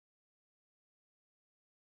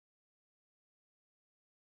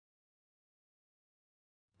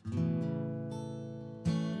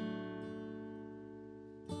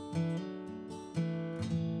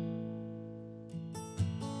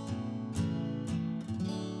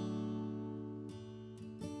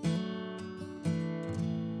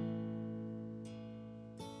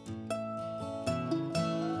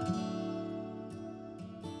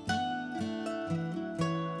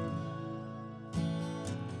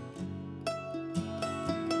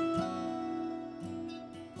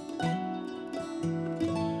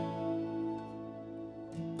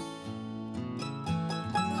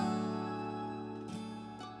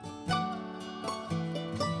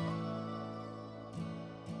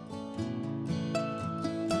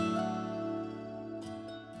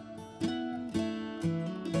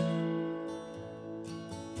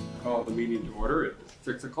the meeting to order at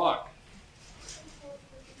 6 o'clock.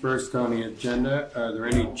 First on the agenda, are there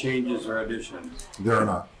any changes or additions? There are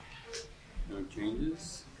not. No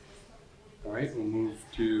changes. All right, we'll move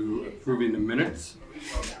to approving the minutes.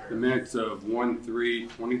 The minutes of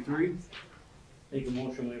 1/3/23. Make a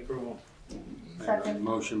motion, we approve them. I have a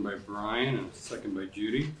motion by Brian and a second by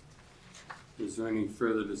Judy. Is there any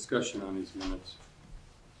further discussion on these minutes?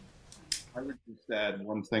 I would just add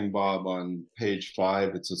one thing, Bob, on page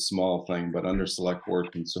 5. It's a small thing, but under select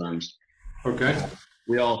board concerns. Okay.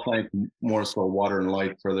 We all thank Morristown Water and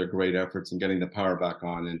Light for their great efforts in getting the power back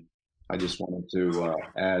on, and I just wanted to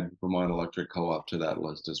add Vermont Electric Co-op to that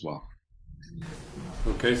list as well.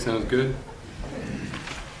 Okay, sounds good.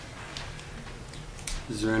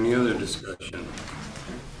 Is there any other discussion?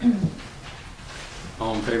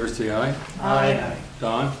 All in favor, say aye. Aye.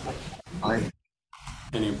 Don? Aye.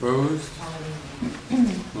 Any opposed?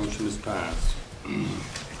 Motion is passed.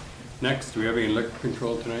 Next, do we have any liquor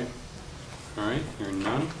control tonight? All right, hearing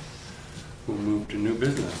none. We'll move to new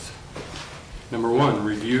business. Number 1,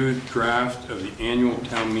 review draft of the annual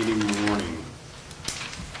town meeting warning.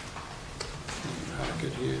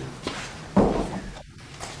 Packet here.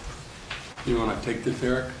 You want to take this,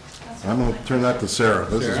 Eric? I'm going to turn that to Sarah.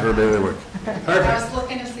 This is her bailiwick. Perfect. I was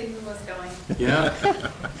looking to see who was going. Yeah.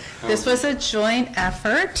 This was a joint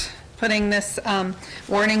effort, putting this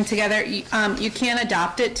warning together. You can't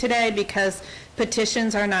adopt it today because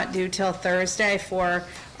petitions are not due till Thursday for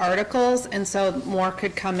articles, and so more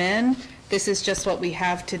could come in. This is just what we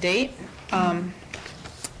have to date.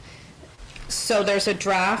 So there's a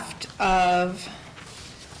draft of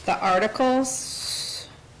the articles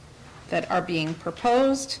that are being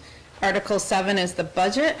proposed. Article 7 is the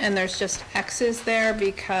budget, and there's just X's there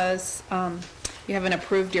because you haven't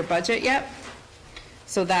approved your budget yet.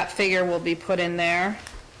 So that figure will be put in there.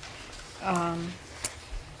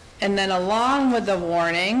 And then along with the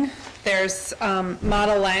warning, there's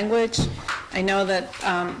model language. I know that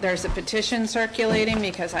there's a petition circulating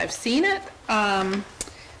because I've seen it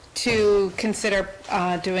to consider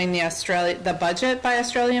doing the budget by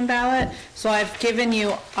Australian ballot. So I've given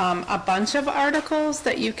you a bunch of articles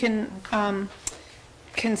that you can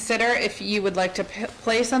consider if you would like to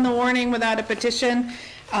place on the warning without a petition.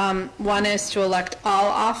 One is to elect all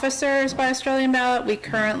officers by Australian ballot. We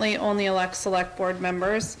currently only elect select board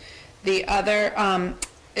members. The other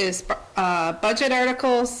is budget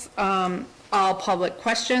articles, all public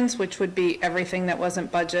questions, which would be everything that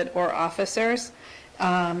wasn't budget or officers.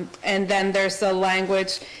 And then there's the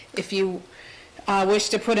language, if you wish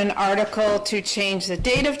to put an article to change the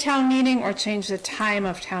date of town meeting or change the time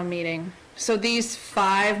of town meeting. So these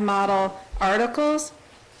 5 model articles,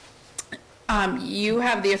 you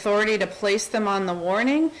have the authority to place them on the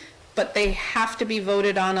warning, but they have to be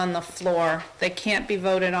voted on the floor. They can't be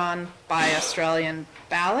voted on by Australian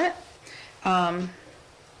ballot.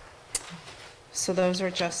 So those are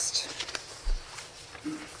just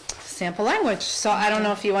sample language. So I don't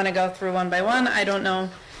know if you want to go through one by one. I don't know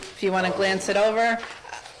if you want to glance it over.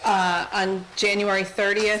 On January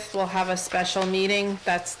 30th, we'll have a special meeting.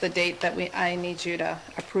 That's the date that I need you to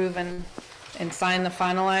approve and sign the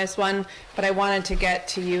finalized one. But I wanted to get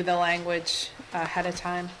to you the language ahead of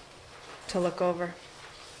time to look over.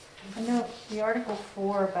 I know the Article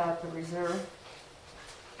 4 about the reserve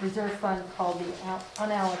fund called the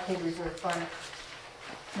unallocated reserve fund.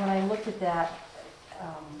 When I looked at that,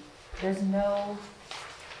 there's no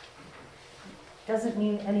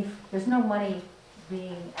money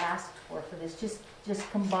being asked for this,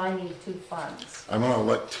 just combining 2 funds. I'm going to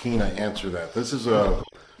let Tina answer that. This is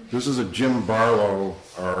a Jim Barlow,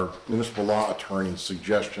 our municipal law attorney's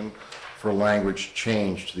suggestion for language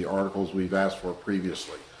change to the articles we've asked for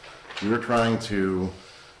previously. We're trying to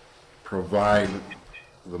provide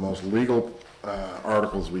the most legal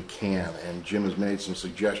articles we can, and Jim has made some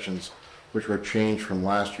suggestions which were changed from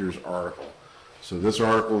last year's article. So this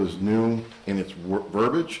article is new in its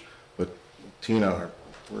verbiage, but Tina,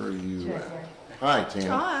 where are you at? Hi,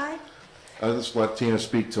 Tina. Hi. I'll just let Tina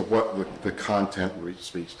speak to what the content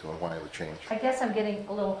speaks to and why the change. I guess I'm getting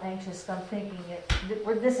a little anxious. I'm thinking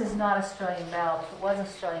this is not Australian ballot. If it was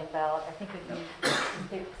Australian ballot, I think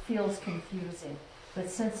it feels confusing. But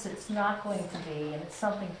since it's not going to be, and it's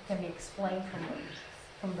something that can be explained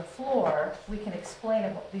from the floor, we can explain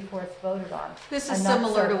it before it's voted on. This is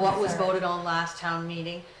similar to what was voted on last town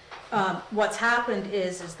meeting. What's happened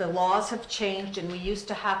is the laws have changed, and we used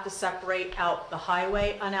to have to separate out the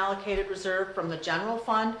highway unallocated reserve from the general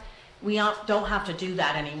fund. We don't have to do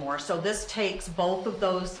that anymore. So this takes both of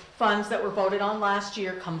those funds that were voted on last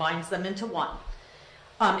year, combines them into one.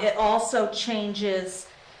 It also changes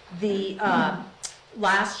the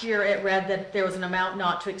Last year, it read that there was an amount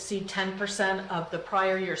not to exceed 10% of the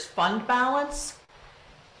prior year's fund balance,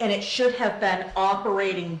 and it should have been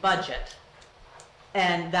operating budget.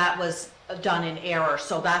 And that was done in error,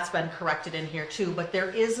 so that's been corrected in here too. But there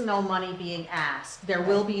is no money being asked. There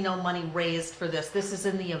will be no money raised for this. This is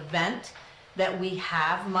in the event that we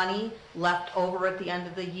have money left over at the end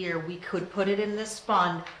of the year. We could put it in this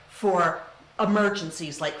fund for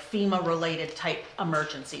emergencies, like FEMA-related type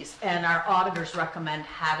emergencies. And our auditors recommend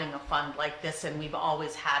having a fund like this, and we've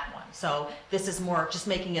always had one. So this is more just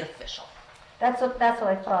making it official. That's what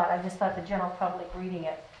I thought. I just thought the general public reading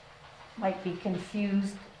it might be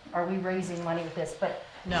confused. Are we raising money with this? But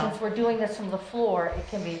No. since we're doing this from the floor, it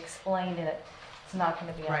can be explained and it's not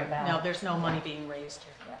going to be on the ballot. No, there's no money being raised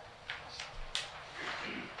here. Yeah.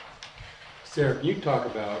 Sarah, can you talk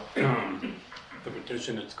about the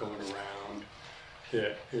petition that's going around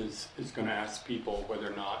that is going to ask people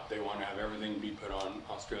whether or not they want to have everything be put on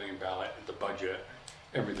Australian ballot, the budget,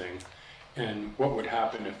 everything, and what would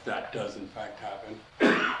happen if that does in fact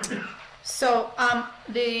happen? So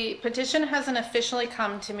the petition hasn't officially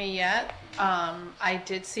come to me yet. I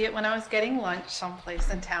did see it when I was getting lunch someplace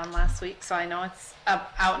in town last week, so I know it's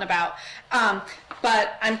out and about.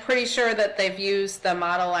 But I'm pretty sure that they've used the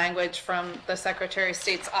model language from the Secretary of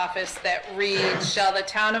State's office that reads, shall the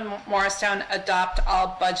town of Morristown adopt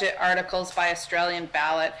all budget articles by Australian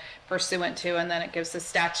ballot pursuant to, and then it gives the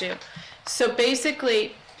statute. So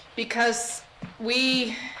basically, because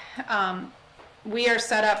we are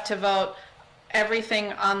set up to vote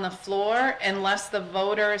everything on the floor unless the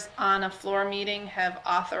voters on a floor meeting have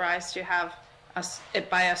authorized to have it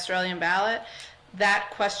by Australian ballot. That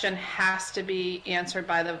question has to be answered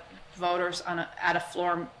by the voters at a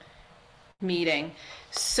floor meeting.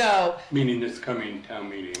 So, Meaning this coming town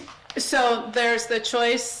meeting. so there's the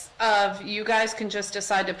choice of, you guys can just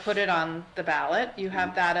decide to put it on the ballot. You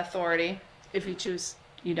have that authority. If you choose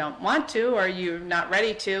you don't want to, or you're not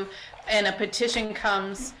ready to, and a petition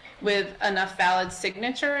comes with enough valid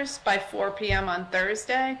signatures by 4 p.m. on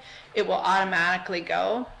Thursday, it will automatically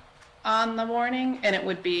go on the warning, and it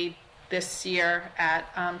would be this year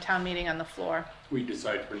at town meeting on the floor. We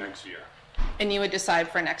decide for next year. And you would decide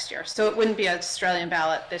for next year. So it wouldn't be an Australian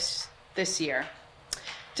ballot this year.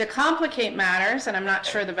 To complicate matters, and I'm not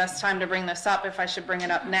sure the best time to bring this up, if I should bring it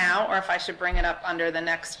up now or if I should bring it up under the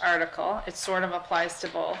next article. It sort of applies to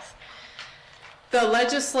both.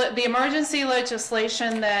 The emergency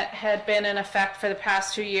legislation that had been in effect for the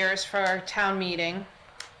past 2 years for our town meeting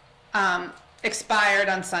expired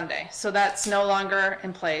on Sunday. So that's no longer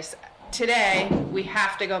in place. Today, we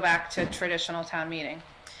have to go back to traditional town meeting.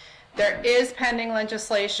 There is pending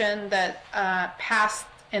legislation that passed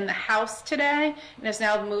in the House today and is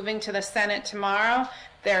now moving to the Senate tomorrow.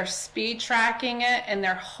 They're speed tracking it, and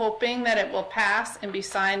they're hoping that it will pass and be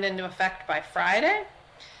signed into effect by Friday.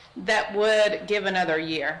 That would give another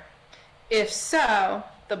year. If so,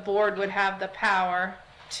 the board would have the power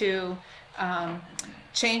to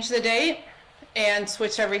change the date and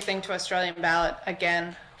switch everything to Australian ballot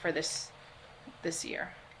again for this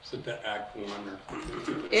year. Is it the Act 1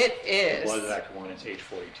 or? It is. It was Act 1, it's age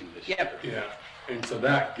 42 this year. Yep. Yeah, and so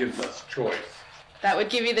that gives us choice. That would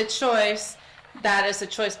give you the choice. That is a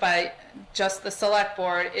choice by just the select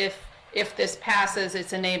board. If this passes,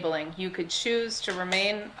 it's enabling. You could choose to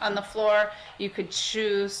remain on the floor. You could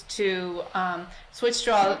choose to switch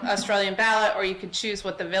to Australian ballot, or you could choose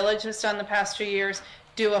what the village has done the past 2 years,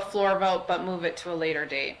 do a floor vote, but move it to a later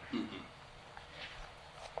date. Mm-hmm.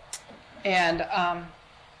 And I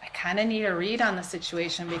kind of need a read on the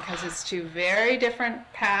situation because it's two very different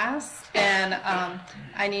paths, and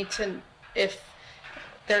I need to, if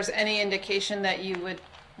there's any indication that you would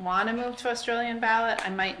want to move to Australian ballot, I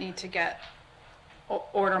might need to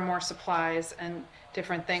order more supplies and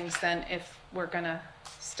different things than if we're going to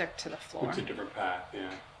stick to the floor. It's a different path,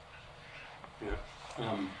 yeah.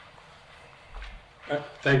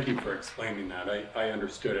 Thank you for explaining that. I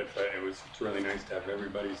understood it, but it's really nice to have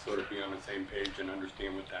everybody sort of be on the same page and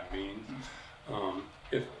understand what that means.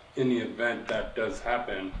 If in the event that does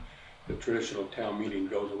happen, the traditional town meeting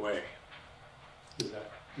goes away. Is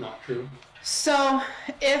that not true? So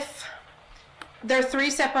if there are 3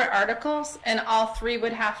 separate articles and all 3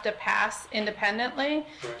 would have to pass independently,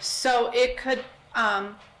 right. So it could,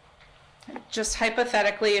 just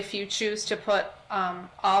hypothetically, if you choose to put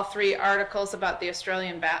all 3 articles about the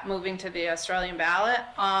moving to the Australian ballot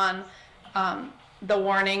on the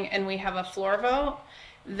warning, and we have a floor vote,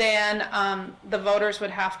 then the voters would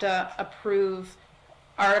have to approve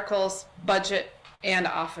articles, budget, and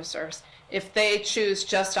officers. If they choose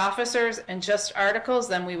just officers and just articles,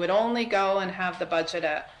 then we would only go and have the budget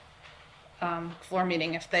at floor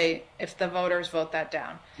meeting if the voters vote that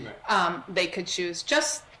down. Right. They could choose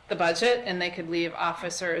just the budget, and they could leave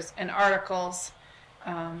officers and articles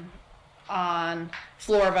on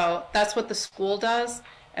floor vote. That's what the school does.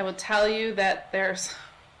 I will tell you that there's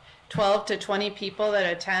 12 to 20 people that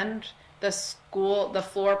attend the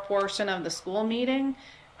floor portion of the school meeting,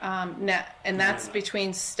 and that's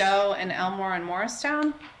between Stowe and Elmore and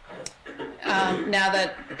Morristown. Now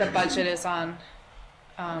that the budget is on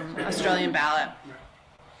Australian ballot,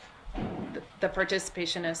 the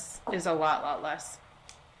participation is a lot less.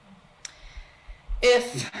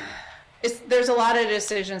 There's a lot of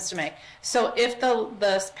decisions to make. So if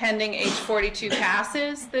the pending H42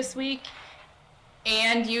 passes this week,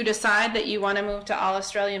 and you decide that you want to move to all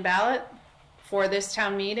Australian ballot for this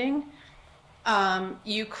town meeting,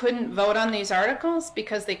 you couldn't vote on these articles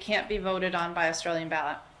because they can't be voted on by Australian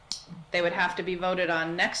ballot. They would have to be voted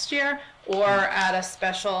on next year or at a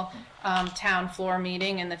special town floor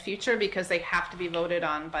meeting in the future, because they have to be voted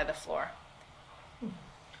on by the floor.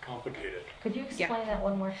 Complicated. Could you explain that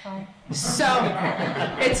one more time? So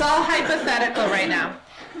it's all hypothetical right now.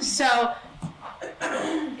 So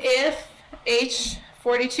if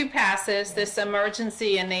H42 passes, this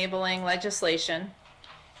emergency enabling legislation,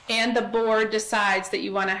 and the board decides that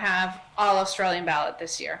you want to have all Australian ballot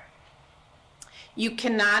this year, you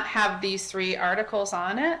cannot have these 3 articles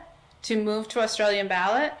on it to move to Australian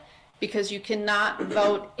ballot, because you cannot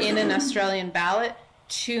vote in an Australian ballot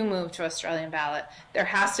to move to Australian ballot. There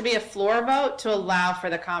has to be a floor vote to allow for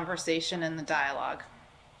the conversation and the dialogue.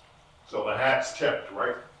 So the hat's tipped,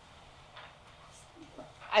 right?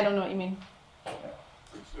 I don't know what you mean.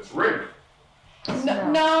 It's rigged.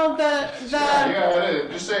 No, Yeah, it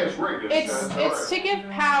is. Just say it's rigged. it's to give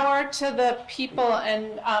power to the people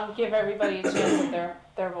and give everybody a chance at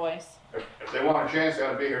their voice. If they want a chance, they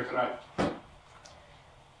ought to be here tonight.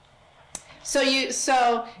 So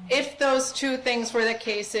if those 2 things were the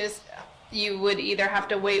cases, you would either have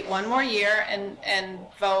to wait 1 more year and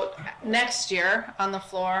vote next year on the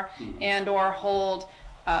floor, and or hold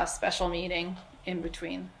a special meeting in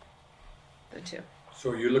between the 2.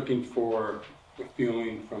 So you're looking for a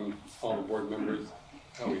feeling from all the board members,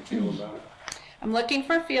 how we feel about it? I'm looking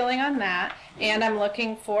for a feeling on that, and I'm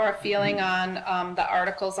looking for a feeling on the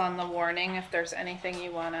articles on the warning, if there's anything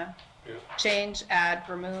you want to change, add,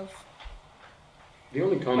 remove. The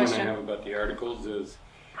only comment Question? I have about the articles is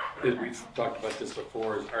we've talked about this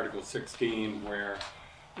before, is Article 16, where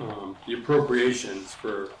the appropriations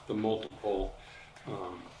for the multiple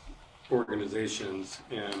organizations,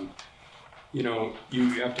 and you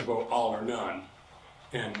have to vote all or none,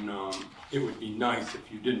 and it would be nice if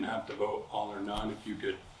you didn't have to vote all or none, if you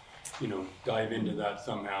could dive into that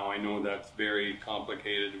somehow. I know that's very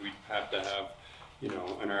complicated. We'd have to have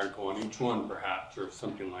an article on each one perhaps, or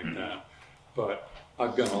something like that. But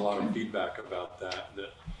I've gotten a lot of feedback about that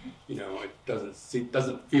it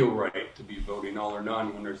doesn't feel right to be voting all or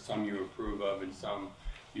none when there's some you approve of and some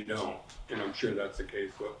you don't. And I'm sure that's the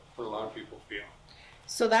case what a lot of people feel.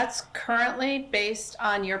 So that's currently based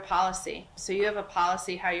on your policy. So you have a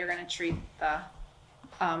policy how you're going to treat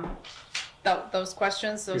those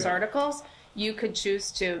questions, those articles. You could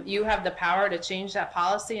choose to. You have the power to change that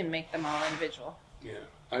policy and make them all individual. Yeah,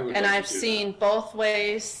 I would. And like I've to do seen both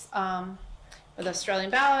ways with Australian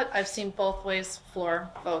ballot. I've seen both ways floor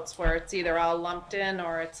votes, where it's either all lumped in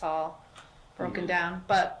or it's all broken down.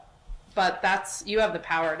 But you have the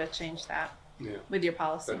power to change that with your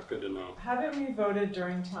policy. That's good to know. Haven't we voted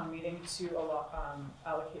during town meeting to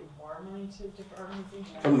allocate more money to different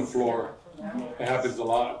organizations? From the floor. It happens a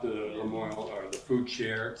lot. The Lemoyle or the food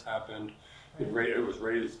share, it's happened. It was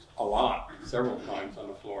raised a lot, several times on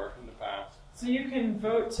the floor in the past. So you can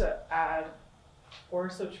vote to add or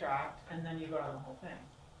subtract, and then you vote on the whole thing.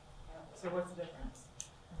 So what's the difference?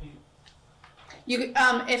 I mean, You,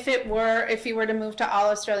 if you were to move to all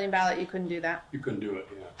Australian ballot, you couldn't do that. You couldn't do it,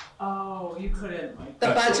 yeah. oh, you couldn't like The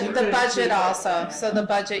That's budget, what the budget also. So the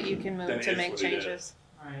budget you can Then move it to is make what it is. changes.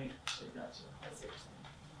 right. Gotcha. I see what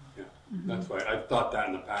you're saying. Yeah, that's why I've thought that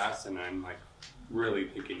in the past, and I'm like really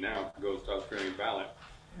thinking now, if it goes to Australian ballot,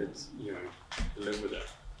 it's, you live with it,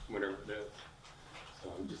 whatever it is.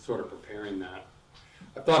 So I'm just sort of preparing that.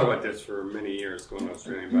 I've thought about this for many years, going to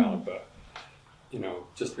Australian ballot, but,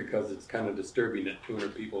 just because it's kind of disturbing that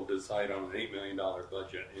 200 people decide on an $8 million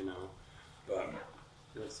budget, but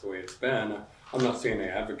that's the way it's been. I'm not saying I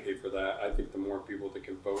advocate for that. I think the more people that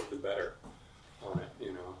can vote, the better on it,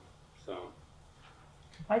 so.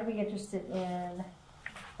 I'd be interested in,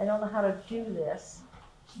 I don't know how to do this,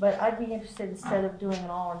 but I'd be interested, instead of doing an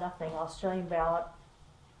all or nothing, Australian ballot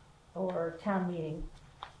or town meeting,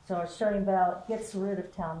 So our Australian ballot gets rid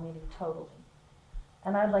of town meeting totally.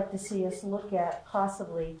 And I'd like to see us look at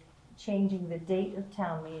possibly changing the date of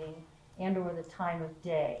town meeting and or the time of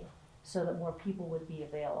day so that more people would be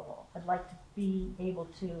available. I'd like to be able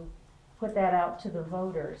to put that out to the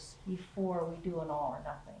voters before we do an all or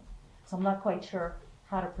nothing. So I'm not quite sure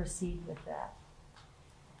how to proceed with that.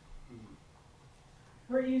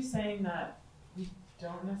 Were you saying that we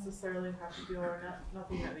don't necessarily have to do or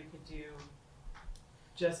nothing, that we could do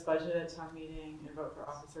just budget at town meeting and vote for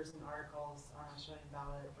officers and articles on Australian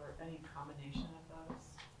ballot, or any combination of those?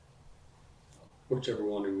 Whichever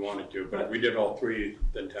one we wanted to, but if we did all three,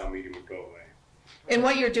 then town meeting would go away. And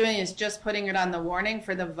what you're doing is just putting it on the warning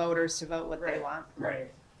for the voters to vote what they want.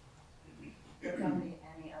 Right. There's going to be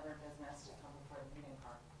any other business to come before the meeting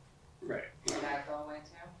part. Right. Would that go away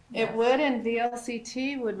too? It would, and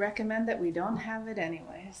VLCT would recommend that we don't have it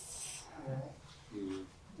anyways. Mm.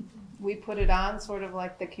 We put it on sort of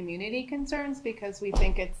like the community concerns because we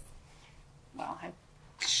think it's, well, I'm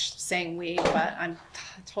saying we, but I'm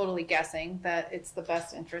totally guessing that it's the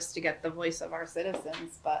best interest to get the voice of our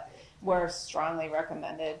citizens, but we're strongly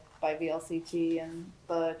recommended by VLCT and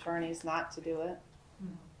the attorneys not to do it.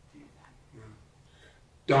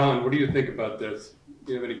 Don, what do you think about this?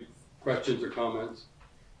 Do you have any questions or comments?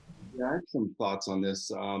 Yeah, I have some thoughts on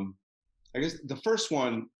this. I guess the first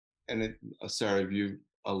one, and Sarah, you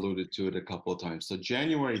alluded to it a couple of times. So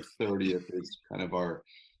January 30th is kind of our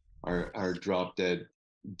drop dead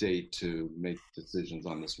date to make decisions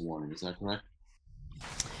on this warning. Is that correct?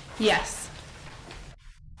 Yes.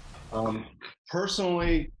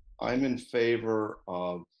 Personally, I'm certainly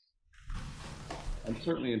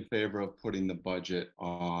in favor of putting the budget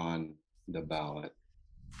on the ballot.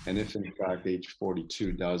 And if in fact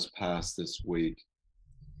H42 does pass this week,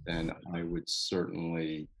 then I would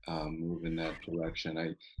certainly move in that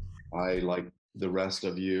direction. I like the rest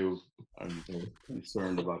of you, I'm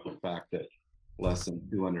concerned about the fact that less than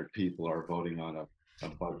 200 people are voting on a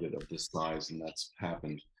budget of this size, and that's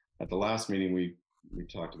happened. At the last meeting, we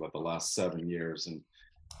talked about the last 7 years, and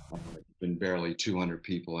it's been barely 200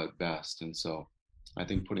 people at best. And so I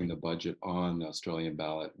think putting the budget on the Australian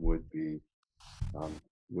ballot would be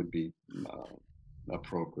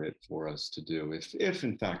appropriate for us to do if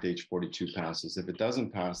in fact H42 passes. If it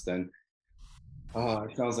doesn't pass, then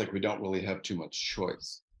it sounds like we don't really have too much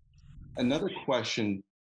choice. Another question,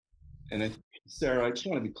 and Sarah, I just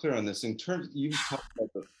want to be clear on this. In terms, you talked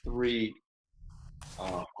about the three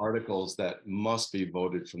articles that must be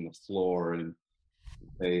voted from the floor, and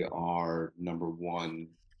they are number one,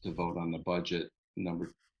 to vote on the budget,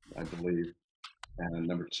 I believe, and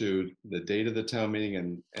number two, the date of the town meeting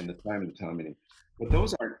and the time of the town meeting. But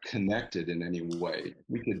those aren't connected in any way.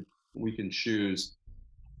 We can choose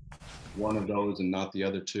one of those and not the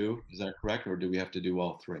other two. Is that correct, or do we have to do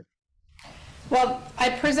all three? Well,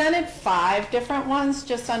 I presented 5 different ones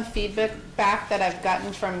just on feedback that I've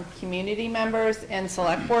gotten from community members and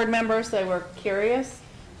select board members that were curious.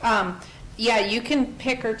 Yeah, you can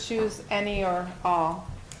pick or choose any or all.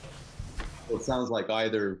 Well, it sounds like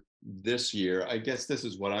either this year, I guess this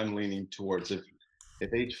is what I'm leaning towards. If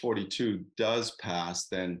H42 does pass,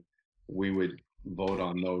 then we would vote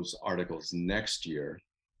on those articles next year,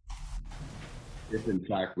 if in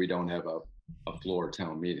fact we don't have a floor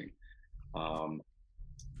town meeting.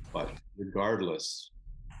 But regardless,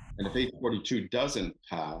 and if H42 doesn't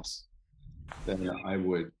pass, then I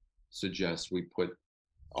would suggest we put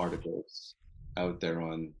articles out there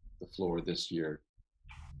on the floor this year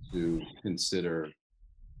to consider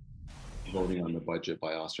voting on the budget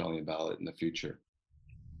by Australian ballot in the future.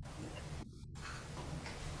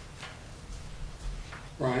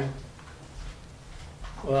 Brian?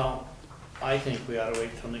 Well, I think we ought to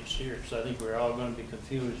wait till next year, because I think we're all going to be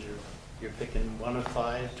confused. You're picking 1 of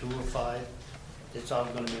 5, 2 of 5. It's all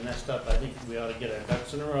going to be messed up. I think we ought to get our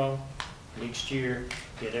ducks in a row next year,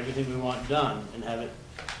 get everything we want done, and have it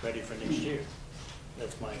ready for next year.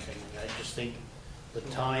 That's my opinion. I just think the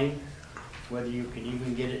time, whether you can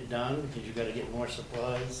even get it done, because you've got to get more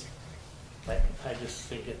supplies, I just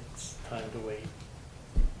think it's time to wait.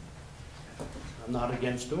 I'm not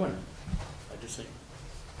against doing it. I just think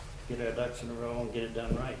get our ducks in a row and get it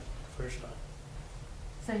done right the first time.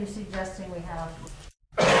 So you're suggesting we have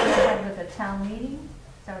with a town meeting?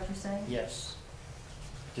 Is that what you're saying? Yes.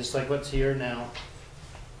 Just like what's here now.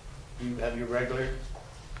 You have your regular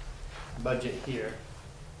budget here,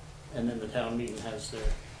 and then the town meeting has their,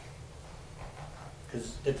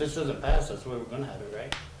 because if this doesn't pass, that's where we're going to have it,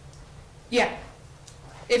 right? Yeah.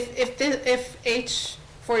 If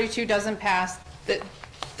H42 doesn't pass,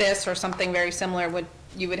 this or something very similar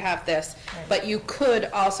you would have this. Right. But you could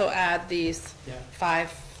also add these Yeah.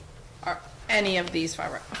 5 any of these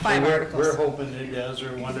five So we're articles. hoping it does,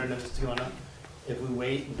 or wondering if it's gonna, if we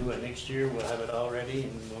wait and do it next year, we'll have it all ready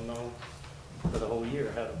and we'll know for the whole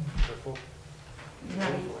year how to,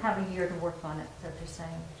 You have a year to work on it, is that what you're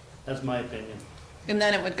saying? that's my opinion. And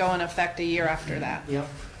then it would go in effect a year after that. Yep.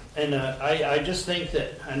 And I just think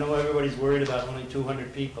that, I know everybody's worried about only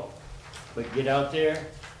 200 people, but get out there,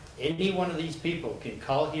 any one of these people can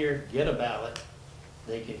call here, get a ballot,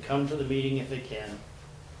 they can come to the meeting if they can,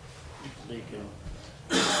 they can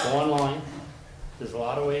go online, there's a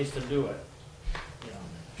lot of ways to do it. You know.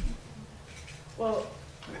 Well,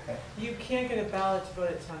 you can't get a ballot to vote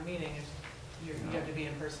at town meeting if you have to be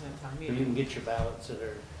in person at town You meeting. can get your ballots that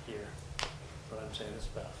are here, what I'm saying is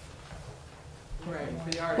about. Right, for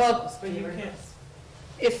the articles, but you can't.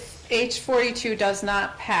 If H42 does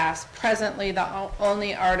not pass, presently the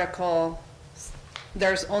only article,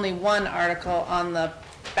 there's only one article on the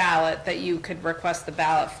ballot that you could request the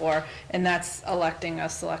ballot for, and that's electing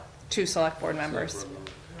two select board members.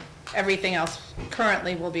 Everything else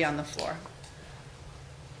currently will be on the floor.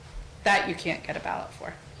 That you can't get a ballot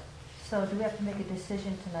for. So do we have to make a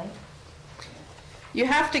decision tonight? You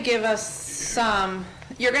have to give us some,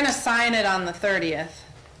 you're gonna sign it on the 30th.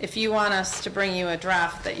 If you want us to bring you a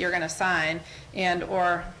draft that you're gonna sign,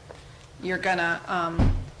 or you're gonna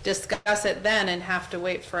discuss it then and have to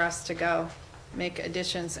wait for us to go make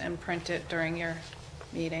additions and print it during your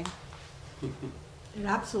meeting. It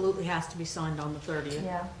absolutely has to be signed on the 30th.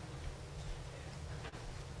 Yeah.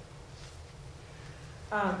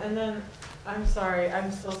 And then, I'm sorry,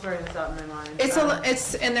 I'm still sorting this out in my mind.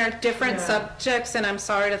 It's and they're different Yeah. subjects, and I'm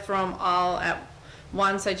sorry to throw them all at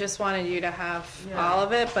once. I just wanted you to have all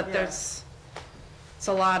of it, but Yeah. it's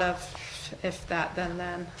a lot of if that,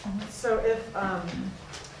 then. So if,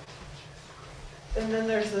 and then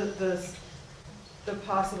there's the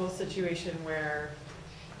possible situation where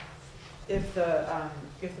if the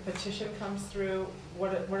petition comes through,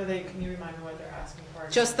 what are they, can you remind me what they're asking for?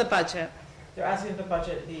 Just the budget. They're asking if the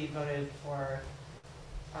budget be voted for,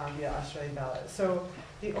 the Australian ballot. So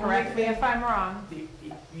the only Correct me thing, if I'm wrong.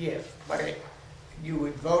 Yes, but you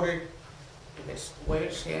would vote it, if it's the way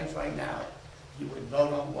it stands right now, you would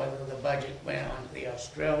vote on whether the budget went on the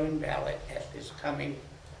Australian ballot at this coming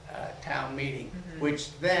town meeting,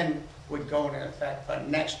 which then would go into effect for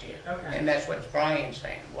next year. Okay. And that's what Brian's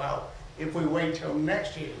saying. Well, if we wait till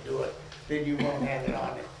next year to do it, then you won't have it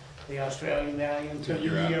on the Australian ballot until the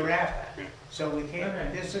year after. So we can't,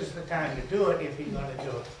 Okay. this is the time to do it if you're gonna do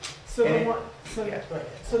it. so And the it- one, so, Yeah, go ahead.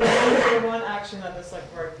 so the one action that the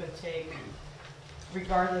select board could take,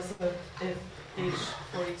 regardless of if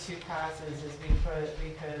H42 passes, is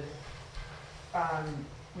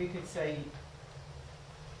we could say,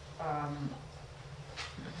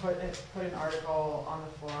 put an article on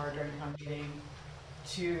the floor during town meeting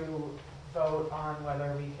to vote on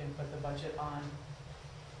whether we can put the budget on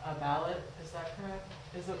a ballot, is that correct?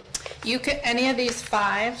 Is it? You could, any of these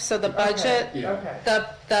five, so the budget, Okay.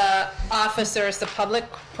 the officers, the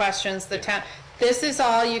public questions, the town, this is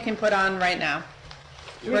all you can put on right now,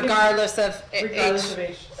 regardless of Regardless of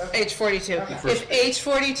okay. H42. Okay. If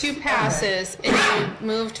H42 passes and you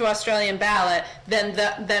move to Australian ballot,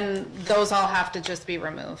 then those all have to just be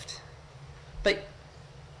removed. But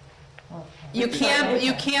you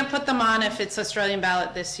can't put them on if it's Australian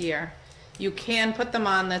ballot this year. You can put them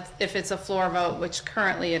on if it's a floor vote, which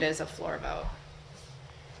currently it is a floor vote.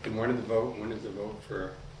 And when is the vote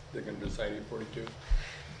for, they're gonna decide H42?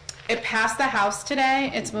 It passed the House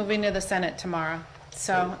today, it's moving to the Senate tomorrow.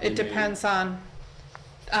 So They it may- depends on,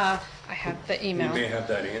 I have the You email. may have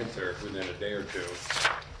that answer within a day or two.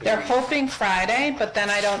 They're hoping Friday, but then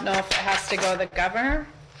I don't know if it has to go to the governor.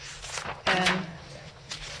 And,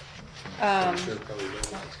 I'm sure probably will.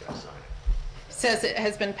 says it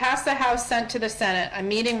has been passed the House, sent to the Senate. I'm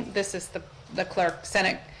meeting, this is the clerk,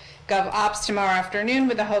 Senate Gov Ops tomorrow afternoon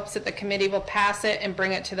with the hopes that the committee will pass it and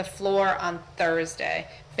bring it to the floor on Thursday.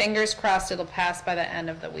 Fingers crossed it'll pass by the end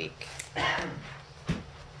of the week.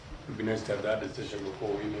 It'd be nice to have that decision before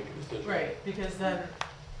we make a decision. Right, because then,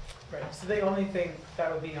 right, so the only thing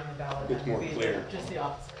that would be on the ballot It's then more would be clear. just the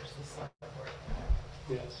officers, the select board.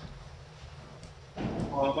 Yes.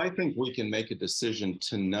 Well, I think we can make a decision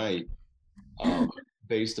tonight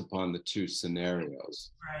based upon the two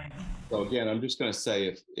scenarios. Right. So again, I'm just going to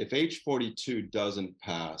say if H42 doesn't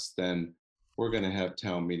pass, then we're going to have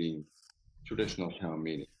traditional town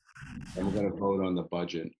meeting. And we're going to vote on the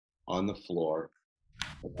budget on the floor.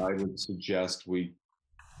 And I would suggest we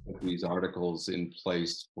put these articles in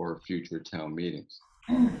place for future town meetings.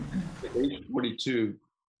 If H42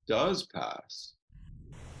 does pass,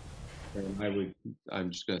 then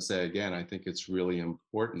I'm just going to say again, I think it's really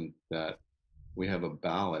important that we have a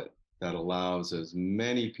ballot that allows as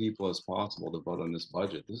many people as possible to vote on this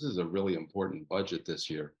budget. This is a really important budget this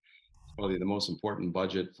year. It's probably the most important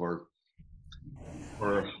budget for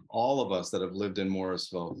all of us that have lived in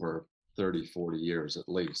Morrisville for 30, 40 years at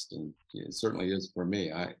least. And it certainly is for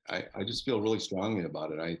me. I just feel really strongly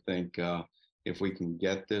about it. I think if we can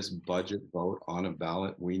get this budget vote on a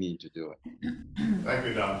ballot, we need to do it. Thank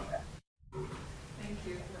you, Don. Thank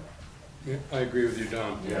you. Yeah, I agree with you,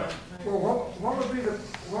 Don. Yeah. Well, what would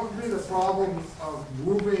be the problem of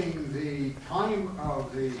moving the time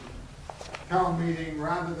of the town meeting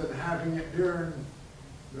rather than having it during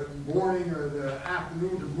the morning or the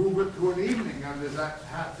afternoon, to move it to an evening? And does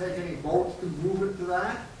that take any votes to move it to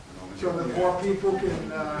that? So that more people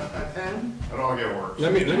can attend? It all get worse.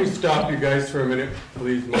 Let me stop you guys for a minute,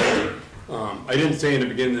 please, Mike. I didn't say in the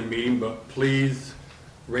beginning of the meeting, but please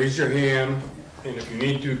raise your hand, and if you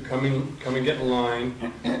need to, come and get in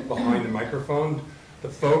line behind the microphone. The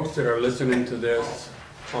folks that are listening to this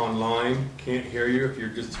online can't hear you if you're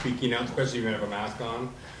just speaking out, especially if you have a mask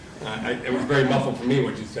on. It was very muffled for me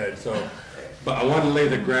what you said, so, but I want to lay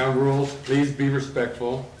the ground rules. Please be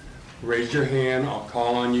respectful. Raise your hand, I'll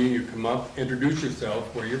call on you, you come up, introduce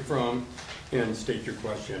yourself, where you're from, and state your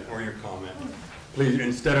question or your comment. Please,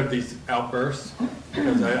 instead of these outbursts,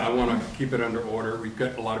 because I want to keep it under order. We've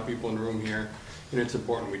got a lot of people in the room here, and it's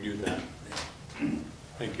important we do that.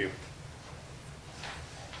 Thank you.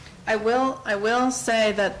 I will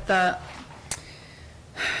say that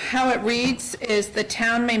how it reads is the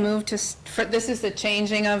town may move to, this is the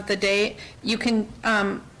changing of the date. You can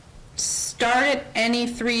start it any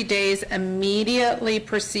 3 days immediately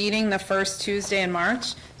preceding the first Tuesday in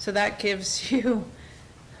March. So that gives you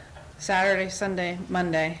Saturday, Sunday,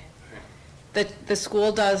 Monday. The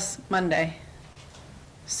school does Monday.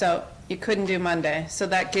 So you couldn't do Monday. So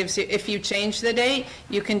that gives you, if you change the date,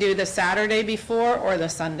 you can do the Saturday before or the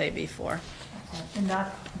Sunday before. Okay. And you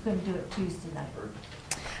couldn't do it Tuesday night?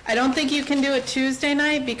 I don't think you can do it Tuesday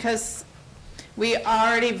night because we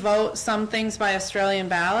already vote some things by Australian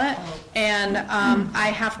ballot, and I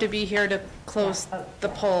have to be here to close the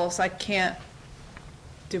polls. I can't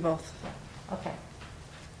do both. Okay.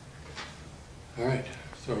 All right,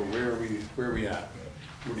 so where are we at?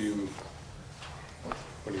 What do you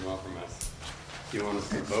want from us? Do you want us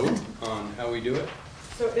to vote on how we do it?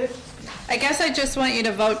 So if I guess I just want you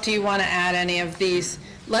to vote. Do you want to add any of these?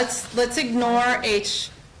 Let's ignore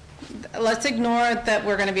Let's ignore that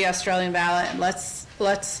we're going to be Australian ballot, and let's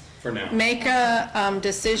For now. make a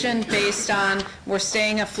decision based on we're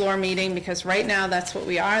staying a floor meeting, because right now that's what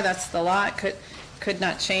we are. That's the law. It could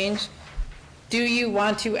not change. Do you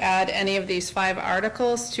want to add any of these 5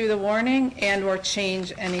 articles to the warning and or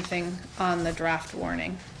change anything on the draft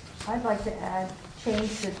warning? I'd like to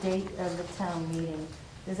change the date of the town meeting.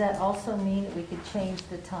 Does that also mean that we could change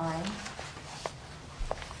the time?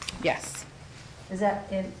 Yes. Is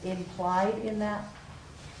that implied in that?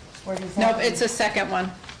 Or does that? Nope, it's the second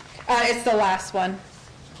one. It's the last one.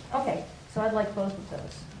 Okay, so I'd like both of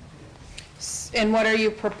those. And what are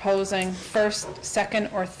you proposing? First, second,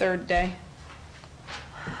 or third day?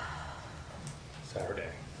 Saturday.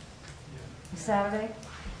 Saturday?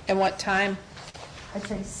 And what time? I'd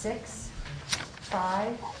say 6,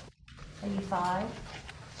 5, maybe 5.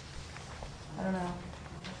 I don't know.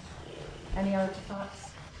 Any other thoughts?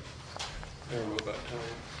 I don't know about time.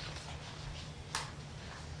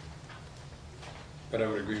 But I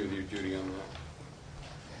would agree with you, Judy, on that.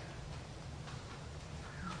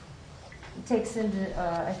 It takes into,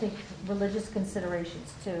 I think, religious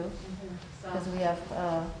considerations too, because we have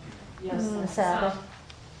the Sabbath.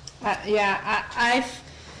 Yeah,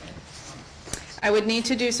 I would need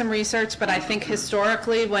to do some research, but I think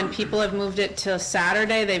historically, when people have moved it to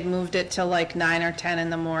Saturday, they've moved it to like 9 or 10 in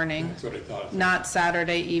the morning. That's what I thought. Not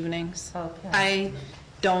Saturday evenings. Okay. I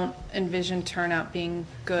don't envision turnout being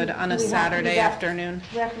good on a Do we have to be Saturday that- afternoon. Do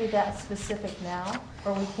we have to be that specific now,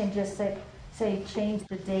 or we can just say change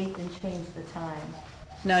the date and change the time?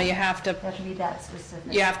 No, you have to. We have to be that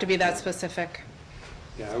specific. You have to be that specific.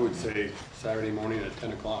 Yeah, I would say Saturday morning at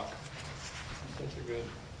 10 o'clock. That's a good.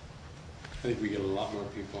 I think we get a lot more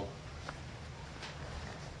people.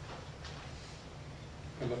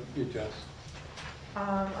 How about you, Jess?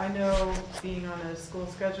 I know being on a school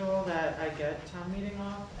schedule that I get town meeting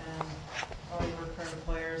off, and all your current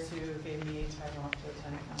employers who gave me time off to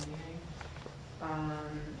attend town meeting.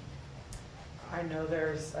 I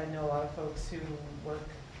know a lot of folks who work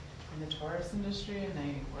in the tourist industry and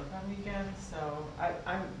they work on weekends, so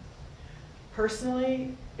I'm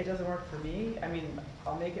personally, it doesn't work for me. I mean,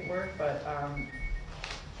 I'll make it work, but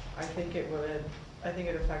I think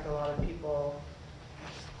it'd affect a lot of people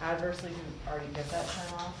adversely can already get that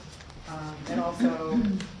time off. And also,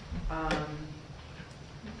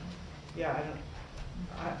 yeah,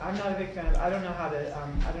 I'm not a big fan of, I don't know how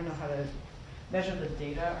to measure the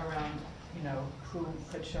data around, you know, who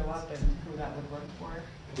could show up and who that would work for.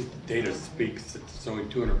 I think the data speaks, it's only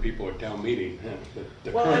 200 people at town meeting.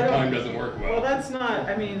 The Well, current time doesn't work well. Well, that's not,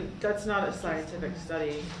 I mean, that's not a scientific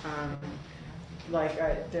study.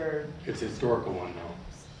 It's a historical one though.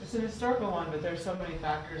 It's an historical one, but there's so many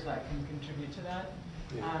factors that can contribute to that.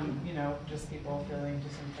 Yeah. You know, just people feeling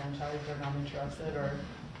disenfranchised or not interested, or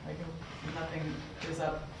like nothing is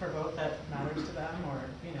up for vote that matters to them, or,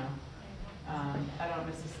 you know.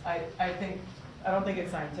 I don't think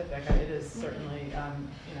it's scientific. It is certainly,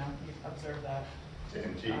 you know, you've observed that.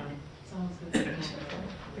 Antique. Sounds good.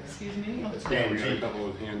 Excuse me? It's antique. A couple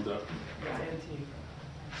of hands up. It's antique.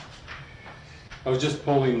 I was just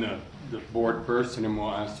polling the board first, and then we'll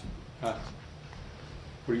ask. What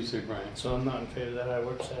do you say, Brian? So I'm not in favor of that. I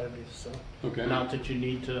work Saturdays, so. Okay. Not that you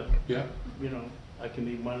need to. Yeah. You know, I can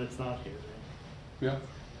be when it's not here. Yeah.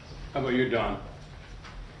 How about you, Don?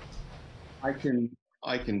 I can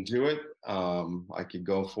do it. I could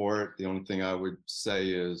go for it. The only thing I would say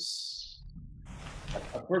is,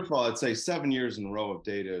 first of all, I'd say 7 years in a row of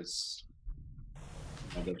data is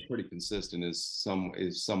that's pretty consistent. Is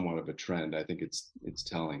somewhat of a trend. I think it's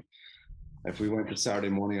telling. If we went to Saturday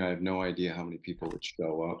morning, I have no idea how many people would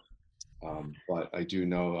show up. But I do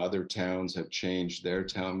know other towns have changed their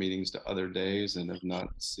town meetings to other days and have not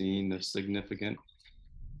seen a significant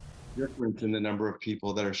difference in the number of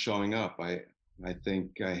people that are showing up. I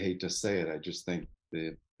think, I hate to say it, I just think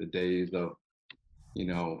the days of, you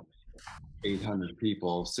know, 800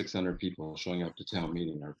 people, 600 people showing up to town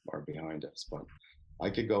meeting are behind us. But I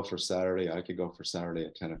could go for Saturday. I could go for Saturday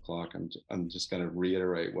at 10 o'clock. I'm just going to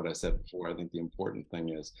reiterate what I said before. I think the important thing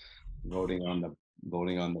is voting on the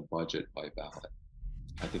budget by ballot.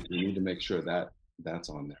 I think we need to make sure that that's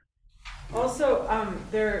on there. Also,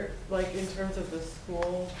 they're like in terms of the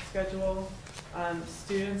school schedule,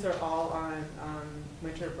 students are all on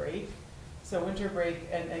winter break. So winter break,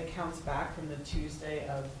 and it counts back from the Tuesday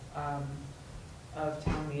of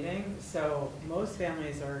town meeting. So most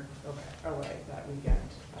families are away that weekend.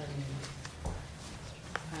 I mean,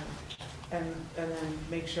 and then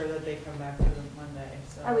make sure that they come back for the Monday.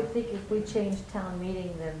 So I would think if we change town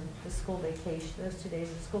meeting, then the school vacation, those 2 days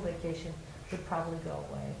of school vacation would probably go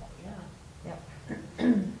away. yeah, Yep.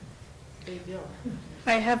 big deal.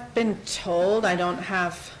 I have been told, I don't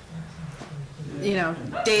have, you know,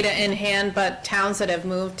 data in hand, but towns that have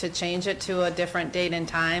moved to change it to a different date and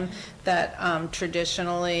time, that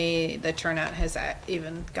traditionally the turnout has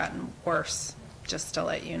even gotten worse, just to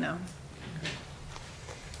let you know.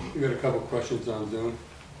 We got a couple questions on Zoom.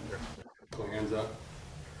 Go hands up.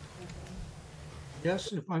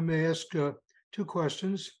 Yes, if I may ask 2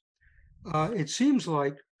 questions. It seems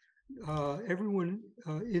like everyone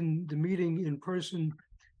in the meeting in person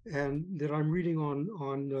and that I'm reading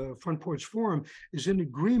on Front Porch Forum is in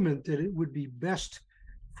agreement that it would be best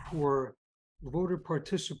for voter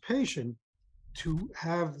participation to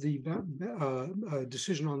have the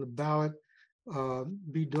decision on the ballot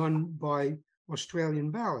be done by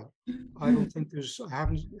Australian ballot. I don't think I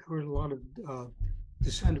haven't heard a lot of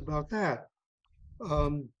dissent about that.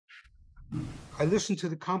 I listened to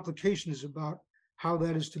the complications about how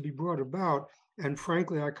that is to be brought about, and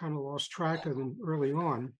frankly, I kind of lost track of them early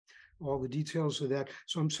on, all the details of that.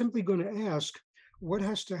 So I'm simply going to ask, what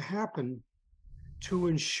has to happen to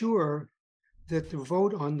ensure that the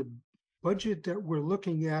vote on the budget that we're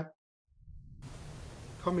looking at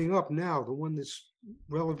coming up now, the one that's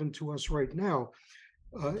relevant to us right now,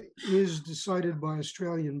 is decided by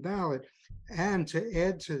Australian ballot, and to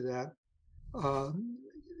add to that,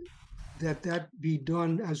 that be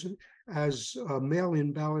done as a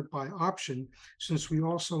mail-in ballot by option, since we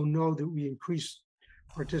also know that we increase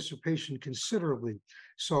participation considerably.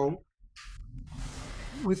 So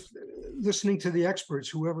with listening to the experts,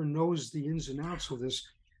 whoever knows the ins and outs of this,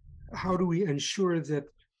 how do we ensure that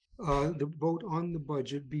the vote on the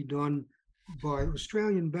budget be done by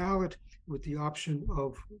Australian ballot with the option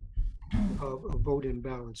of vote-in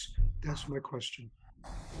ballots? That's my question.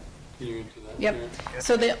 Can you answer that? Yep. Sarah?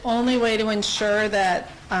 So the only way to ensure that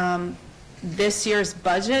this year's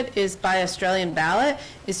budget is by Australian ballot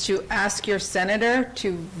is to ask your senator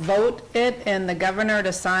to vote it and the governor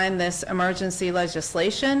to sign this emergency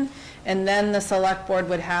legislation, and then the select board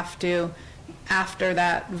would have to, after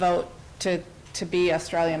that vote, to be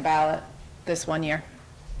Australian ballot this 1 year.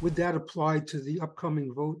 Would that apply to the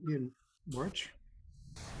upcoming vote in March?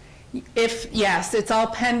 Yes, it's all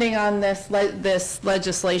pending on this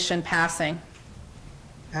legislation passing.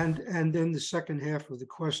 And then the second half of the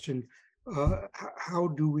question, how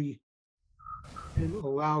do we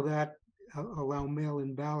allow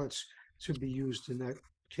mail-in ballots to be used in that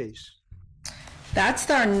case? That's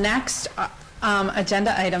our next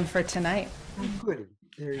agenda item for tonight. Good,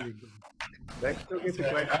 there you go. I want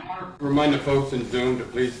to remind the folks in Zoom to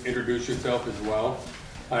please introduce yourself as well.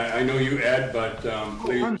 I know you, Ed, but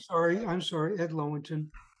please. Oh, I'm sorry, Ed Lowington.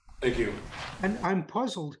 Thank you. And I'm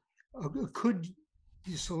puzzled, could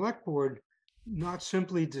the select board not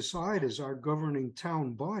simply decide as our governing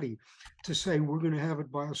town body to say we're going to have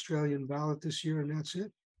it by Australian ballot this year and that's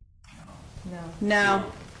it? No.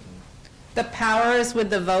 The power is with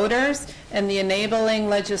the voters, and the enabling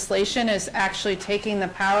legislation is actually taking the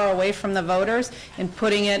power away from the voters and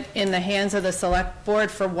putting it in the hands of the select board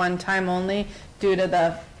for one time only due to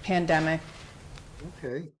the pandemic.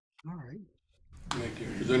 Okay, all right. Thank you.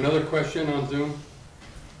 Is there another question on Zoom?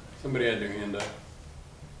 Somebody had their hand up.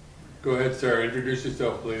 Go ahead, sir. Introduce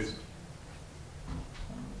yourself, please.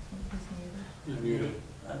 You're muted.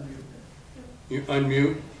 You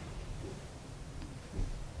unmute.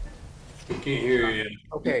 We can't hear you yet.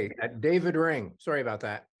 Okay, David Ring. Sorry about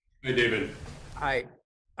that. Hey, David. Hi.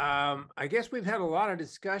 I guess we've had a lot of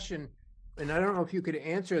discussion, and I don't know if you could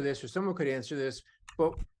answer this or someone could answer this,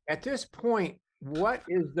 but at this point, what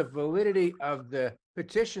is the validity of the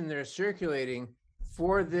petition they're circulating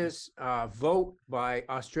for this vote by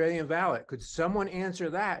Australian ballot? Could someone answer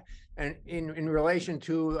that? And in relation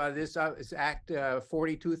to this Act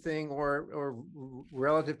 42 thing or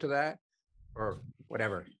relative to that or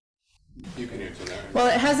whatever? You can answer that. Well,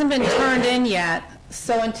 it hasn't been turned in yet,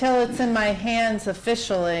 so until it's in my hands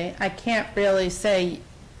officially, I can't really say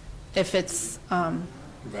if it's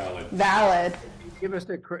valid. Give us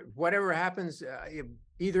the, whatever happens,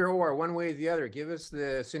 either or, one way or the other, give us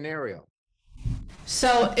the scenario.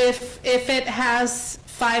 So if it has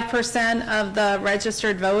 5% of the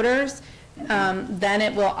registered voters, then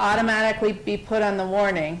it will automatically be put on the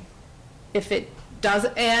warning. If it does,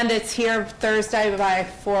 and it's here Thursday by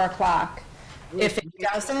 4 o'clock. If it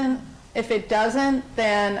doesn't,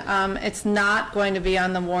 then it's not going to be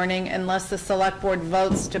on the warning unless the select board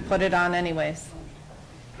votes to put it on anyways.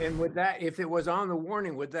 And would that, if it was on the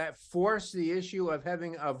warning, would that force the issue of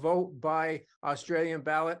having a vote by Australian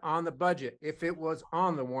ballot on the budget if it was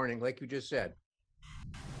on the warning, like you just said?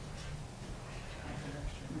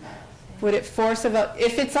 Would it force a vote?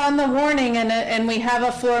 If it's on the warning and we have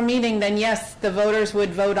a floor meeting, then yes, the voters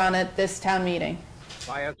would vote on it this town meeting.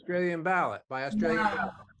 By Australian ballot, ballot.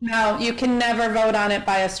 No, you can never vote on it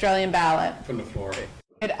by Australian ballot. From the floor.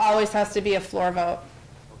 It always has to be a floor vote.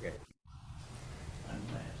 Okay.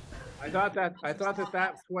 I thought that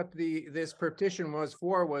that's what this petition was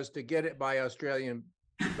for, was to get it by Australian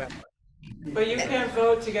ballot. But you can't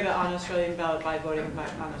vote to get it on Australian ballot by voting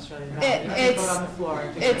on Australian ballot. You have to vote on the floor.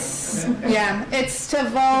 It's to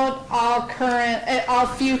vote all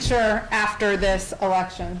future after this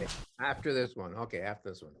election. After this one, okay, after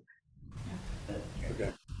this one.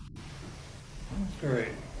 Okay. All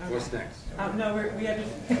right. What's next? No, we had to.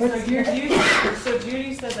 So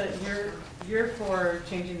Judy said that you're for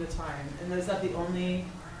changing the time, and is that the only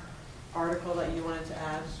article that you wanted to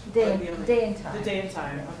add? Day and time. The day and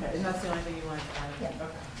time. Okay, and that's the only thing you wanted to add. Yeah.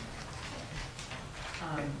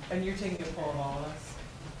 Okay. And you're taking a poll of all of us.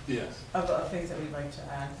 Yes. Of things that we'd like to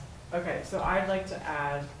add. Okay, so I'd like to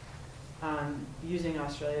add using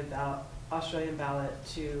Australian ballot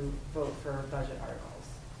to vote for budget articles.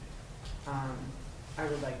 I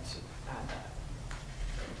would like to add that.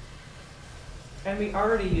 And we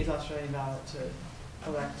already use Australian ballot to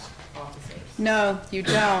elect officers. No, you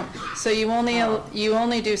don't. So you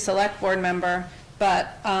only do select board member,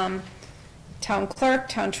 but town clerk,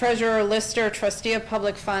 town treasurer, lister, trustee of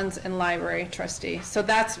public funds, and library trustee. So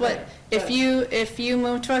that's what, Right. if you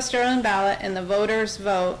move to Australian ballot and the voters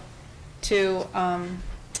vote to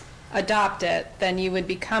adopt it, then you would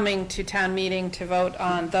be coming to town meeting to vote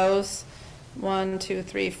on those 5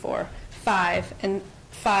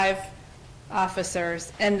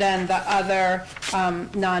 officers, and then the other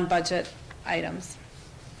non-budget items,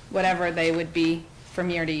 whatever they would be from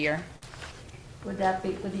year to year. Would that be,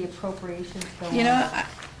 would the appropriations go on? You know,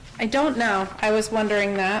 I don't know. I was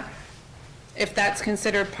wondering that, if that's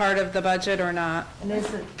considered part of the budget or not. And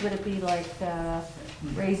would it be like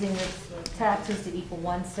raising the taxes to equal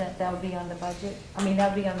 1 cent? That would be on the budget? I mean,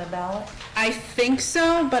 that would be on the ballot? I think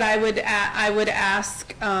so, but I would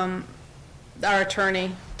ask our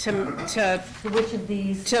attorney to which of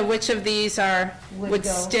these would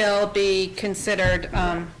still be considered,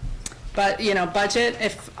 but budget,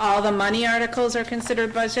 if all the money articles are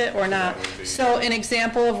considered budget or not. So an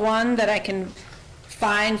example of one that I can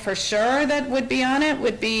find for sure that would be on it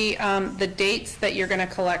would be the dates that you're going to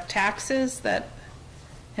collect taxes that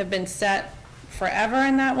have been set forever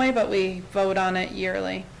in that way, but we vote on it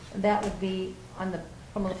yearly. That would be on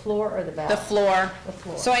from the floor or the ballot? The floor. The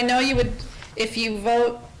floor. So I know you would, if you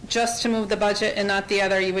vote just to move the budget and not the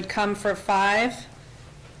other, you would come for 5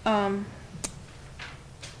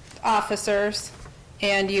 officers,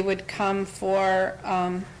 and you would come for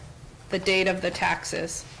the date of the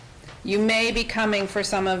taxes. You may be coming for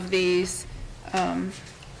some of these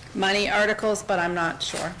money articles, but I'm not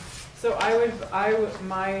sure. So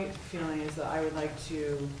my feeling is that I would like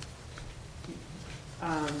to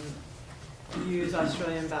use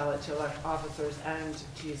Australian ballot to elect officers and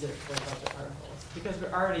to use it for budget articles, because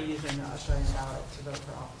we're already using the Australian ballot to vote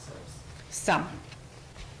for officers.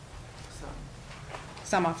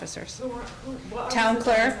 Some officers. What Town officers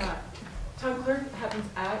clerk. is that? Town clerk happens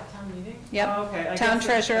at town meeting? Yep. Oh, okay. I Town guess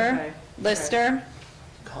treasurer, okay. lister.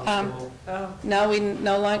 Constable. No, we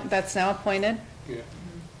no longer, that's now appointed. Yeah.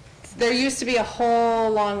 There used to be a whole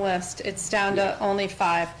long list. It's down to only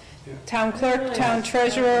 5. Yeah. Town clerk, town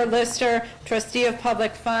treasurer, lister, trustee of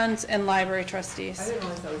public funds, and library trustees. I didn't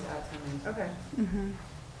realize that was at town meeting. Okay.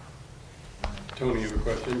 Tony, you have a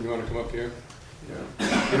question? You want to come up here?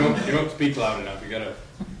 Yeah. You don't speak loud enough. You gotta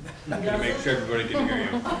make sure everybody can hear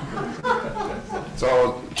you.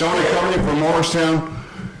 So, Tony coming in from Morristown,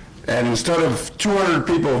 and instead of 200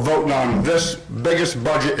 people voting on this biggest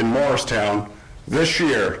budget in Morristown this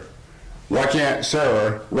year, why can't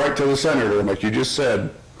Sarah write to the senator, like you just said,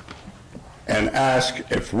 and ask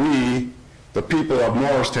if we, the people of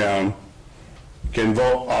Morristown, can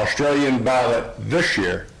vote Australian ballot this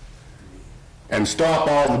year and stop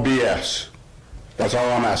all the BS? That's all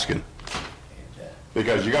I'm asking.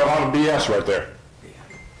 Because you got a lot of BS right there.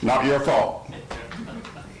 Not your fault.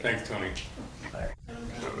 Thanks, Tony.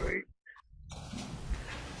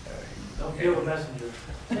 Don't kill the messenger.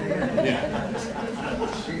 Yeah.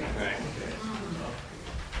 Right.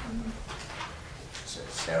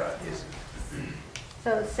 Sarah is.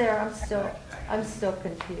 So Sarah, I'm still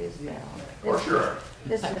confused now. For sure.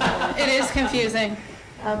 This is. It is confusing.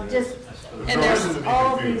 Just, and there's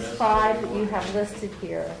all of these 5 that you have listed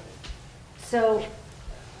here. So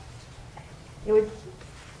it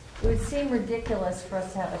would seem ridiculous for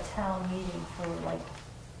us to have a town meeting for like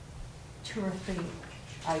 2 or 3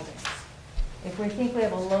 items. If we think we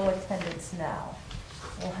have a low attendance now,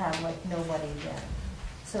 we'll have like no money then.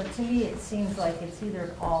 So to me, it seems like it's either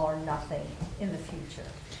an all or nothing in the future.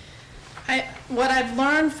 What I've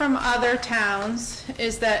learned from other towns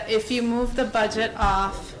is that if you move the budget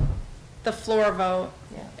off the floor vote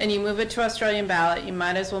and you move it to Australian ballot, you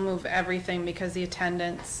might as well move everything because the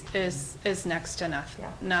attendance is next to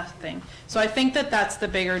nothing. So I think that that's the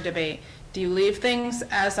bigger debate. Do you leave things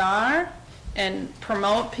as are and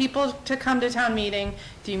promote people to come to town meeting?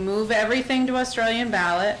 Do you move everything to Australian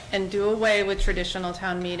ballot and do away with traditional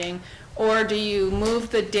town meeting? Or do you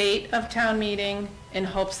move the date of town meeting in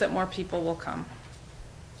hopes that more people will come?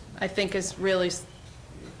 I think is really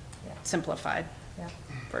simplified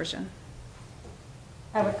version.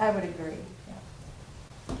 I would agree.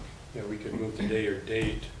 Yeah, we could move the day or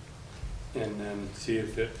date and then see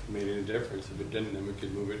if it made any difference. If it didn't, then we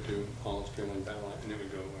could move it to all Australian ballot and it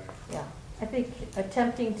would go away. Yeah, I think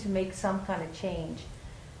attempting to make some kind of change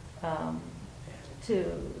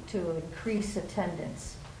to increase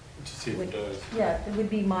attendance. To see if it does. Yeah, it would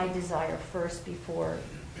be my desire first before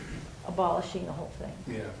abolishing the whole thing.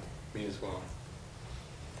 Yeah, me as well.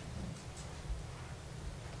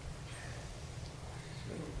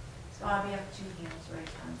 Bob, you have 2 hands right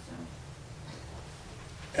on,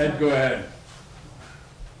 so. Ed, go ahead.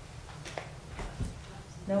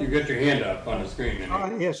 Nope. You got your hand up on the screen.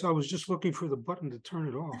 Yes, I was just looking for the button to turn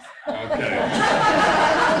it off. Okay.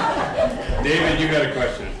 David, you got a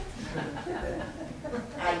question?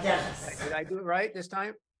 Did I do it right this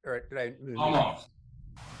time? Or did I? Almost.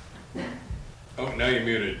 Oh, now you're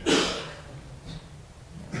muted.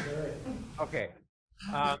 Okay.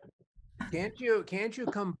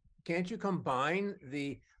 Can't you combine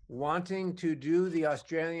the wanting to do the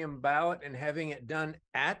Australian ballot and having it done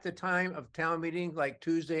at the time of town meeting, like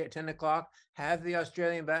Tuesday at 10 o'clock, have the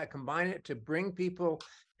Australian ballot, combine it to bring people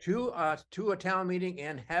to a town meeting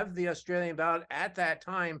and have the Australian ballot at that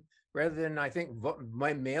time, rather than, I think,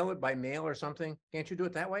 mail it by mail or something? Can't you do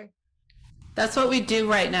it that way? That's what we do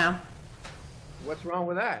right now. What's wrong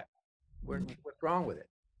with that? What's wrong with it?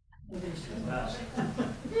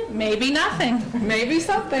 Maybe nothing, maybe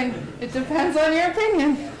something. It depends on your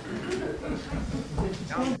opinion.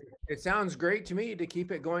 It sounds great to me to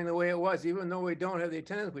keep it going the way it was. Even though we don't have the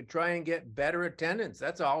attendance, we try and get better attendance.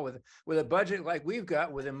 That's all. With a budget like we've got,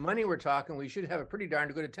 with the money we're talking, we should have a pretty darn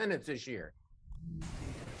good attendance this year.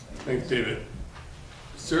 Thanks, David.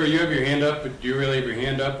 Sir, you have your hand up, but do you really have your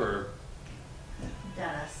hand up, or?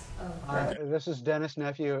 Dennis. This is Dennis'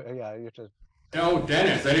 nephew. Yeah, you just. Oh,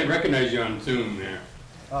 Dennis, I didn't recognize you on Zoom there.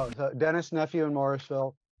 Oh, so Dennis' nephew in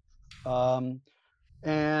Morrisville. And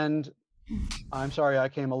I'm sorry I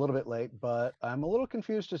came a little bit late, but I'm a little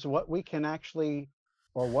confused as to what we can actually,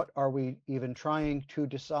 or what are we even trying to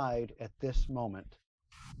decide at this moment?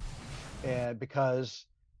 And because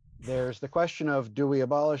there's the question of, do we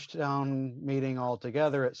abolish town meeting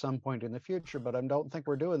altogether at some point in the future? But I don't think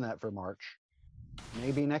we're doing that for March,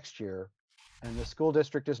 maybe next year. And the school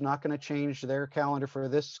district is not going to change their calendar for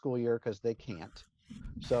this school year because they can't.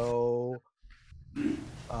 So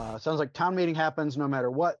sounds like town meeting happens no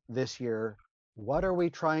matter what this year. What are we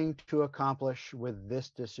trying to accomplish with this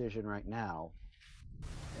decision right now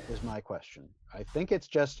is my question. I think it's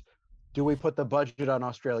just, do we put the budget on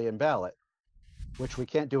Australian ballot, which we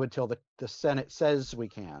can't do until the Senate says we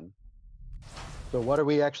can. So what are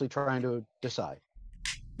we actually trying to decide?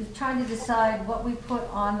 We're trying to decide what we put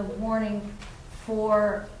on the warning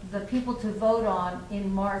for the people to vote on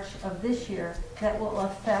in March of this year that will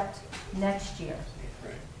affect next year.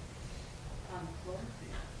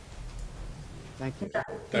 Thank you.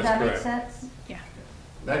 Does that make sense? Yeah.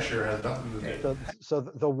 Next year has nothing to do. So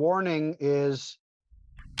the warning is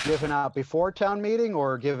given out before town meeting,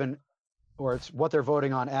 or it's what they're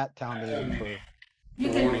voting on at town meeting for. You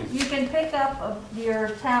can pick up your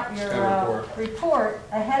report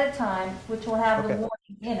ahead of time, which will have the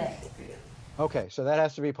warning in it. Okay, so that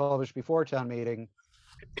has to be published before town meeting,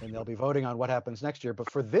 and they'll be voting on what happens next year. But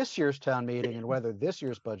for this year's town meeting and whether this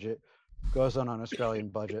year's budget goes on an Australian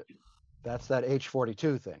budget, that's that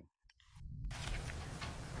H42 thing.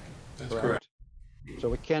 That's correct. So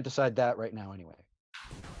we can't decide that right now anyway.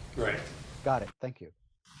 Right. Got it. Thank you.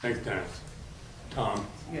 Thanks, Dennis. Tom?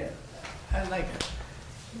 Yeah, I'd like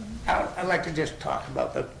to just talk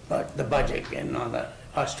about the budget again on the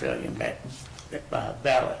Australian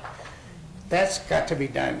ballot. That's got to be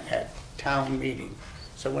done at town meeting.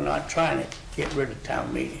 So we're not trying to get rid of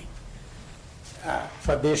town meeting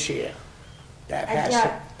for this year. That has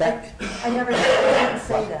I never didn't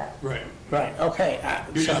say that. Right. Right, okay.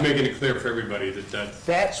 You're just making it clear for everybody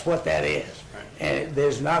that's what that is. Right. And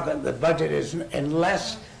there's not, the budget is,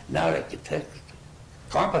 unless, now it's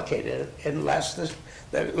complicated, unless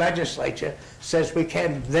the legislature says we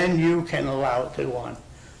can, then you can allow it to go on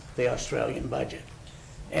the Australian budget.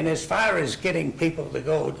 And as far as getting people to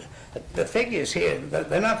go, the figures here,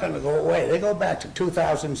 they're not going to go away. They go back to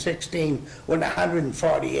 2016 when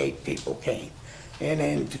 148 people came. And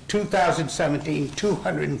in 2017,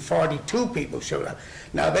 242 people showed up.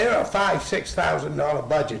 Now, there are $5,000, $6,000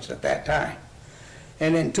 budgets at that time.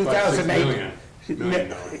 And in 2008, million.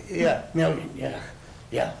 Yeah, million, yeah.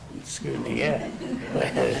 Yeah, excuse me, yeah.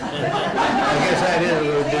 I guess I did a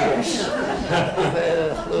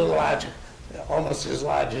little larger, almost as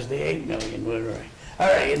large as the 8 million were. Right. All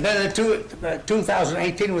right, and then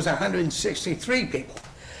 2018 was 163 people.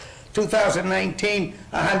 2019,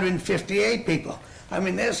 158 people. I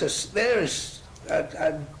mean, it's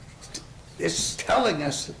telling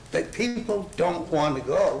us that people don't want to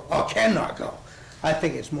go or cannot go. I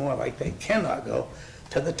think it's more like they cannot go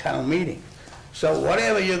to the town meeting. So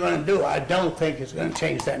whatever you're going to do, I don't think it's going to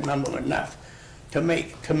change that number enough to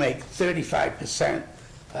make 35%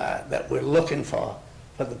 that we're looking for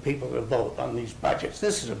the people to vote on these budgets.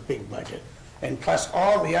 This is a big budget. And plus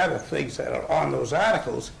all the other things that are on those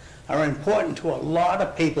articles are important to a lot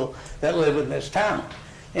of people that live in this town.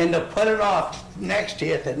 And to put it off next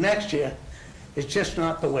year to next year is just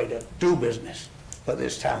not the way to do business for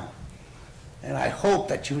this town. And I hope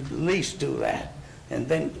that you at least do that. And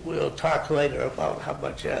then we'll talk later about how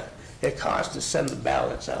much it costs to send the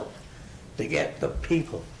ballots out to get the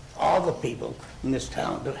people, all the people in this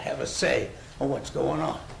town to have a say on what's going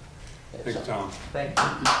on. Thanks, Tom. Thank you.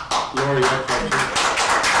 Laura, you have questions?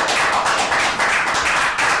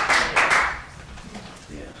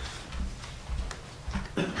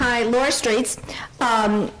 Hi, Laura Straits.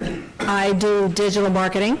 I do digital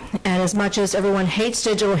marketing, and as much as everyone hates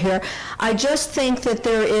digital here, I just think that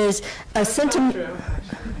there is a sentiment.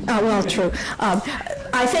 Well, true.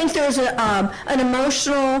 I think there's an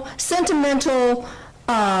emotional, sentimental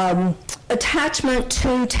attachment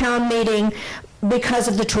to town meeting because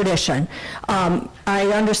of the tradition.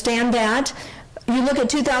 I understand that. You look at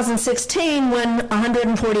 2016 when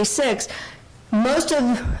 146, most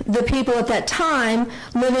of the people at that time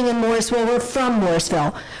living in Morrisville were from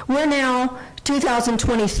Morrisville. We're now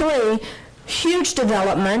 2023, huge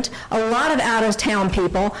development, a lot of out-of-town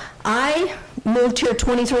people. I moved here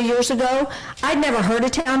 23 years ago. I'd never heard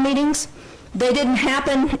of town meetings. They didn't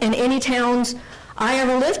happen in any towns I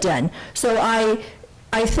ever lived in. So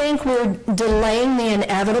I think we're delaying the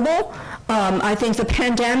inevitable. I think the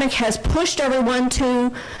pandemic has pushed everyone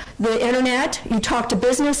to the internet. You talk to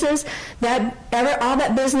businesses, all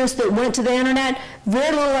that business that went to the internet,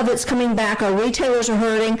 very little of it's coming back. Our retailers are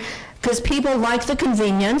hurting because people like the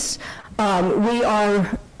convenience. We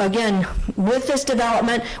are, again, with this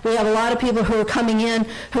development, we have a lot of people who are coming in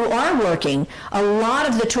who are working. A lot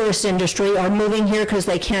of the tourist industry are moving here because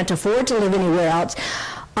they can't afford to live anywhere else.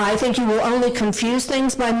 I think you will only confuse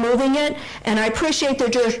things by moving it, and I appreciate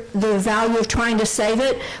the value of trying to save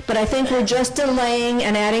it, but I think we're just delaying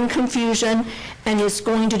and adding confusion, and it's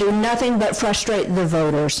going to do nothing but frustrate the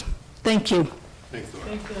voters. Thank you. Thanks, Laura.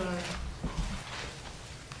 Thank you, Laura.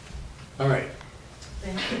 All right.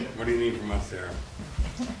 What do you need from us, Sarah?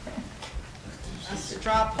 A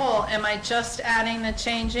straw poll. Am I just adding the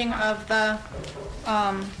changing of the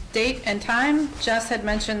date and time? Jess had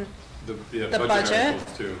mentioned the budget.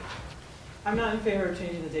 articles, too. I'm not in favor of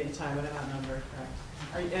changing the date and time, but I'm outnumbered,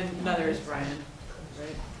 correct? And neither is Brian,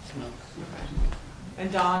 right? No. Okay.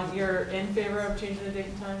 And Don, you're in favor of changing the date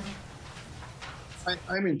and time?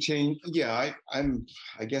 I'm in change. Yeah,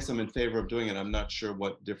 I guess I'm in favor of doing it. I'm not sure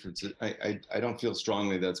what difference. I don't feel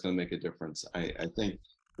strongly that's going to make a difference. I think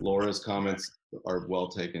Laura's comments are well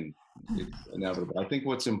taken. It's inevitable. I think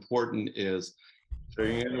what's important is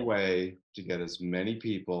figuring out a way to get as many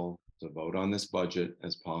people to vote on this budget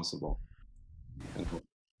as possible.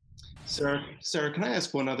 Sarah, can I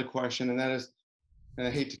ask one other question? And that is, and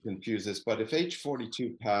I hate to confuse this, but if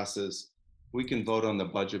H42 passes, we can vote on the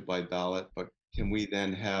budget by ballot, but can we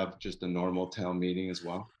then have just a normal town meeting as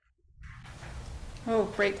well? Oh,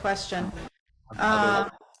 great question. Hold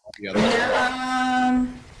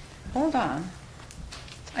on.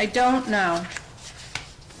 I don't know.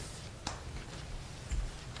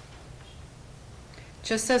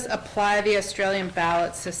 Just says apply the Australian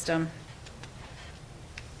ballot system.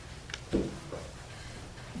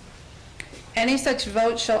 Any such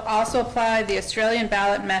vote shall also apply the Australian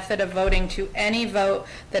ballot method of voting to any vote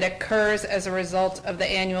that occurs as a result of the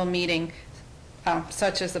annual meeting,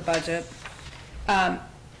 such as the budget. I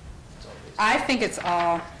think it's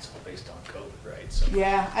all. It's all based on COVID, right? So.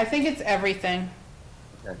 Yeah, I think it's everything.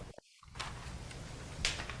 Okay.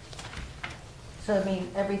 So I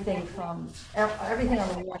mean, everything on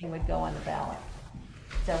the warning would go on the ballot.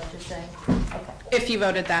 Is that what you're saying? Okay. If you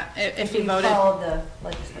voted that, if you voted. Follow the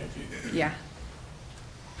legislature. Yeah.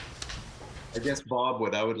 I guess, Bob,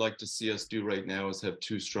 what I would like to see us do right now is have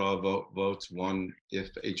two straw votes, one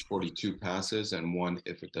if H42 passes and one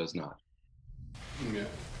if it does not. Yeah,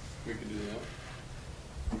 we could do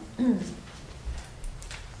that.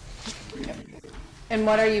 And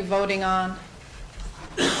what are you voting on?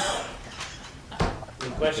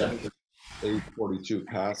 Good question. If H42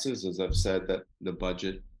 passes, as I've said, that the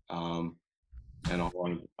budget and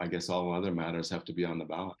I guess all other matters have to be on the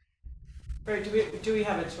ballot. Right, do we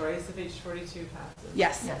have a choice if H42 passes?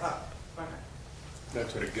 Yes. Oh, okay.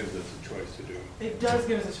 That's what it gives us a choice to do. It does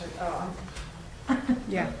give us a choice. Oh,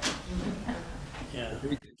 yeah. Yeah.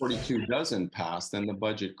 If H42 doesn't pass, then the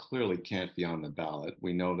budget clearly can't be on the ballot.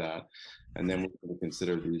 We know that. And then we're going to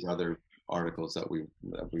consider these other articles that we've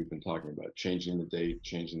been talking about, changing the date,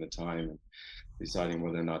 changing the time, and deciding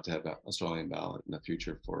whether or not to have an Australian ballot in the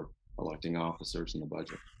future for electing officers in the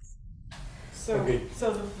budget. So, okay.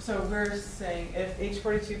 so we're saying if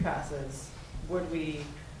H42 passes, would we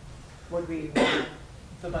vote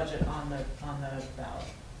the budget on the ballot?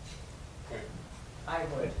 Right. I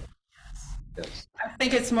would. Yes. I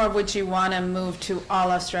think it's more, would you want to move to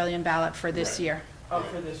all Australian ballot for this year? Oh,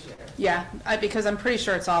 for this year. Yeah, because I'm pretty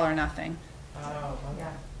sure it's all or nothing. Oh, okay.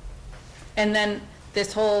 And then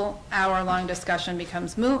this whole hour-long discussion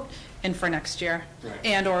becomes moot and for next year, Right.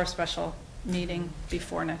 and or a special meeting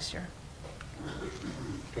before next year.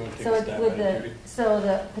 So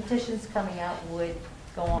the petitions coming out would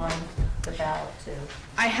go on the ballot too?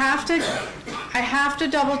 I have to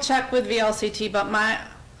double check with VLCT, but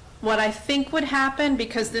what I think would happen,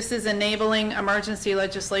 because this is enabling emergency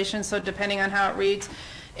legislation, so depending on how it reads,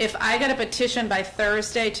 if I get a petition by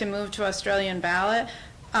Thursday to move to Australian ballot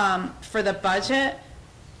for the budget,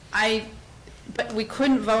 but we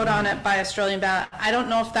couldn't vote on it by Australian ballot. I don't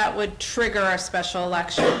know if that would trigger a special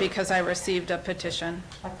election because I received a petition.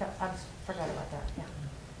 I forgot about that, yeah.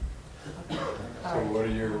 Okay. So what are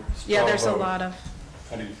your Yeah, there's straw a lot of.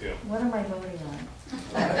 How do you feel? What am I voting on?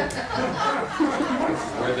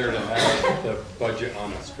 Whether to have the budget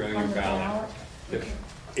on Australian On the ballot, ballot? if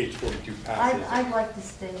H42 passes. I'd like to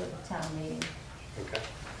stay with the town meeting. Okay.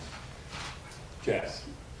 Jess?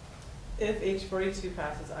 If H42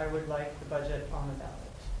 passes, I would like the budget on the ballot.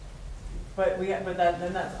 But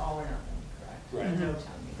then that's all or nothing, correct? Right. No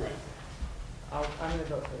town meeting. Right. I'm gonna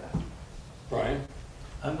vote for that. Brian?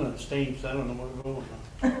 I'm gonna abstain, so I don't know what we're voting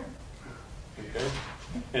on. Okay.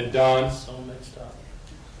 And Don? So mixed up.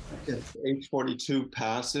 If H42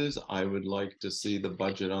 passes, I would like to see the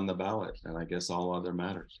budget on the ballot, and I guess all other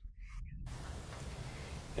matters.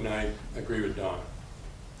 And I agree with Don.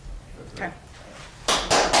 Okay.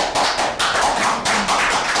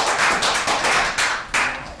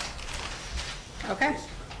 Okay.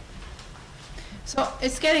 So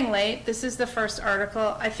it's getting late. This is the first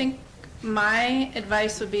article. I think my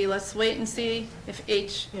advice would be, let's wait and see if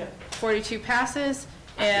H42 passes,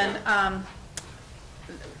 and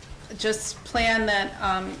just plan that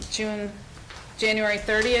January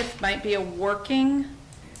 30th might be a working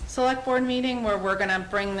select board meeting where we're gonna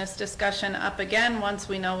bring this discussion up again once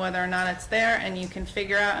we know whether or not it's there, and you can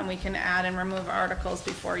figure out, and we can add and remove articles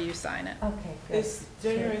before you sign it. Okay, good. Is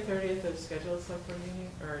January 30th a scheduled select board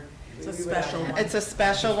meeting, or? It's a special one. It's a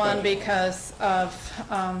special one because of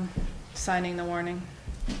signing the warning.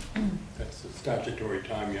 That's the statutory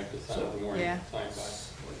time you have to sign the warning, Yeah. signed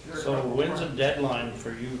by. So when's the deadline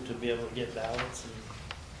for you to be able to get ballots and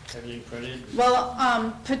everything printed? Well,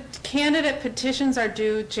 candidate petitions are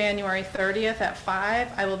due January 30th at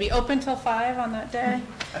 5. I will be open till 5 on that day.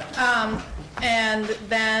 And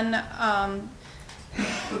then,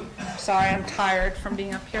 sorry, I'm tired from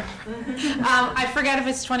being up here. I forget if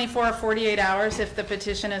it's 24 or 48 hours if the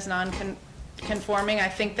petition is non-conforming. I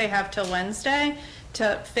think they have till Wednesday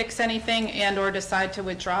to fix anything and or decide to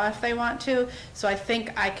withdraw if they want to. So I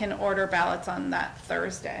think I can order ballots on that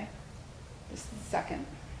Thursday, the 2nd.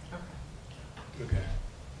 Okay.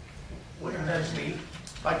 Where does the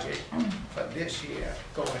budget for this year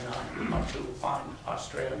going on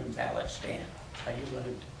Australian ballot stand? Are you going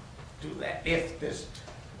to do that if this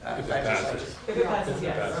If it legislation? passes. If it passes,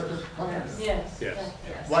 yes. Yes. Yes.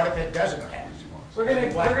 What if it doesn't pass? We're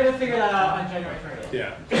gonna figure that out on January 30th.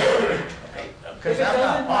 Yeah. Because I'm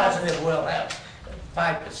not positive we'll have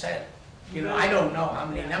 5%. You know, I don't know how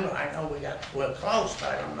many numbers. I know we're close, but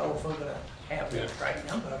I don't know if we're gonna have the right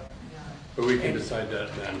number. But we can decide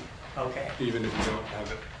that then, Okay, even if we don't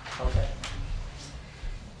have it. okay.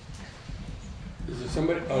 Is there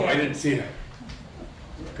somebody? Oh, I didn't see it.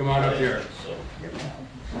 Come on up here.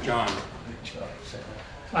 John.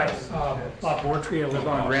 Hi, Bob Bortry, I live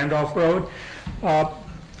on Randolph Road.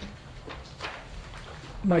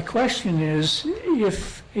 My question is,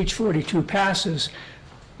 if H42 passes,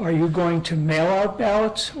 are you going to mail out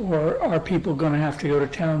ballots, or are people going to have to go to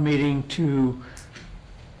town meeting to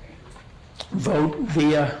vote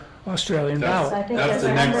via Australian ballot? That's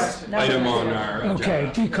the next item on our agenda.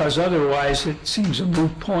 Okay, because otherwise it seems a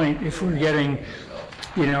moot point if we're getting,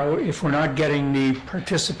 you know, if we're not getting the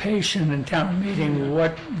participation in town meeting,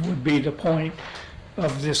 what would be the point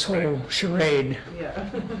of this whole charade? Yeah.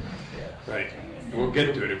 Right. We'll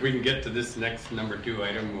get to it. If we can get to this next number 2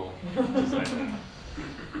 item, we'll decide that.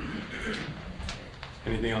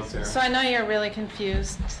 Anything else, Sarah? So I know you're really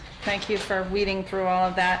confused. Thank you for weeding through all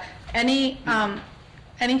of that. Anything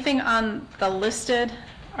on the listed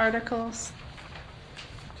articles?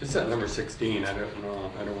 Just at number 16, I don't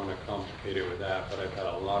know, I don't want to complicate it with that, but I've had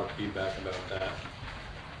a lot of feedback about that.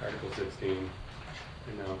 Article 16, you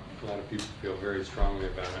know, a lot of people feel very strongly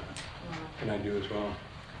about it, and I do as well.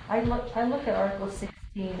 I look at Article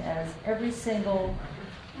 16 as every single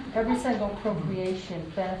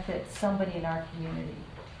appropriation benefits somebody in our community.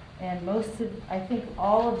 And I think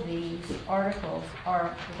all of these articles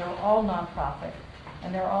they're all nonprofit,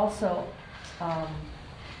 and they're also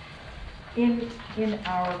in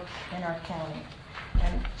our county.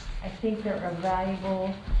 And I think they're a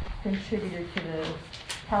valuable contributor to the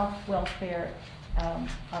health, welfare of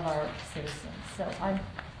our citizens. So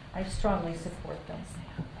I strongly support them,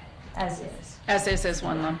 as is. As is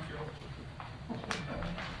one of them.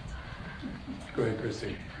 Go ahead,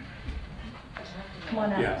 Christine. Come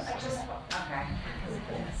on up. Yes.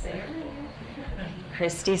 Okay.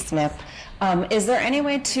 Christy Smith. Is there any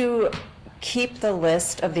way to keep the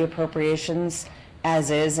list of the appropriations as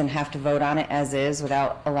is and have to vote on it as is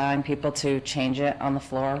without allowing people to change it on the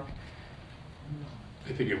floor?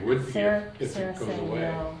 I think it would be if it goes away,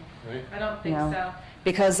 no. right? I don't think No. so.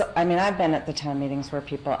 Because, I mean, I've been at the town meetings where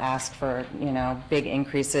people ask for, you know, big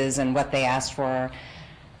increases and what they asked for,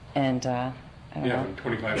 and I don't Yeah, know. from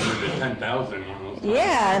 2,500 to 10,000 almost.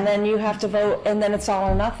 Yeah, and then you have to vote, and then it's all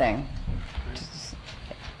or nothing.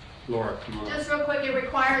 Laura, come on. Just real quick, it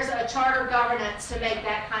requires a charter governance to make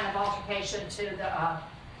that kind of altercation to the,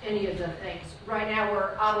 any of the things. Right now,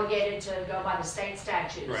 we're obligated to go by the state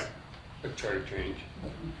statutes. Right, a charter change.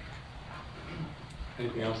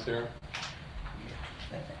 Anything else, Sarah?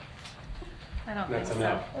 I don't That's think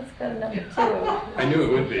enough. so. That's good enough too. I knew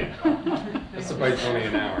it would be. That's surprised it's only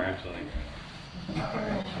an hour, actually.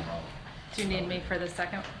 Do you need me for the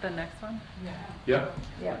next one? Yep.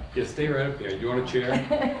 Yep. Yeah, stay right up there. You want a chair?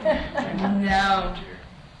 No.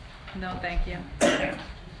 No, thank you.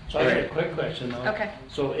 So I got a quick question though. Okay.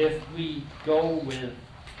 So if we go with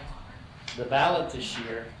the ballot this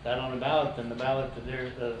year, that on the ballot, then the ballot that they're,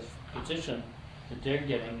 the petition that they're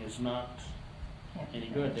getting is not any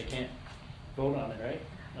good. They can't vote on it, right?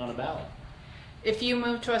 On a ballot. If you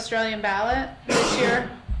move to Australian ballot this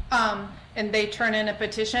year, and they turn in a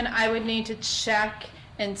petition, I would need to check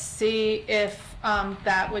and see if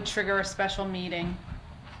that would trigger a special meeting.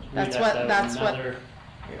 That's what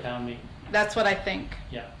town meeting. That's what I think.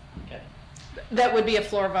 Yeah, okay. That would be a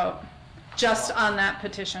floor vote, just on that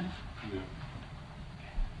petition. Yeah.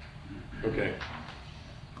 Okay.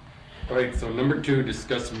 All right, so number 2,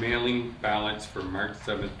 discuss mailing ballots for March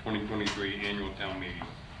 7th, 2023 annual town meeting.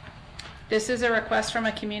 This is a request from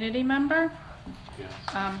a community member. Yes.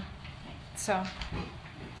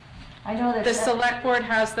 I know that The select board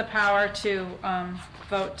has the power to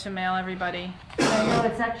vote to mail everybody. I know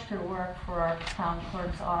it's extra work for our town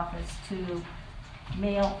clerk's office to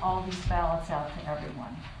mail all these ballots out to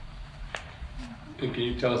everyone. And can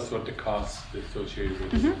you tell us what the costs associated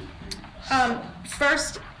with it?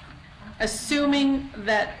 First, assuming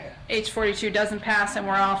that H42 doesn't pass and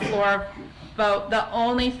we're all floor vote, the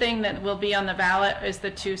only thing that will be on the ballot is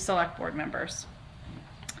the 2 select board members.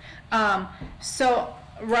 So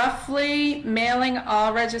roughly mailing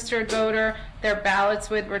all registered voter their ballots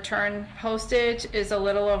with return postage is a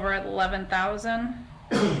little over 11,000.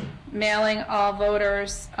 Mailing all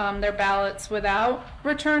voters their ballots without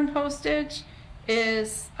return postage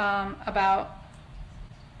is about,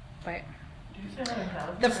 wait.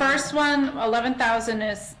 The first one, 11,000,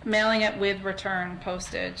 is mailing it with return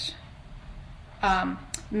postage.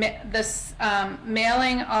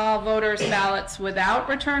 Mailing all voters' ballots without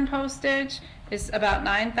return postage is about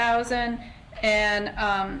 9,000, and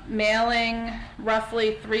mailing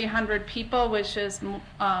roughly 300 people, which is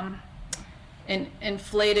an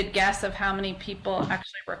inflated guess of how many people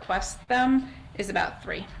actually request them, is about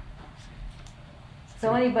 3.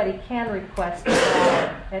 So anybody can request a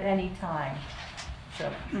ballot at any time. So.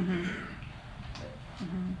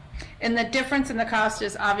 And the difference in the cost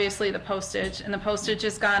is obviously the postage, and the postage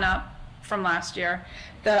has gone up from last year.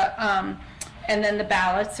 And then the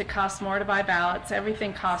ballots, it costs more to buy ballots.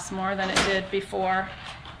 Everything costs more than it did before.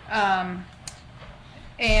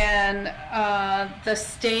 The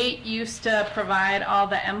state used to provide all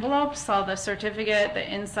the envelopes, all the certificate,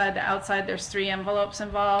 the inside, the outside. There's 3 envelopes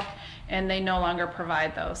involved, and they no longer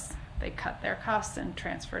provide those. They cut their costs and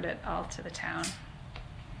transferred it all to the town.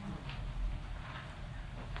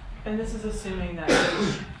 And this is assuming that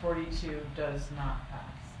 42 does not pass.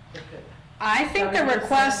 I think the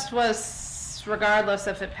request was regardless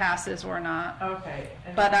if it passes or not. Okay.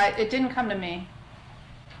 But it didn't come to me.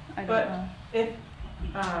 I don't know.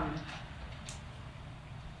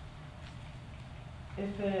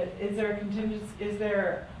 Is there a contingency,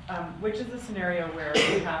 which is the scenario where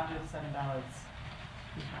we have to send ballots?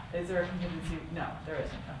 Is there a contingency? No, there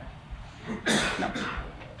isn't, okay. No.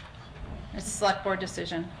 It's a select board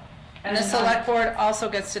decision. And the select board also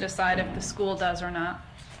gets to decide if the school does or not.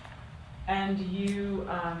 And you,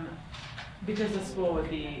 because the school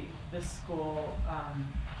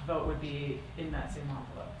vote would be in that same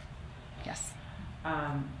envelope. Yes.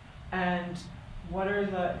 And what are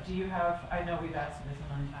do you have, I know we've asked you this a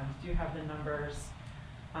million times, do you have the numbers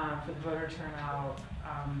for the voter turnout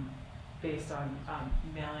based on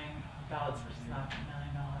mailing ballots versus not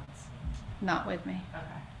mailing ballots? Not with me.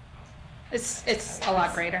 Okay. It's a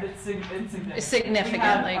lot greater. It's significant. It's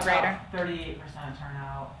significantly greater. 38%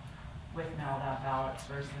 turnout with mailed out ballots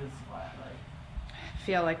versus what, like? I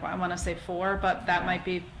feel like I want to say 4, but that might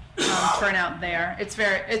be turnout there. It's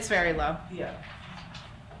very low. Yeah.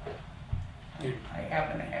 I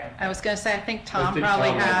happen to have. I was going to say, I think Tom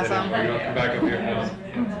probably has them. Come back up here.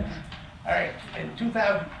 All right, in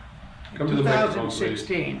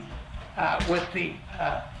 2016, with the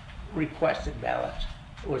requested ballots,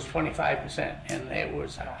 it was 25%, and it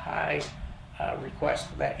was a high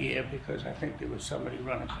request that year because I think there was somebody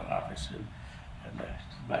running for office.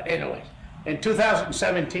 But anyways, In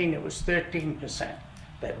 2017, it was 13%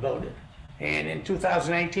 that voted. And in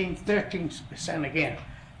 2018, 13% again.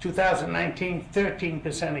 2019,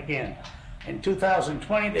 13% again. In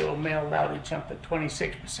 2020, they were mailed out, it jumped to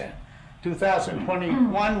 26%.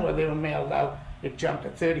 2021, where they were mailed out, it jumped to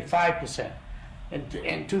 35%.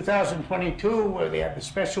 In 2022, where they had the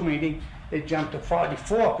special meeting, it jumped to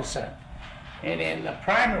 44%. And in the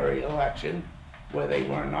primary election, where they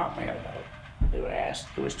were not mailed out, they were asked,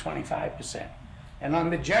 it was 25%. And on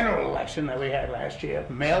the general election that we had last year,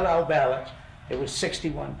 mailed out ballots, it was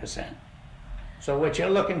 61%. So what you're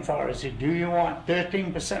looking for is, do you want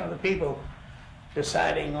 13% of the people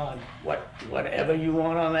deciding on whatever you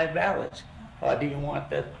want on that ballot? Or do you want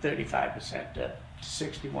the 35% to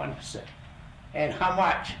 61%? And how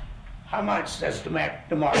much? How much does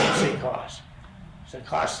democracy cost? Does it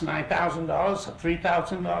cost $9,000 or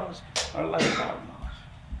 $3,000 or $11,000?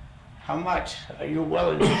 How much are you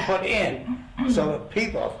willing to put in so that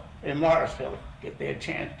people in Morrisville get their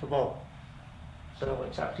chance to vote? So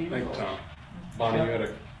it's up to you. Thanks, Tom. Bonnie, you had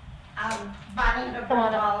a... Bonnie,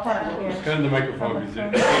 Just cut in the microphone because I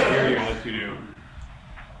can't hear you unless you do.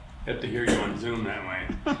 Have to hear you on Zoom that way.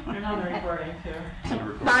 You're on the recording too.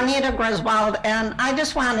 Bonita Griswold, and I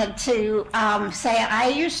just wanted to say I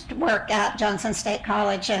used to work at Johnson State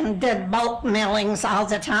College and did bulk mailings all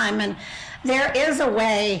the time, and there is a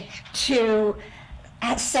way to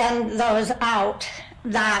send those out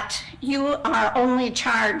that you are only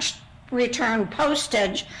charged return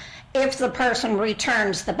postage if the person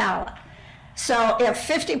returns the ballot. So if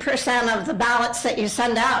 50% of the ballots that you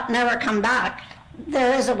send out never come back,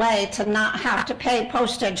 there is a way to not have to pay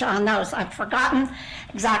postage on those. I've forgotten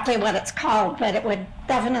exactly what it's called, but it would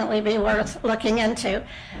definitely be worth looking into.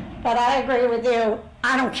 But I agree with you.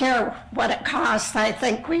 I don't care what it costs. I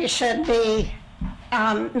think we should be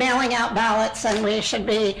mailing out ballots, and we should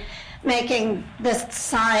be making this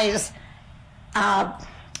size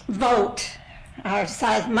vote, or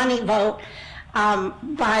size money vote,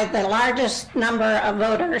 by the largest number of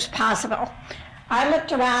voters possible. I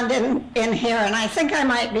looked around in here, and I think I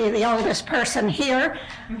might be the oldest person here.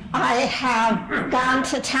 I have gone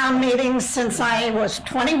to town meetings since I was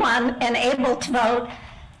 21 and able to vote,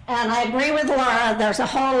 and I agree with Laura, there's a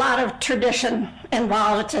whole lot of tradition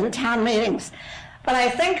involved in town meetings. But I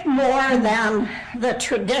think more than the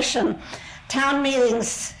tradition, town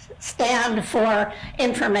meetings stand for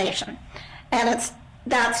information. And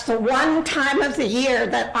that's the one time of the year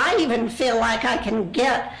that I even feel like I can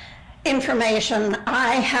get information.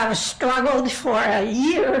 I have struggled for a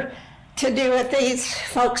year to do what these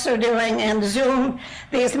folks are doing and Zoom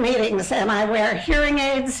these meetings, and I wear hearing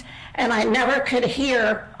aids and I never could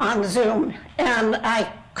hear on Zoom, and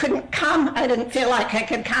I couldn't come. I didn't feel like I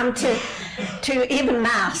could come to even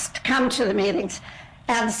masked come to the meetings.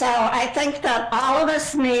 And so I think that all of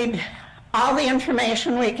us need all the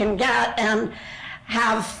information we can get, and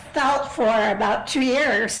have felt for about 2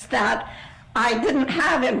 years that I didn't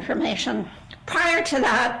have information. Prior to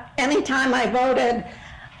that, anytime I voted,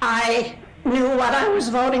 I knew what I was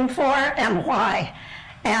voting for and why.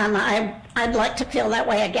 And I'd like to feel that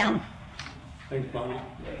way again. Thanks, Bonnie.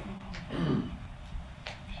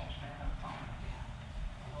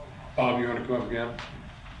 Bob, you want to come up again?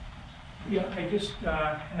 Yeah, I just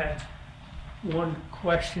had one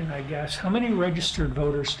question, I guess. How many registered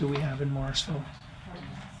voters do we have in Morrisville?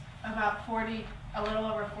 About 40, a little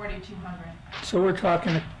over 4,200. So we're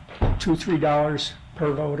talking $2, $3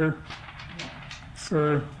 per voter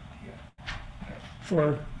for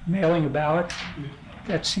mailing a ballot.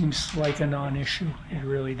 That seems like a non-issue. It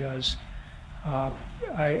really does.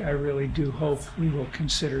 I really do hope we will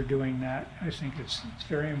consider doing that. I think it's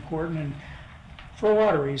very important, and for a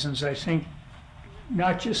lot of reasons. I think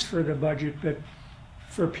not just for the budget, but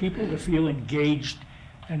for people to feel engaged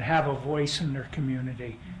and have a voice in their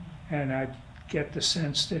community. And I get the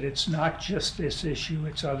sense that it's not just this issue,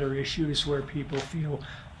 it's other issues where people feel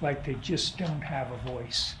like they just don't have a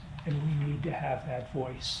voice, and we need to have that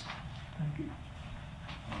voice. Thank you.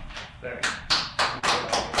 Thanks.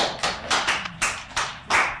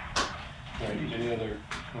 All right, any other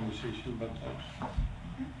conversation about that?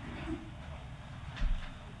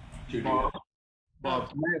 Judy? Bob,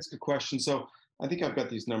 can I ask a question? So I think I've got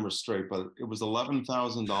these numbers straight, but it was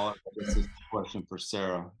 $11,000. This is a question for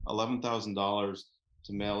Sarah. $11,000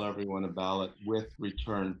 to mail everyone a ballot with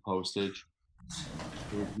return postage.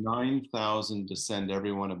 It was $9,000 to send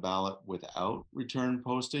everyone a ballot without return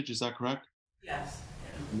postage. Is that correct? Yes.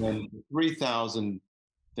 And then $3,000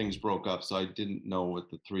 things broke up, so I didn't know what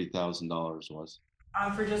the $3,000 was.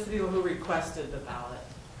 For just the people who requested the ballot.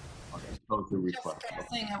 Okay, so through request. I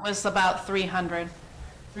think it was about 300.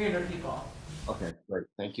 300 people. Okay, great,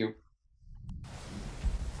 thank you.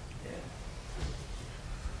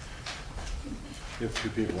 You have 2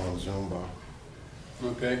 people on Zoom, Bob.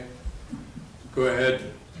 Okay. Go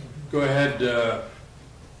ahead,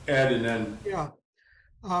 Ed, and then, Yeah.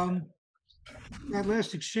 That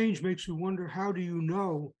last exchange makes me wonder, how do you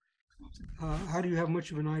know, how do you have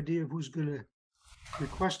much of an idea of who's going to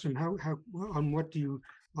request them? How, on what do you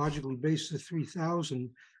logically base the 3,000?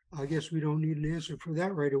 I guess we don't need an answer for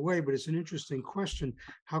that right away, but it's an interesting question.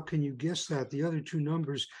 How can you guess that? The other 2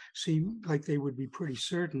 numbers seem like they would be pretty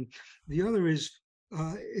certain. The other is,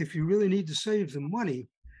 if you really need to save the money,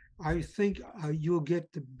 I think you'll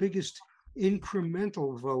get the biggest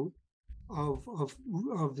incremental vote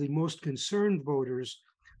of the most concerned voters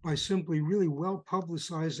by simply really well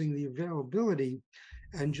publicizing the availability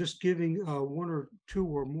and just giving 1 or 2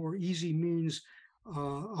 or more easy means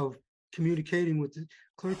of communicating with the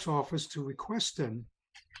clerk's office to request them,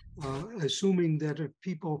 assuming that if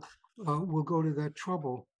people will go to that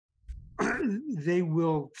trouble, they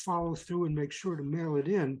will follow through and make sure to mail it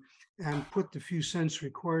in and put the few cents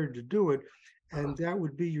required to do it. And that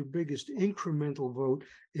would be your biggest incremental vote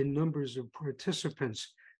in numbers of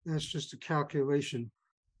participants. That's just a calculation,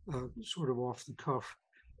 sort of off the cuff.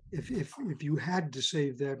 If you had to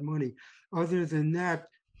save that money, other than that,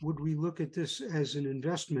 would we look at this as an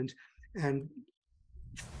investment and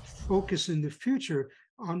focus in the future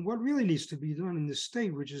on what really needs to be done in the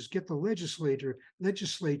state, which is get the legislature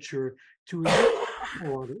to address a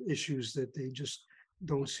lot of issues that they just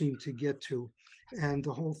don't seem to get to. And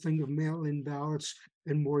the whole thing of mail-in ballots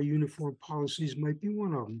and more uniform policies might be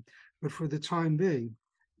one of them. But for the time being,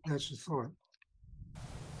 that's the thought.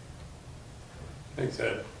 thanks,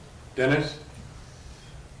 Ed. Dennis?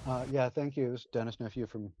 Yeah, thank you. This is Dennis Nephew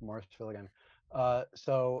from Morrisville again.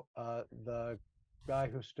 The guy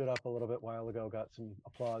who stood up a little bit while ago got some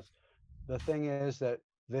applause. The thing is that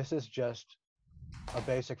this is just a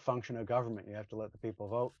basic function of government. You have to let the people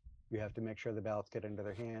vote. You have to make sure the ballots get into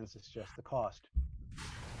their hands. It's just the cost.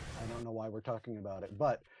 I don't know why we're talking about it.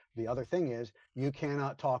 But the other thing is, you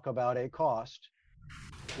cannot talk about a cost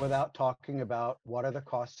without talking about what are the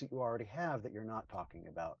costs that you already have that you're not talking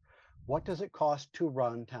about. What does it cost to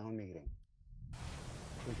run town meeting?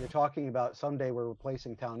 If you're talking about someday we're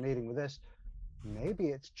replacing town meeting with this, maybe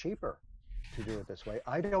it's cheaper to do it this way.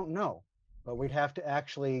 I don't know, but we'd have to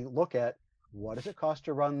actually look at what does it cost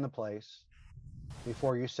to run the place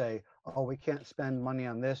before you say, oh, we can't spend money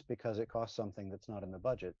on this because it costs something that's not in the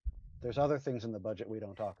budget. There's other things in the budget we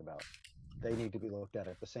don't talk about. They need to be looked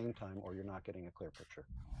at the same time, or you're not getting a clear picture.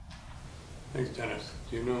 Thanks, Dennis.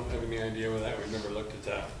 Do you have any idea with that? We've never looked at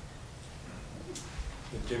that.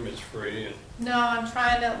 The gym is free. And No, I'm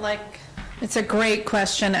trying to it's a great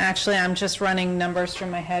question, actually. I'm just running numbers through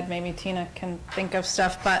my head. Maybe Tina can think of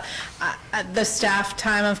stuff, but the staff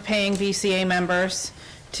time of paying VCA members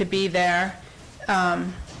to be there.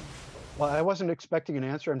 Well, I wasn't expecting an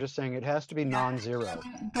answer. I'm just saying it has to be non-zero.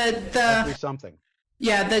 It has to be something.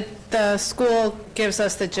 Yeah, the school gives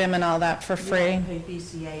us the gym and all that for free. You don't pay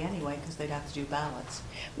BCA anyway because they'd have to do ballots.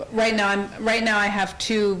 Right now I have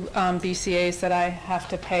 2 BCAs that I have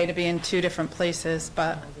to pay to be in 2 different places,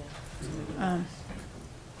 but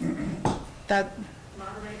that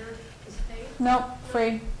Moderator is paid? nope,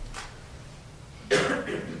 free.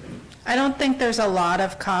 I don't think there's a lot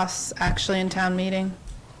of costs actually in town meeting.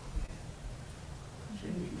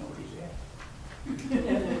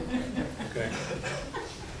 okay.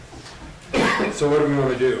 So what do we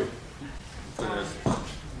want to do for this?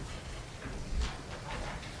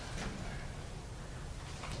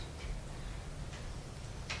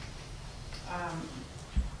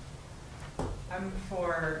 I'm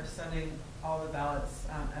for sending all the ballots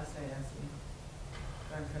SASE,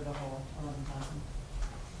 going for the whole 11,000.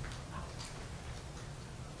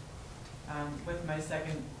 With my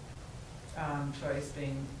second choice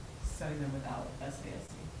being sending them without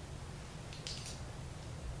SASE.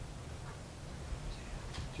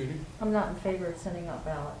 Judy? I'm not in favor of sending out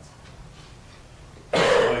ballots.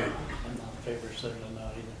 I'm not in favor of sending them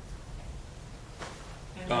out either.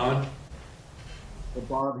 Don? Well,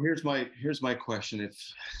 Bob, here's my question.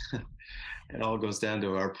 If it all goes down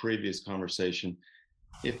to our previous conversation,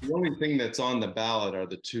 if the only thing that's on the ballot are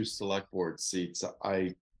the 2 select board seats,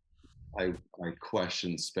 I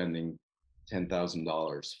question spending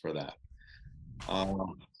 $10,000 for that.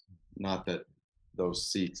 Not that those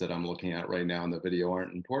seats that I'm looking at right now in the video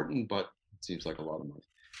aren't important, but it seems like a lot of money.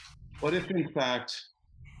 But if in fact,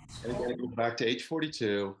 and again, go back to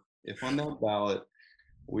H42, if on that ballot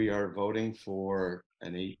we are voting for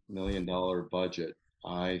an $8 million budget,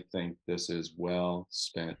 I think this is well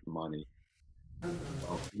spent money.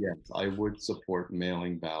 yes, I would support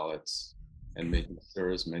mailing ballots and making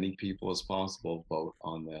sure as many people as possible vote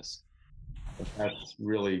on this. But that's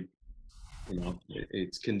really,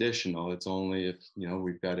 it's conditional. It's only if,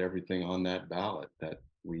 we've got everything on that ballot that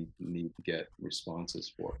we need to get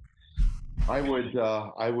responses for. I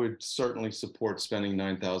would certainly support spending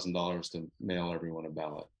 $9,000 to mail everyone a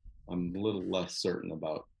ballot. I'm a little less certain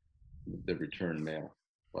about the return mail,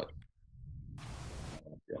 but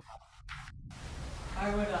yeah.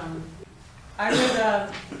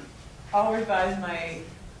 I'll revise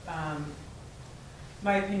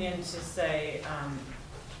my opinion to say,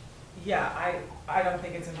 yeah, I don't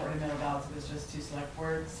think it's important to mail ballots if it's just 2 select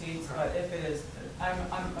board seats, but if it is, I'm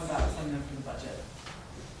about sending them for the budget.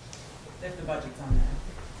 If the budget's on there.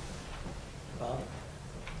 Well,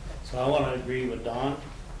 so I want to agree with Don.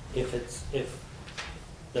 If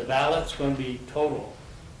the ballot's going to be total,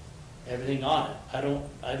 everything on it, I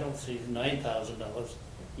don't see $9,000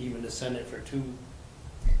 even to send it for 2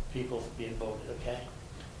 people being voted, okay?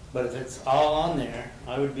 But if it's all on there,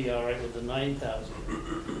 I would be all right with the 9,000.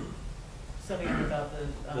 Something without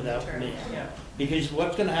the without return. me. Yeah. Because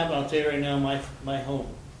what's going to happen, I'll tell you right now, my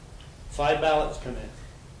home, 5 ballots come in,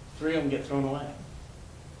 3 of them get thrown away.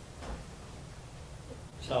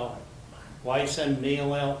 So why send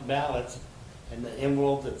mail out ballots and the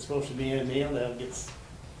envelope that's supposed to be in the mail that gets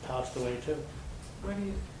tossed away too? What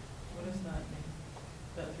does that mean?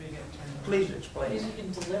 That 3 get turned away? Please explain. You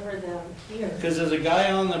can deliver them here. Because there's a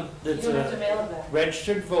guy that's You don't have to mail it a back.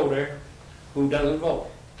 registered voter who doesn't vote.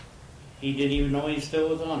 He didn't even know he still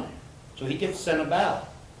was on there. So he gets sent a ballot.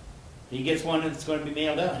 He gets one that's going to be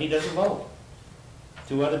mailed out. He doesn't vote.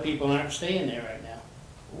 2 other people aren't staying there right now.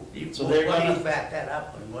 So they're What do going you back that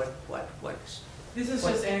up and what's? This is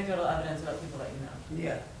just anecdotal evidence about people that you know.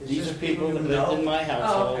 Yeah. These are people that lived in my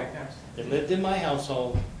household. Oh, okay, gotcha. That lived in my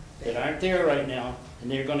household that aren't there right now,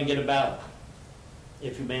 and they're going to get a ballot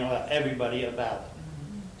if you mail out everybody a ballot.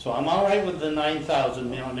 So I'm all right with the 9,000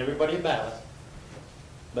 mailing everybody a ballot,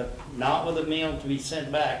 but not with a mail to be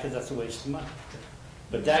sent back because that's a waste of money.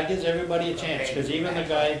 But that gives everybody a chance because even the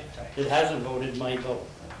guy that hasn't voted might vote.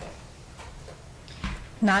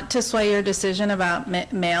 Not to sway your decision about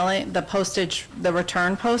mailing the postage, the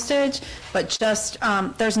return postage, but just,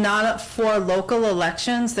 there's not, for local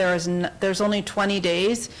elections, there's only 20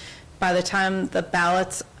 days by the time the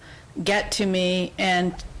ballots get to me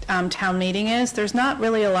and town meeting is. There's not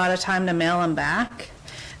really a lot of time to mail them back.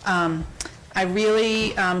 I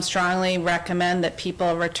really strongly recommend that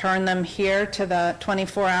people return them here to the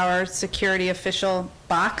 24-hour security official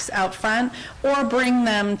box out front, or bring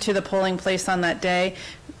them to the polling place on that day.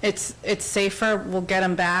 It's safer, we'll get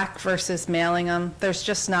them back versus mailing them. There's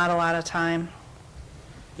just not a lot of time.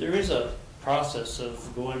 There is a process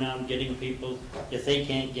of going out and getting people, if they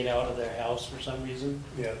can't get out of their house for some reason.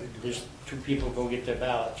 Yeah, there's 2 people go get their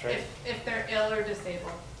ballots, right? If they're ill or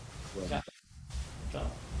disabled. Yeah. So.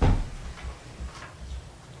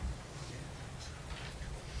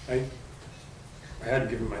 I hadn't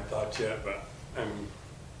given my thoughts yet, but I'm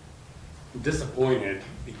disappointed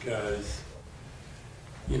because,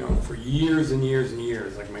 for years and years and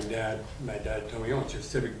years, like my dad told me, oh, it's your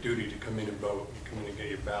civic duty to come in and vote. You come in and get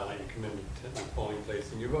your ballot, you come in to the polling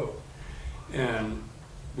place and you vote. And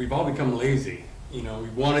we've all become lazy. We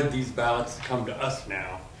wanted these ballots to come to us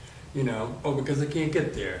now, because they can't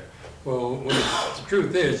get there. Well, the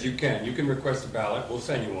truth is you can request a ballot, we'll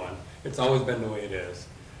send you one. It's always been the way it is.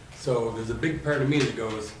 So there's a big part of me that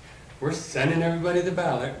goes, we're sending everybody the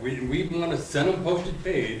ballot. We want to send them postage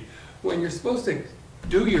paid when you're supposed to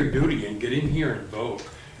do your duty and get in here and vote.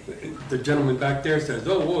 The gentleman back there says,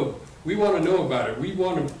 oh, well, we want to know about it. We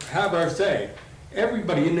want to have our say.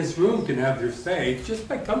 Everybody in this room can have their say just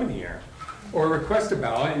by coming here. Or request a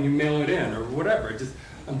ballot and you mail it in or whatever.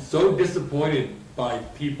 I'm so disappointed by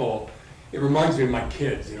people. It reminds me of my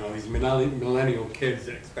kids, these millennial kids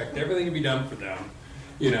that expect everything to be done for them.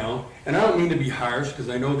 And I don't mean to be harsh because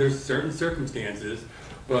I know there's certain circumstances,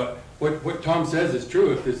 but what Tom says is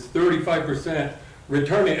true. If it's 35%,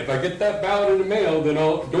 return it. If I get that ballot in the mail, then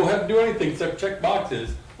don't have to do anything except check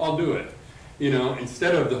boxes. I'll do it.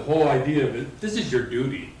 Instead of the whole idea of it, this is your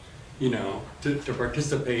duty, to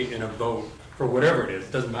participate in a vote for whatever it is.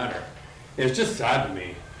 It doesn't matter. And it's just sad to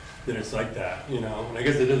me that it's like that, And I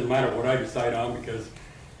guess it doesn't matter what I decide on because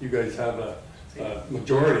you guys have a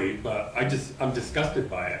majority, but I'm disgusted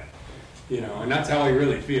by it, and that's how I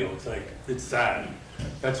really feel. It's sad.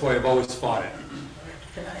 That's why I've always fought it.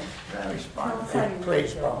 Can I respond?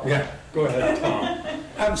 Please, Paul. Yeah, go ahead, Tom.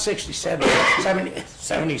 I'm 76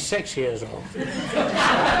 years old. I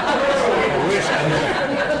wish I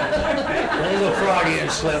was a little Freudian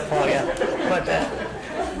slip for you, but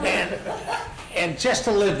and just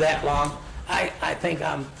to live that long, I think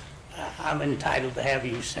I'm entitled to have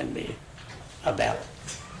you send me a ballot.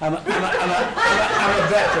 I'm a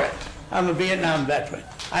veteran. I'm a Vietnam veteran.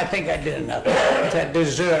 I think I did enough to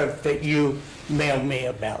deserve that you mail me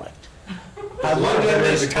a ballot. I've lived in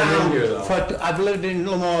this town I've lived in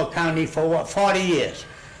Lamoille County for what, 40 years.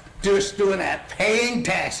 Just doing that, paying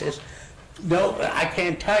taxes. No, I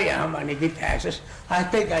can't tell you how many taxes. I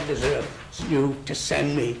think I deserve you to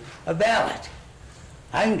send me a ballot.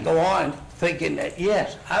 I can go on thinking that,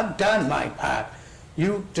 yes, I've done my part.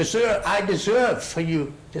 I deserve for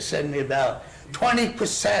you to send me a ballot.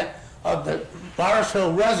 20% of the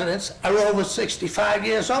Morrisville residents are over 65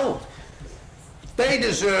 years old. They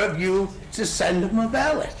deserve you to send them a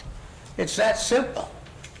ballot. It's that simple.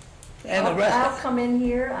 And the rest. I'll come in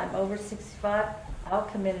here, I'm over 65, I'll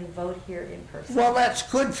come in and vote here in person. Well, that's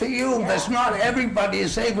good for you, Yeah. but not everybody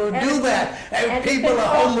is able to And do you that. can- And people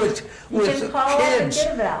are home with you can call up and kids,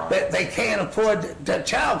 get a ballot. but they can't afford the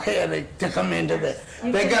child care to come into the,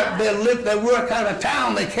 You they can- they work out of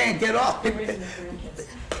town, they can't get off.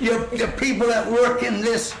 Your people that work in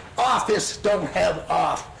this office don't have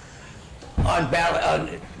off on ballot, on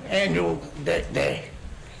annual day.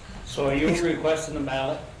 So are you requesting a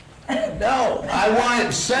ballot? No, I want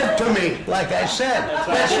it sent to me, like I said.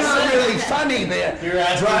 That's not really funny there, You're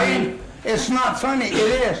asking Brian. me- It's not funny, it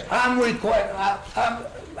is.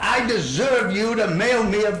 I deserve you to mail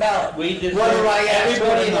me a ballot. We deserve, whether I ask for it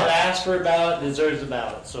everybody or that not. asks for a ballot deserves a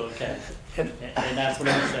ballot, so okay. And that's what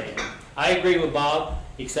I'm saying. I agree with Bob,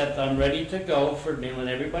 except I'm ready to go for mailing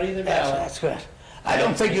everybody their ballot. That's good. I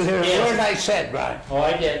don't think you hear a Yes. word I said, Brian. Oh,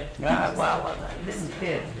 I did. Well, I didn't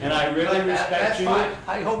hear. And I really respect you. That's fine.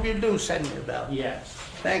 I hope you do send me a ballot. Yes.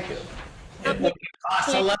 Thank you. It will cost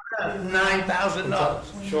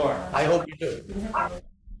 $9,000. Sure. I hope you do.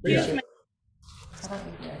 Yeah.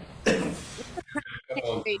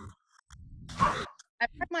 I've had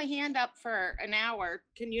my hand up for an hour.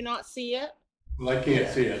 Can you not see it? Well, I can't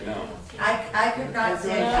see it now. I could not see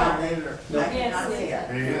it. I could not see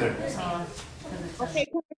it. Me either. Okay,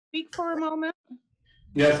 can I speak for a moment?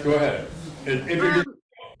 Yes, go ahead. Introduce yourself,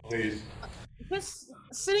 please. Just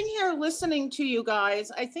sitting here listening to you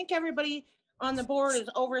guys, I think everybody on the board is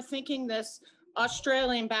overthinking this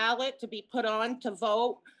Australian ballot to be put on to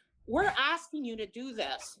vote. We're asking you to do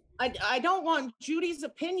this. I don't want Judy's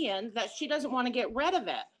opinion that she doesn't want to get rid of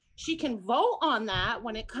it. She can vote on that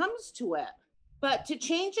when it comes to it. But to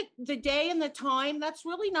change it, the day and the time, that's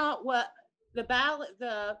really not what the ballot,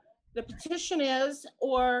 the petition is,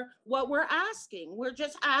 or what we're asking. We're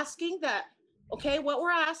just asking that, okay, what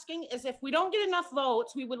we're asking is if we don't get enough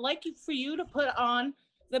votes, we would like for you to put on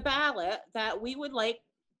the ballot that we would like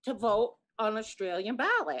to vote on Australian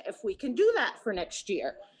ballot, if we can do that for next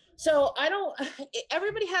year. So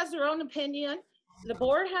everybody has their own opinion. The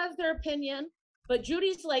board has their opinion, but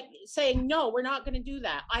Judy's like saying, no, we're not going to do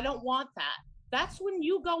that. I don't want that. That's when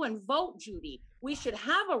you go and vote, Judy. We should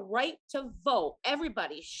have a right to vote.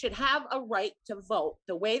 Everybody should have a right to vote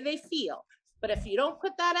the way they feel. But if you don't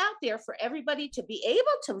put that out there for everybody to be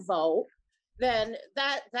able to vote, then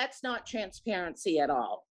that's not transparency at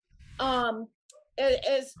all.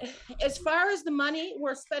 As far as the money,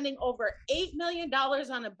 we're spending over $8 million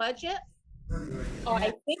on a budget.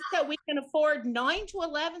 I think that we can afford $9,000 to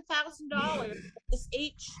 $11,000 if this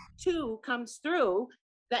H2 comes through,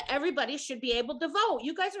 that everybody should be able to vote.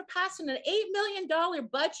 You guys are passing an $8 million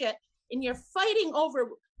budget and you're fighting over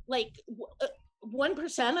like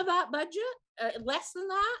 1% of that budget, less than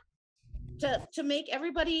that, to make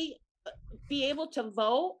everybody be able to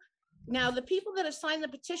vote. Now, the people that have signed the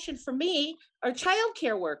petition for me are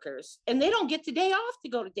childcare workers, and they don't get the day off to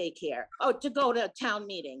go to daycare, to go to a town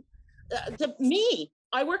meeting. Me,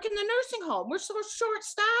 I work in the nursing home. We're so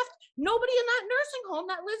short-staffed. Nobody in that nursing home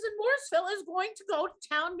that lives in Morrisville is going to go to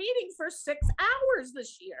town meeting for 6 hours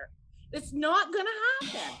this year. It's not going to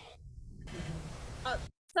happen.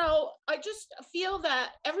 So I just feel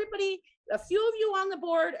that everybody, a few of you on the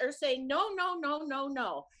board are saying, no, no, no, no,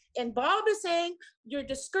 no. And Bob is saying you're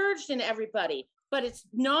discouraged in everybody, but it's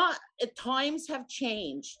not, times have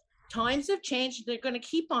changed. Times have changed. They're going to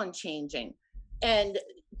keep on changing. And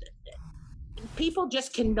people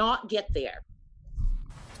just cannot get there.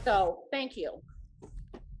 So thank you.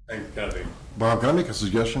 Thanks, Kathy. Bob, can I make a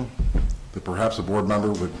suggestion that perhaps a board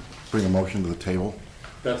member would bring a motion to the table?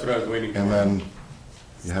 That's what I was waiting for. And then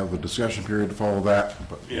you have the discussion period to follow that,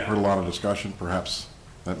 but Yeah. we've heard a lot of discussion. Perhaps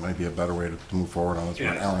that might be a better way to move forward on this.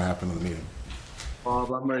 We're an hour and a half into the meeting.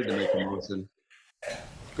 Bob, I'm ready to make a motion.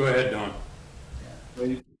 Go ahead, Don.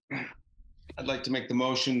 I'd like to make the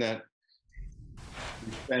motion that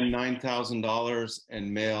we spend $9,000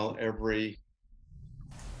 and mail every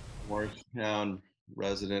Morristown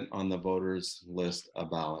resident on the voters list a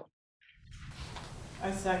ballot.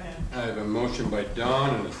 I second. I have a motion by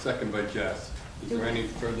Don and a second by Jess. Is there any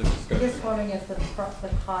further I'm discussion? just wondering if the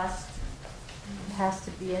cost has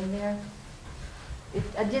to be in there.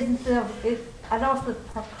 I didn't feel, I don't know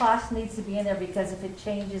if the cost needs to be in there, because if it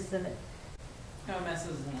changes, then it, No, it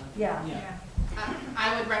messes it up. yeah.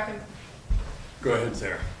 I would recommend. Go ahead,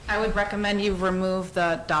 Sarah. I would recommend you remove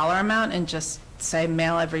the dollar amount and just say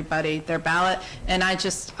mail everybody their ballot. And I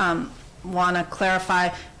just want to clarify,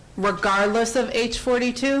 regardless of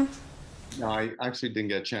H42? No, I actually didn't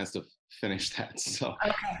get a chance to finish that. So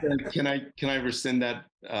can I rescind that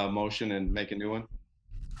motion and make a new one?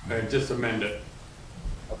 Just amend it.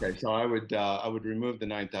 Okay, so I would remove the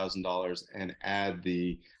 $9,000 and add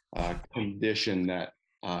the condition that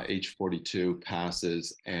H42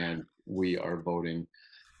 passes and we are voting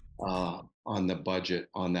on the budget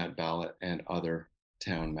on that ballot and other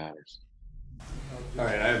town matters. All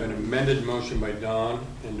right, I have an amended motion by Don,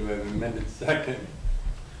 and do I have an amended second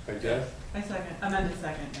by Jess? I second, amended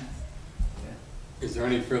second, yes. Is there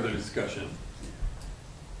any further discussion?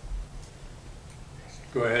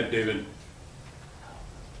 Go ahead, David.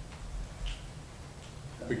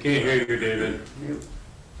 We can't hear you, David.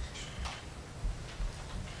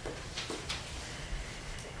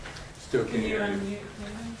 Still can't hear you.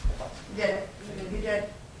 You did. You did.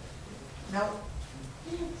 No.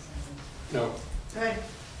 No. Good.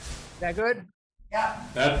 Is that good? Yeah.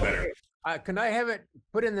 That's better. Can I have it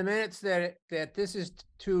put in the minutes that this is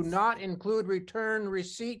to not include return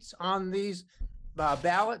receipts on these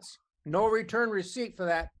ballots? No return receipt for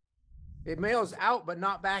that. It mails out, but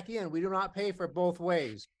not back in. We do not pay for both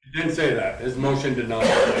ways. He didn't say that. His motion did not say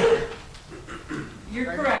that.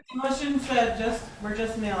 You're correct. The motion said we're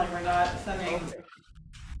just mailing, we're not sending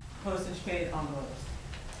postage paid envelopes.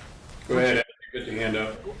 Go ahead, Ed, you get the hand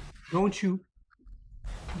up. Don't you,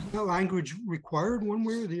 is that language required one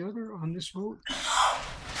way or the other on this vote?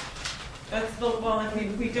 That's the, well,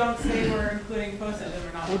 if we don't say we're including postage, then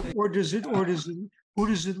we're not. Or does it, who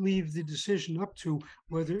does it leave the decision up to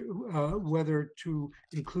whether to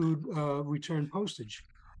include return postage?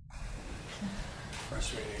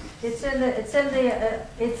 Frustrating. It's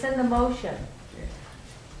in the motion.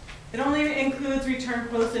 It only includes return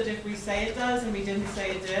postage if we say it does, and we didn't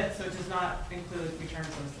say it did, so it does not include return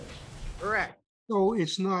postage. Correct. So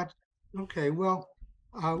it's not, okay, well,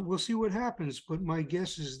 we'll see what happens, but my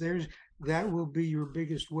guess is that will be your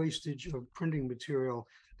biggest wastage of printing material.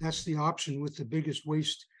 That's the option with the biggest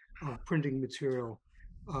waste of printing material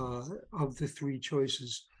of the three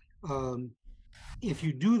choices. If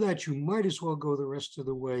you do that, you might as well go the rest of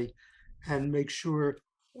the way and make sure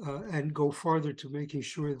and go farther to making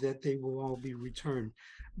sure that they will all be returned.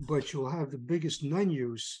 But you'll have the biggest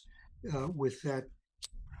non-use with that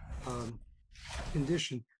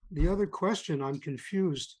condition. The other question, I'm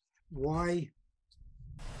confused. Why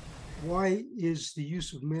is the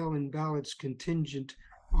use of mail-in ballots contingent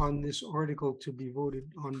on this article to be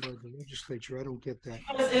voted on by the legislature? I don't get that.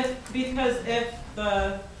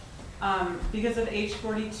 Because if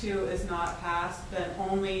H42 is not passed, then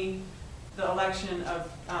only the election of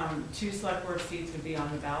 2 select board seats would be on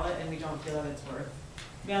the ballot, and we don't feel that it's worth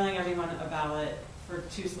mailing everyone a ballot for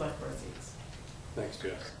 2 select board seats. Thanks,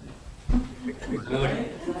 Jess.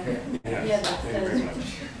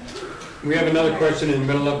 We have another question in the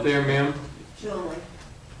middle up there, ma'am. Julie.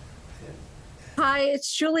 Hi,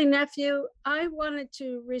 it's Julie Nephew. I wanted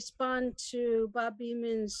to respond to Bob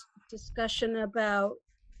Beeman's discussion about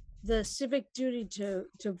the civic duty to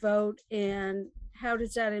vote and how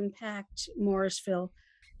does that impact Morrisville.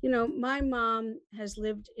 You know, my mom has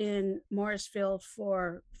lived in Morrisville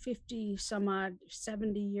for 50 some odd,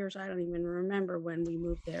 70 years. I don't even remember when we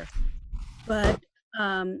moved there. But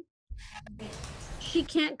she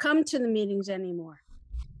can't come to the meetings anymore.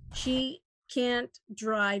 She can't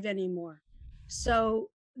drive anymore. So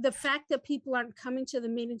the fact that people aren't coming to the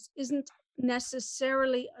meetings isn't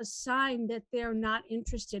necessarily a sign that they're not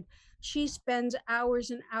interested. She spends hours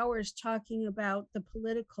and hours talking about the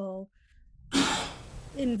political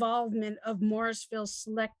involvement of Morrisville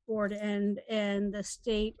Selectboard and the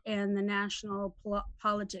state and the national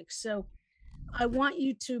politics. So I want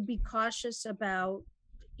you to be cautious about,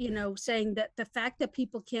 you know, saying that the fact that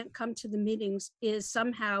people can't come to the meetings is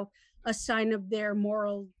somehow a sign of their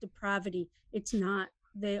moral depravity. It's not.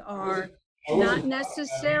 They are not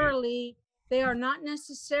necessarily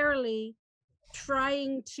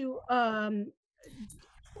trying to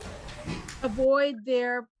avoid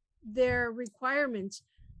their requirements.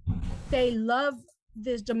 They love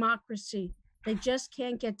this democracy. They just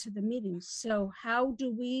can't get to the meetings. So how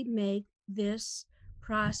do we make this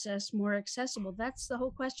process more accessible? That's the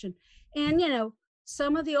whole question. And, you know,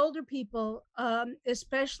 some of the older people,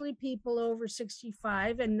 especially people over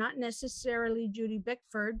 65, and not necessarily Judy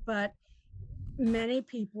Bickford, but many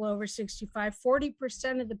people over 65,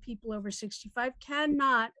 40% of the people over 65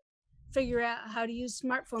 cannot figure out how to use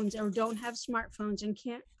smartphones or don't have smartphones and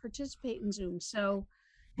can't participate in Zoom. So,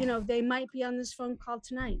 you know, they might be on this phone call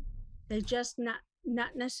tonight. They're just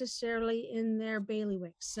not necessarily in their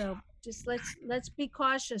bailiwick. So just let's be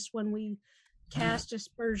cautious when we cast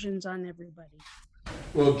aspersions on everybody.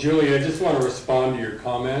 Well, Julie, I just want to respond to your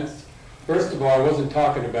comments. First of all, I wasn't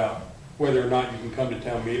talking about whether or not you can come to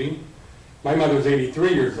town meeting. My mother's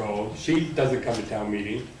 83 years old. She doesn't come to town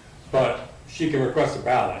meeting, but she can request a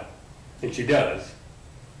ballot, and she does.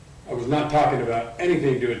 I was not talking about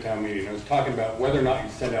anything to do with town meeting. I was talking about whether or not you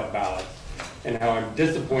send out ballots, and how I'm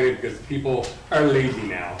disappointed because people are lazy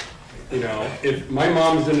now. You know, if my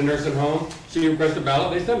mom's in a nursing home, she requests a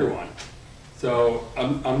ballot, they send her one. So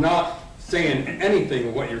I'm not saying anything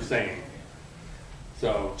of what you're saying.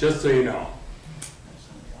 So just so you know.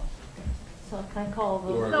 So can I call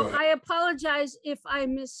the? So I apologize if I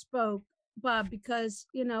misspoke, Bob, because,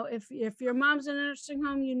 you know, if your mom's in a nursing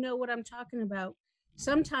home, you know what I'm talking about.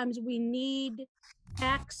 Sometimes we need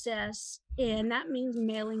access, and that means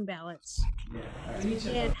mailing ballots.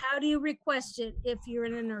 And how do you request it if you're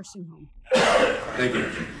in a nursing home? Thank you.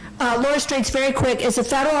 Laura Street's very quick. It's a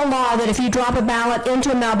federal law that if you drop a ballot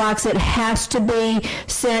into a mailbox, it has to be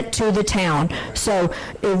sent to the town. So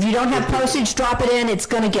if you don't have postage, drop it in, it's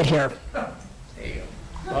going to get here.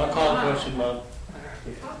 I'll call the question, Bob.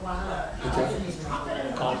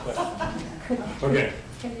 Call the question. Okay.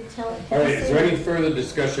 Can you tell? All right, is there any further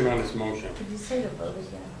discussion on this motion? Could you say the vote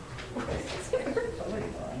again?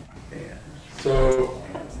 So,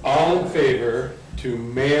 all in favor to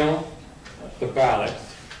mail the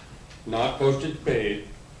ballots, not postage paid,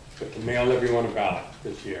 but to mail everyone a ballot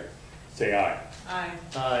this year, say aye. Aye.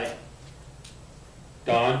 Aye.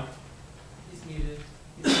 Don? He's muted.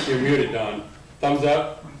 You're muted, Don. Thumbs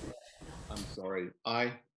up? I'm sorry.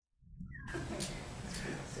 Aye.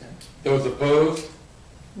 Those opposed?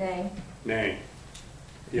 Nay. Nay.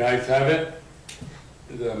 The ayes have it.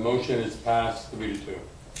 The motion is passed 3-2.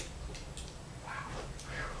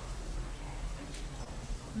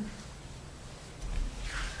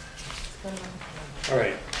 All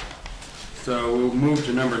right. So we'll move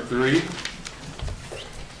to number 3.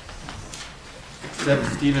 Accept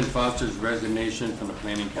Stephen Foster's resignation from the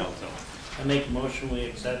Planning Council. I make a motion, we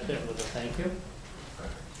accept it with a thank you.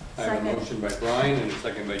 I have a motion by Brian and a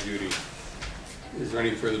second by Judy. Is there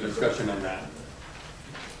any further discussion on that?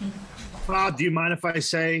 Bob, do you mind if I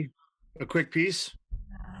say a quick piece?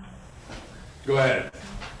 Go ahead.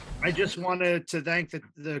 I just wanted to thank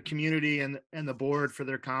the community and the board for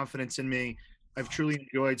their confidence in me. I've truly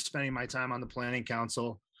enjoyed spending my time on the Planning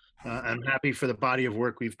Council. I'm happy for the body of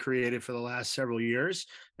work we've created for the last several years,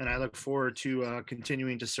 and I look forward to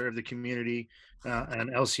continuing to serve the community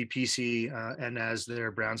and LCPC and as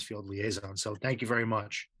their Brownsfield liaison. So thank you very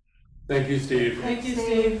much. Thank you, Steve. Thank you,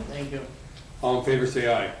 Steve. Thank you. All in favor,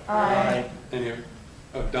 say aye. Aye. Any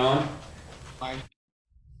of Don? Aye.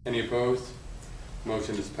 Any opposed?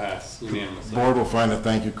 Motion is passed unanimously. Board will find a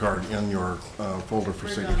thank you card in your folder for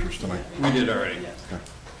signatures tonight. We did already. Okay.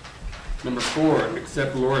 Number 4,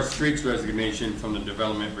 accept Laura Street's resignation from the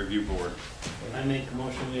Development Review Board. I make a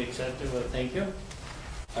motion, we accept it with a thank you.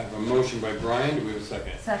 I have a motion by Brian. Do we have a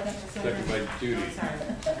second? Second. Second by Judy. Sorry.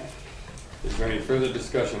 Is there any further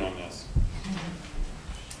discussion on this?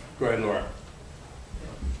 Go ahead, Laura.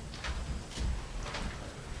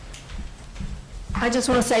 I just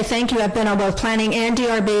want to say thank you. I've been on both planning and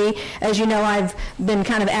DRB. As you know, I've been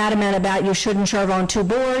kind of adamant about you shouldn't serve on 2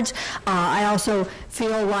 boards. I also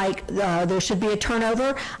feel like there should be a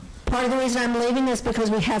turnover. Part of the reason I'm leaving is because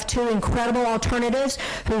we have 2 incredible alternatives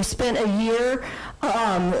who've spent a year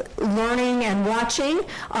learning and watching.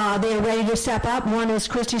 They are ready to step up. One is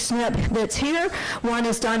Christy Snip that's here. One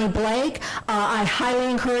is Donnie Blake. I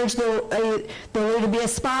highly encourage there to be a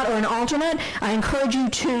spot or an alternate. I encourage you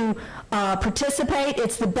to participate.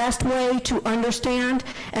 It's the best way to understand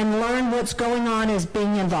and learn what's going on as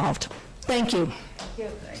being involved. Thank you.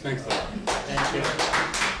 Thanks, Laura. Thank you.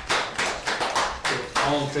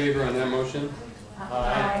 All in favor on that motion?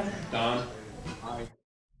 Aye. Don? Aye.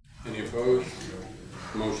 Any opposed?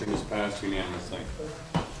 Motion is passed unanimously.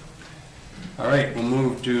 All right, we'll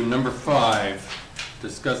move to number 5,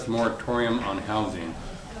 discuss moratorium on housing.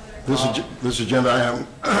 This agenda item,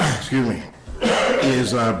 excuse me,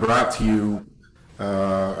 is brought to you.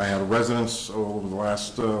 I had a residence over the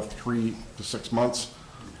last 3 to 6 months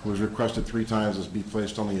who was requested 3 times as be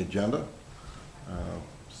placed on the agenda.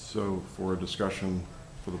 So for a discussion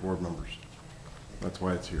for the board members, that's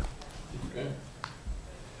why it's here. Okay.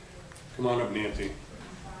 Come on up, Nancy.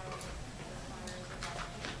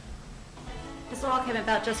 This all came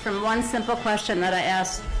about just from one simple question that I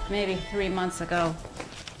asked maybe 3 months ago.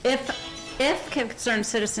 If concerned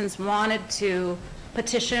citizens wanted to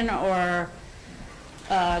petition or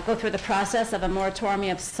go through the process of a moratorium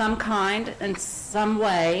of some kind in some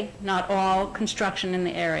way, not all construction in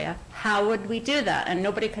the area, how would we do that? And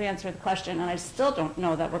nobody could answer the question, and I still don't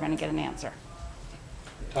know that we're going to get an answer.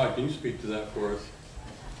 Todd, can you speak to that for us?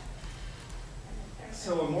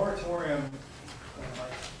 So a moratorium.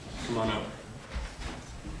 Come on up.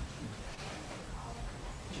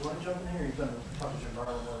 Do you want to jump in here? You've done a talk to Jim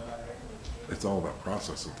Barlow more than I. It's all about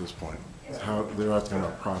process at this point. It's how they're asking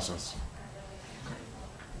about process.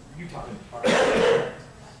 You talking?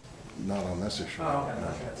 Not on this issue. Oh, okay.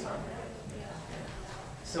 That's right.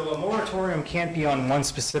 So a moratorium can't be on one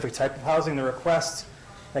specific type of housing. The request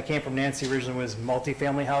that came from Nancy originally was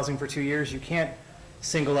multifamily housing for 2 years. You can't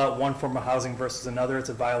single out one form of housing versus another. It's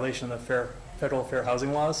a violation of the federal fair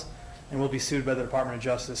housing laws, and will be sued by the Department of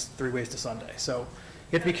Justice 3 ways to Sunday. So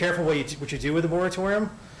you have to be careful what you do with the moratorium.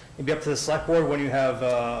 It'd be up to the select board when you have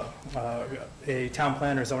a town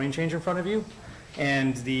plan or zoning change in front of you.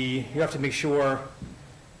 And you have to make sure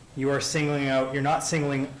you are you're not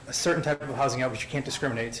singling a certain type of housing out, which you can't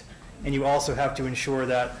discriminate. And you also have to ensure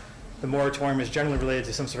that the moratorium is generally related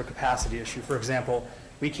to some sort of capacity issue. For example,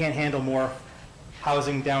 we can't handle more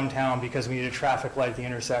housing downtown because we need a traffic light at the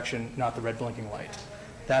intersection, not the red blinking light.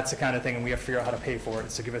 That's the kind of thing, and we have to figure out how to pay for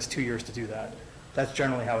it. So give us 2 years to do that. That's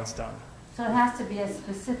generally how it's done. So it has to be a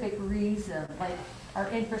specific reason, like our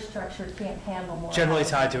infrastructure can't handle more. Generally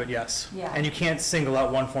housing. tied to it, yes. Yeah. And you can't single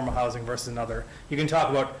out one form of housing versus another. You can talk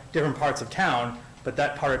about different parts of town, but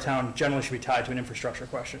that part of town generally should be tied to an infrastructure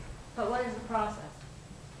question. But what is the process?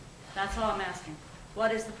 That's all I'm asking.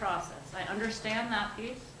 What is the process? I understand that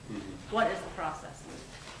piece. What is the process?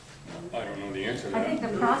 I don't know the answer to I that. think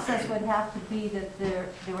the process would have to be that there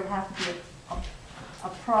would have to be a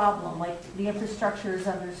problem, like the infrastructure is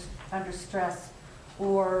under stress,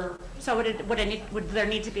 or. So would there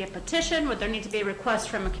need to be a petition? Would there need to be a request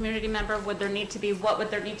from a community member? Would there need to be, what would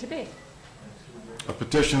there need to be? A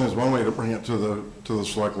petition is one way to bring it to the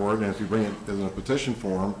select board, and if you bring it in a petition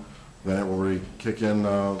form, then it will kick in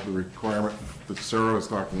the requirement that Sarah was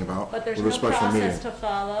talking about But there's with a no special meeting. process to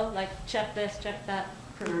follow, like check this, check that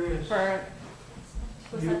There is.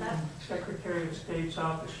 who You said that? can- Secretary of State's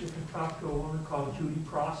office, you can talk to a woman called Judy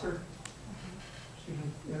Prosser. She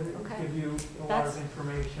can Okay. give you a lot That's- of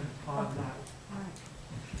information on Okay. that. All right.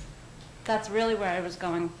 That's really where I was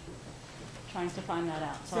going, trying to find that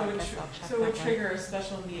out. So I guess I'll check So it would that way. trigger a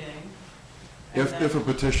special meeting. and If a then-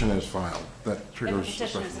 petition is filed, that triggers a petition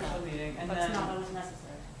special is meeting. filed. meeting, and But it's then- not always necessary.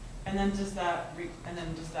 And then does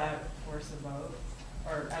that force a vote?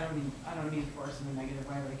 Or I don't need force in a negative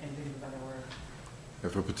way, but I can't think of a better word.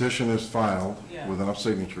 If a petition is filed Yeah. with enough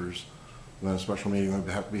signatures, then a special meeting would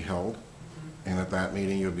have to be held. And at that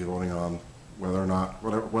meeting, you'll be voting on whether or not,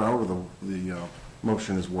 however the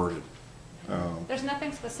motion is worded. There's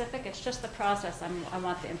nothing specific, it's just the process. I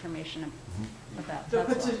want the information about. The that's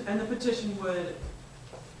all. petition, and the petition would,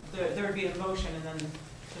 there would be a motion, and then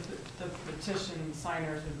the petition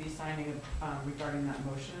signers would be signing regarding that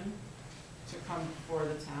motion to come before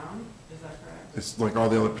the town, is that correct? It's like all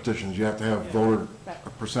the other petitions, you have to have a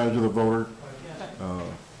percentage of the voter.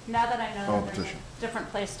 Now that I know on that there's petition. a different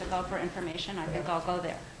place to go for information, I think I'll go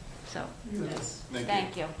there. So, Yes.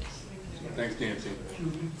 thank you. Thanks, Nancy.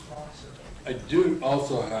 I do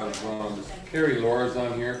also have Carrie Laura's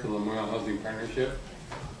on here from the Memorial Housing Partnership.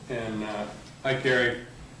 And hi, Carrie.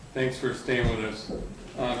 Thanks for staying with us.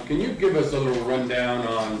 Can you give us a little rundown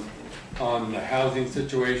on the housing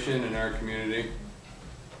situation in our community?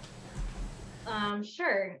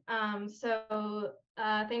 Sure.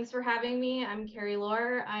 Thanks for having me. I'm Carrie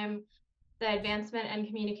Lohr. I'm the Advancement and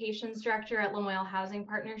Communications Director at Lamoille Housing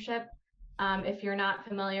Partnership. If you're not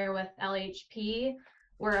familiar with LHP,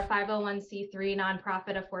 we're a 501c3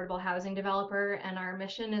 nonprofit affordable housing developer, and our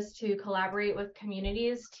mission is to collaborate with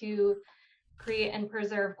communities to create and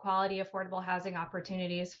preserve quality affordable housing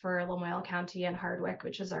opportunities for Lamoille County and Hardwick,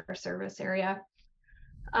 which is our service area.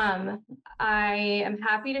 I am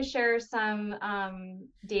happy to share some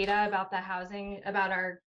data about about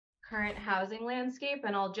our current housing landscape,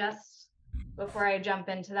 and I'll just, before I jump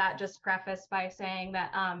into that, just preface by saying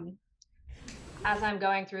that as I'm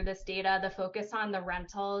going through this data, the focus on the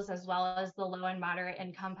rentals as well as the low and moderate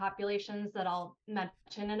income populations that I'll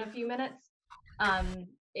mention in a few minutes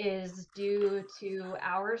is due to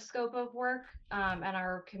our scope of work and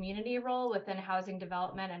our community role within housing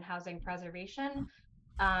development and housing preservation.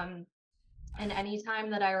 And anytime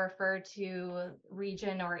that I refer to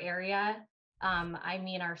region or area, I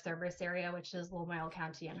mean our service area, which is Lamoille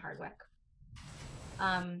County and Hardwick.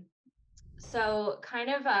 So kind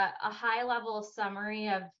of a high level summary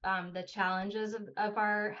of the challenges of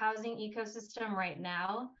our housing ecosystem right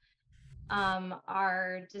now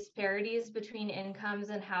are disparities between incomes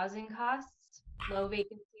and housing costs, low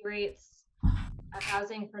vacancy rates, a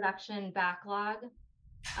housing production backlog,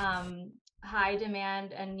 high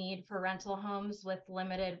demand and need for rental homes with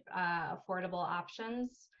limited affordable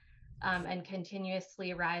options, and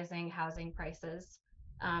continuously rising housing prices,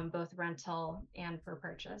 both rental and for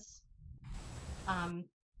purchase.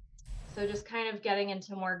 So just kind of getting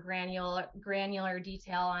into more granular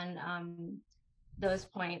detail on those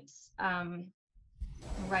points.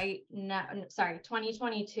 Right now, sorry,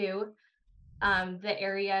 2022, the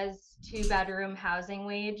area's 2-bedroom housing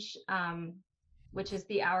wage, which is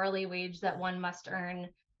the hourly wage that one must earn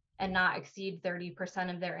and not exceed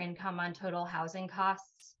 30% of their income on total housing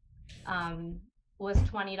costs, was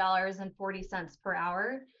 $20.40 per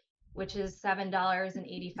hour, which is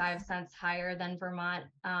 $7.85 higher than Vermont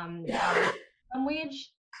minimum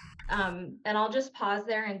wage. And I'll just pause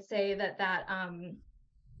there and say that that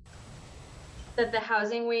the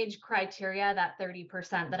housing wage criteria, that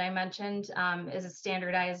 30% that I mentioned, is a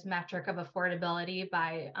standardized metric of affordability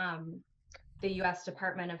by the U.S.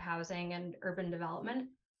 Department of Housing and Urban Development.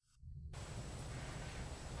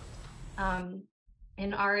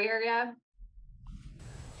 In our area,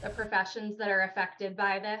 the professions that are affected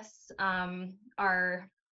by this are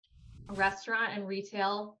restaurant and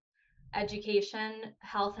retail, education,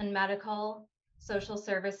 health and medical, social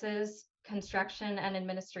services, construction and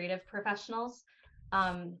administrative professionals.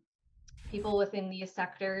 People within these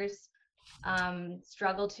sectors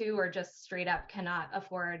struggle to or just straight up cannot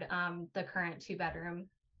afford the current 2-bedroom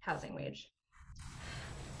housing wage.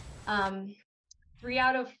 3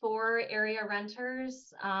 out of 4 area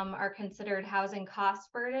renters are considered housing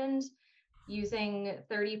cost burdened, using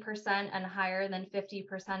 30% and higher than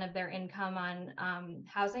 50% of their income on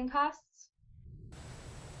housing costs.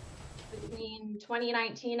 Between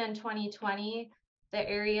 2019 and 2020, the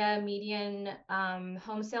area median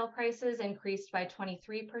home sale prices increased by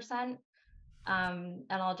 23%. And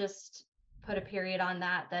I'll just put a period on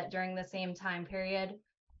that during the same time period,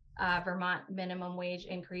 Vermont minimum wage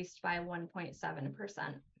increased by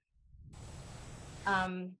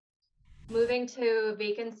 1.7%. Moving to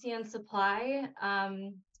vacancy and supply,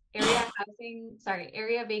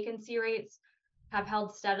 area vacancy rates have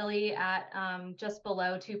held steadily at just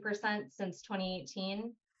below 2% since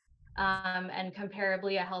 2018. And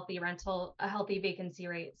comparably, a healthy vacancy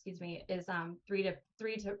rate, is 3 to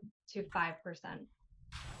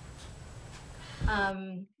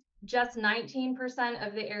 5%. Just 19%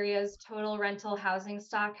 of the area's total rental housing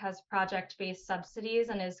stock has project-based subsidies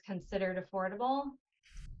and is considered affordable.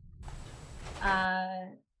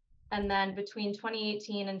 And then between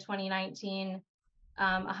 2018 and 2019,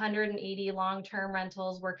 180 long-term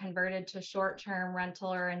rentals were converted to short-term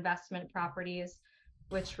rental or investment properties,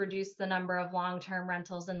 which reduced the number of long-term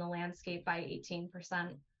rentals in the landscape by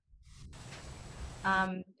 18%.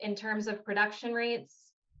 In terms of production rates,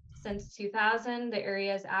 since 2000, the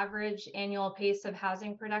area's average annual pace of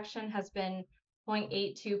housing production has been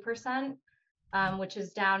 0.82%, which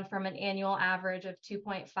is down from an annual average of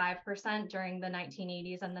 2.5% during the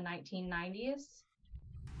 1980s and the 1990s.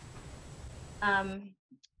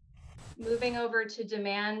 Moving over to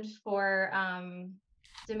demand for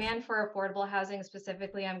affordable housing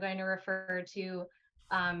specifically, I'm going to refer to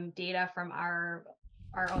data from our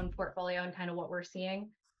own portfolio and kind of what we're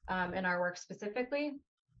seeing in our work specifically.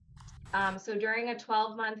 So during a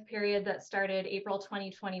 12-month period that started April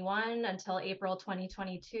 2021 until April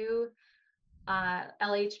 2022,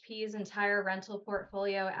 LHP's entire rental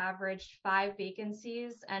portfolio averaged 5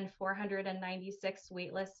 vacancies and 496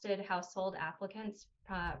 waitlisted household applicants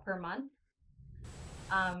per month.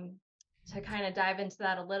 To kind of dive into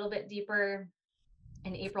that a little bit deeper,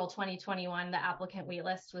 in April 2021, the applicant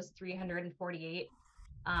waitlist was 348.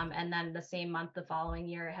 And then the same month, the following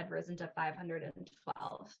year, it had risen to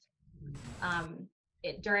 512.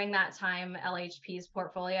 During that time, LHP's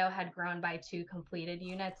portfolio had grown by 2 completed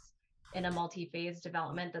units in a multi-phase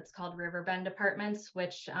development that's called Riverbend Apartments,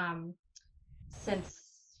 which since,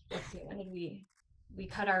 let's see, when did we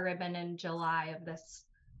cut our ribbon in July of this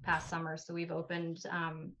past summer. So we've opened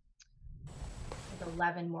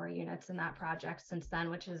 11 more units in that project since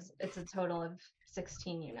then, it's a total of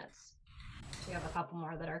 16 units. We have a couple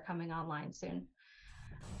more that are coming online soon.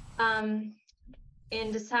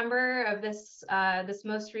 In December of this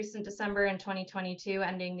most recent December in 2022,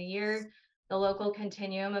 ending the year, the local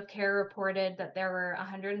continuum of care reported that there were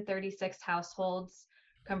 136 households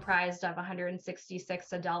comprised of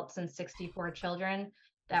 166 adults and 64 children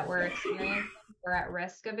that were experiencing or at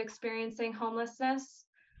risk of experiencing homelessness.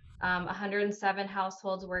 107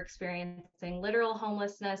 households were experiencing literal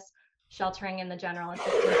homelessness, sheltering in the General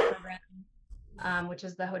Assistance Program, which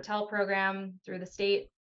is the hotel program through the state,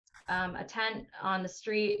 a tent on the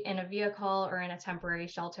street, in a vehicle, or in a temporary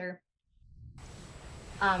shelter.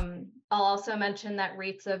 I'll also mention that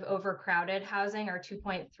rates of overcrowded housing are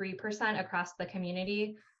 2.3% across the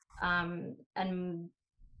community, and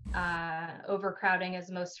overcrowding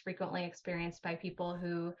is most frequently experienced by people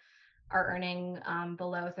who are earning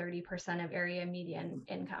below 30% of area median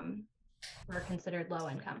income, or considered low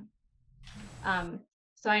income.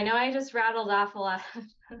 So I know I just rattled off a lot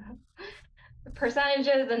of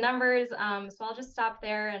percentages and numbers, so I'll just stop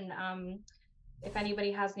there, and if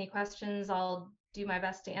anybody has any questions, I'll do my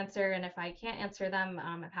best to answer, and if I can't answer them,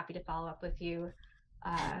 I'm happy to follow up with you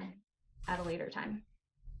at a later time.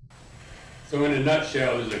 So in a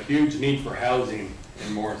nutshell, there's a huge need for housing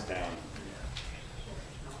in Morristown.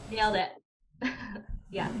 Nailed it.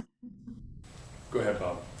 Yeah. Go ahead,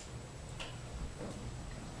 Bob.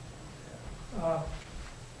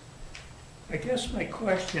 I guess my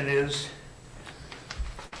question is,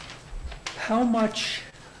 how much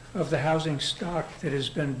of the housing stock that has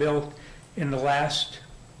been built in the last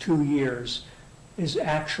 2 years is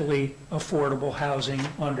actually affordable housing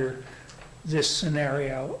under this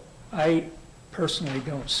scenario? I personally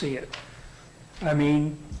don't see it. I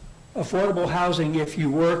mean, affordable housing if you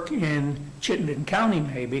work in Chittenden County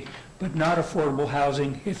maybe, but not affordable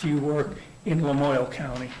housing if you work in Lamoille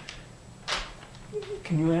County.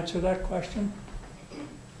 Can you answer that question?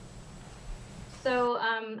 So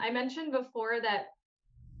I mentioned before that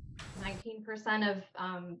 19% of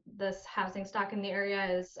this housing stock in the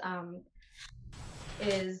area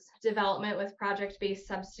is development with project-based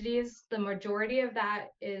subsidies. The majority of that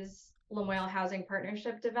is Lamoille Housing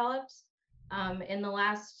Partnership developed. In the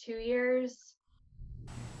last 2 years,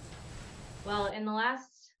 well, in the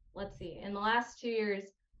last 2 years,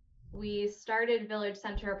 we started Village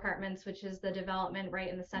Center Apartments, which is the development right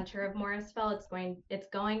in the center of Morrisville. It's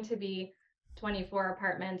going to be 24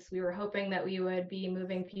 apartments. We were hoping that we would be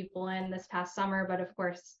moving people in this past summer, but of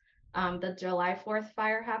course, the July 4th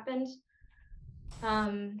fire happened.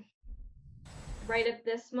 Right at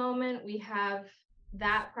this moment, we have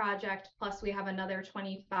that project, plus we have another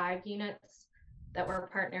 25 units that we're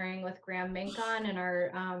partnering with Graham Mink on in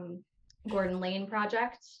our Gordon Lane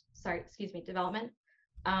project. Development.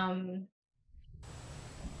 Trying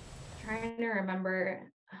to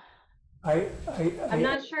remember. I'm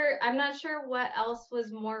not sure what else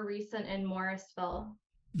was more recent in Morrisville.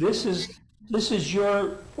 This is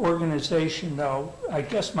your organization, though. I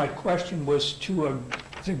guess my question was to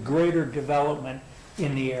the greater development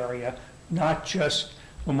in the area, not just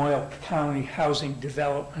Lamoille County housing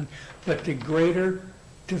development, but the greater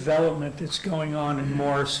development that's going on in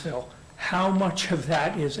Morrisville. How much of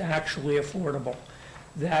that is actually affordable?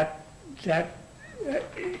 I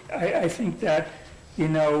think that,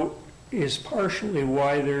 is partially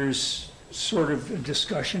why there's sort of a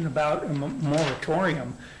discussion about a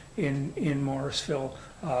moratorium in Morrisville.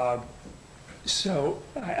 So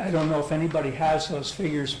I don't know if anybody has those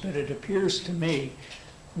figures, but it appears to me,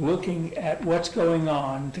 looking at what's going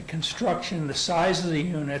on, the construction, the size of the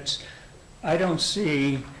units, I don't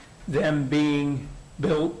see them being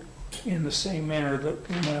built in the same manner that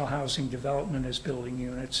Lamoille Housing Development is building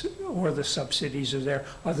units, or the subsidies are there,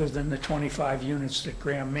 other than the 25 units that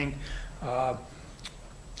Graham Mink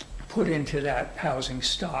put into that housing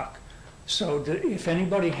stock. So if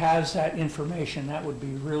anybody has that information, that would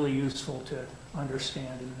be really useful to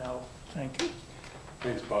understand and know. Thank you.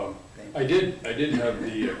 Thanks, Bob. I did have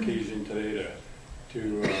the occasion today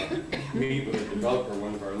to meet with a developer,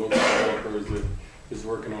 one of our local developers that is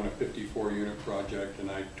working on a 54-unit project, and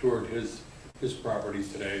I toured his properties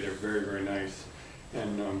today. They're very, very nice,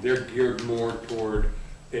 and they're geared more toward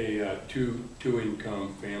a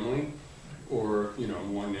two-income family, or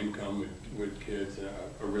one income with kids,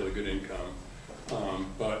 a really good income.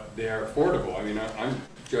 But they are affordable. I mean, I'm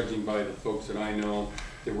judging by the folks that I know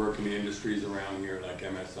that work in the industries around here, like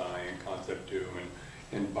MSI and Concept 2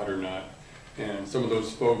 and Butternut, and some of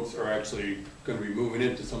those folks are actually going to be moving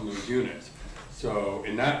into some of those units. So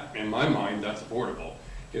in my mind, that's affordable.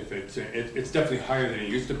 If it's definitely higher than it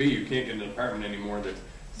used to be. You can't get an apartment anymore that's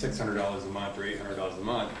 $600 a month or $800 a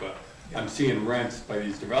month. But I'm seeing rents by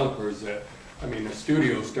these developers that, I mean, a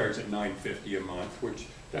studio starts at $950 a month, which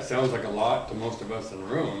that sounds like a lot to most of us in the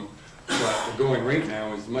room, but the going rate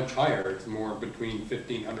now is much higher. It's more between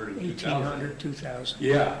 1,500 and 2,000. 1,800, 2,000.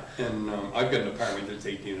 Yeah, and I've got an apartment that's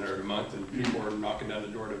 1,800 a month, and people are knocking down the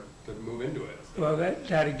door to move into it. Well,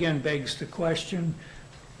 that again begs the question.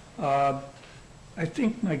 I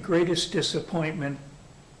think my greatest disappointment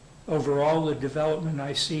over all the development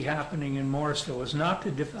I see happening in Morrisville is not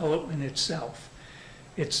the development itself.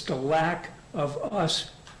 It's the lack of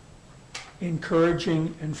us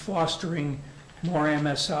encouraging and fostering more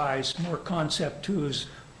MSIs, more Concept 2s,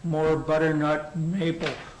 more butternut maple,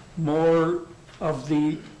 more of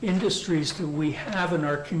the industries that we have in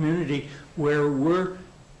our community where we're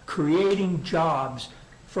creating jobs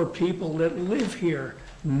for people that live here,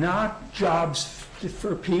 not jobs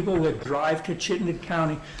for people that drive to Chittenden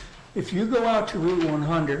County. If you go out to Route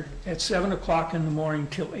 100 at 7 o'clock in the morning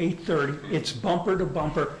till 8:30, it's bumper to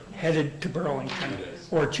bumper headed to Burlington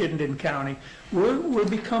or Chittenden County. We're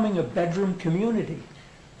becoming a bedroom community.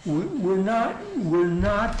 We're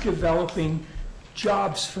not developing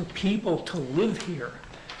jobs for people to live here.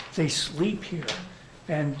 They sleep here.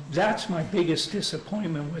 And that's my biggest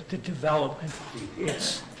disappointment with the development.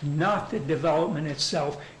 It's not the development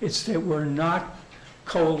itself, it's that we're not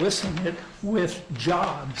coalescing it with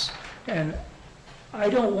jobs. And I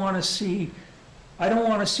don't want to see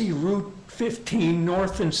Route 15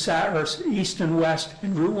 north and south, or east and west,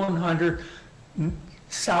 and Route 100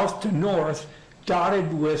 south to north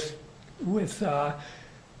dotted with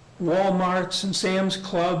Walmarts and Sam's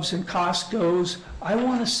Clubs and Costco's. I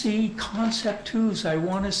want to see Concept 2s. I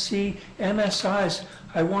want to see MSIs.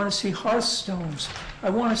 I want to see Hearthstones. I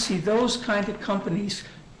want to see those kind of companies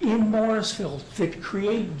in Morrisville that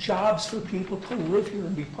create jobs for people to live here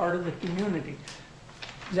and be part of the community.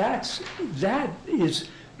 That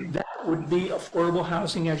would be affordable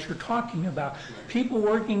housing as you're talking about. People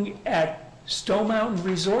working at Stowe Mountain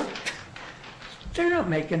Resort, they're not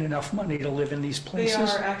making enough money to live in these places.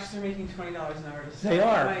 They are actually making $20 an hour. They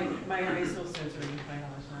are. My high school students are making $20 an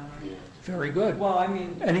hour. Very good. Well, I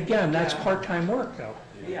mean. And again, that's yeah. part-time work, though.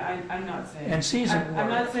 Yeah, I'm not saying. And seasonal work. I'm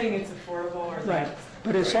not saying it's affordable or. Right,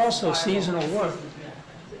 but it's also seasonal work.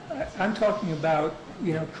 I'm talking about,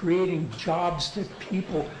 creating jobs that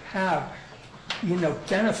people have,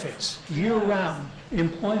 benefits year-round,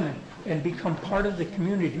 employment, and become part of the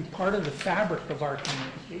community, part of the fabric of our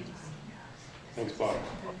community. Thanks, Bob.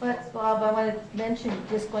 But Bob, I want to mention,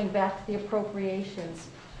 just going back to the appropriations,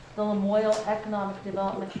 the Lamoille Economic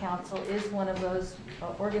Development Council is one of those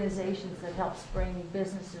organizations that helps bring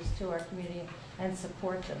businesses to our community and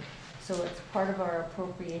support them. So it's part of our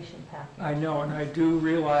appropriation package. I know, and I do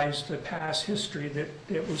realize the past history that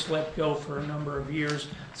it was let go for a number of years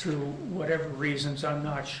through whatever reasons, I'm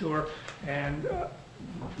not sure. And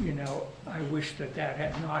I wish that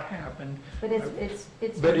had not happened. But it's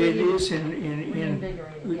but really, it is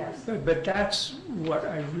reinvigorated, yes. But that's what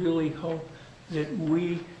I really hope that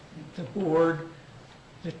we, the board,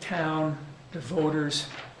 the town, the voters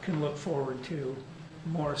can look forward to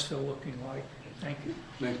Morrisville looking like. Thank you.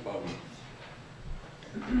 Thanks, Bob.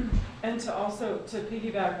 And to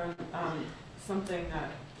piggyback on something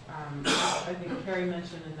that I think Carrie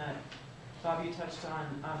mentioned and that Bob, you touched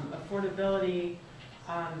on, affordability.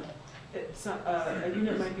 A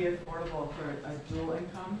unit might be affordable for a dual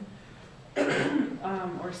income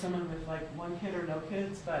or someone with like one kid or no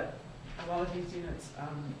kids, but a lot of these units,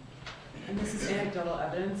 and this is anecdotal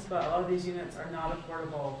evidence, but a lot of these units are not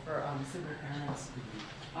affordable for single parents,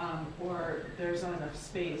 or there's not enough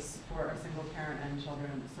space for a single parent and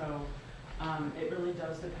children. So it really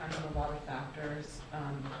does depend on a lot of factors.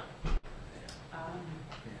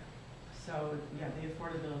 So yeah, the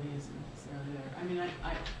affordability isn't necessarily there. I mean,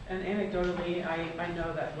 and anecdotally, I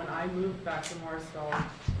know that when I moved back to Morrisville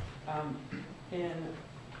in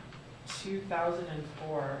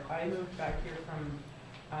 2004, I moved back here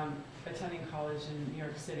from attending college in New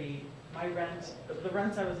York City. The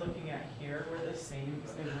rents I was looking at here were the same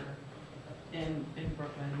as they were in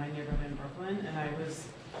Brooklyn, my neighborhood in Brooklyn, and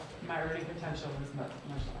my earning potential was much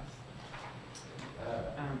less.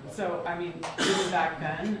 So, I mean, even back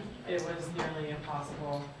then, it was nearly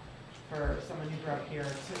impossible for someone who grew up here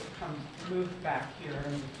to move back here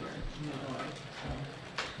and live here in Illinois. So,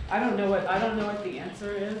 I don't know what the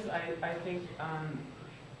answer is. I think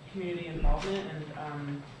community involvement and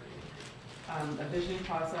a visioning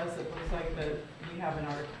process. It looks like that we have an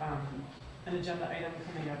agenda item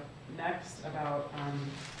coming up next about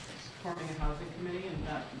forming a housing committee, and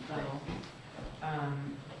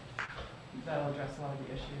that'll address a lot of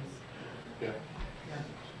the issues. Yeah.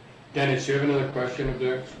 Dennis, you have another question of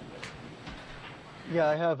theirs? Yeah,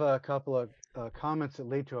 I have a couple of comments that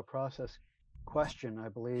lead to a process question, I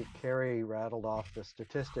believe Carrie rattled off the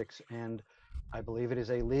statistics, and I believe it is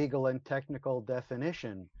a legal and technical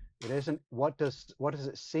definition. It isn't what does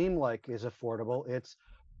it seem like is affordable. It's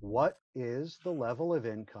what is the level of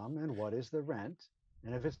income and what is the rent.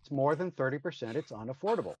 And if it's more than 30%, it's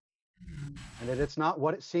unaffordable. And it's not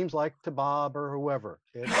what it seems like to Bob or whoever.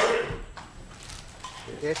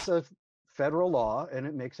 It's a federal law,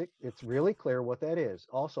 and it's really clear what that is.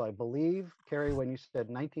 Also, I believe, Carrie, when you said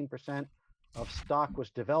 19% of stock was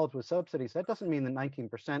developed with subsidies, that doesn't mean that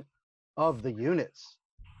 19% of the units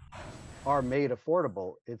are made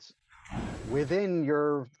affordable. It's within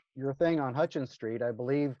your thing on Hutchins Street. I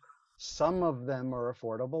believe some of them are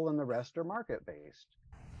affordable and the rest are market-based,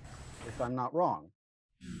 if I'm not wrong.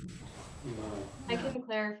 I can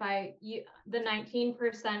clarify, the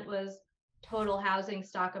 19% was total housing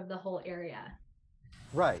stock of the whole area.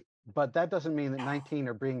 Right, but that doesn't mean that 19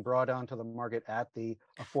 are being brought onto the market at the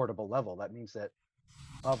affordable level. That means that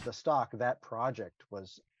of the stock, that project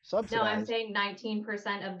was subsidized. No, I'm saying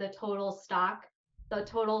 19% of the total stock, the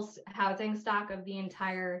total housing stock of the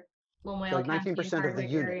entire Lamoille County 19% of the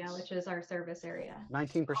area, units. which is our service area.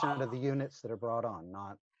 19% of the units that are brought on,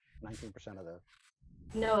 not 19% of the...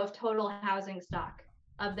 No, of total housing stock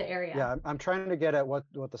of the area. Yeah, I'm trying to get at what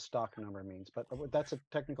the stock number means, but that's a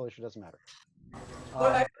technical issue, doesn't matter.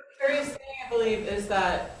 What Carrie's saying, I believe, is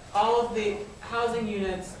that all of the housing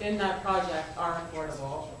units in that project are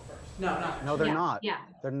affordable. No, they're Yeah, not. Yeah.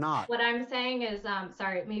 They're not. What I'm saying is,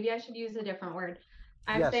 sorry, maybe I should use a different word.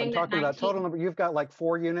 Yes, I'm talking about total number. You've got like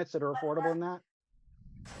 4 units that are affordable in that?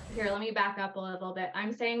 Here, let me back up a little bit.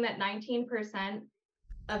 I'm saying that 19%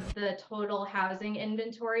 of the total housing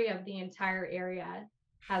inventory of the entire area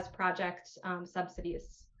has project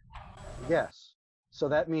subsidies. Yes. So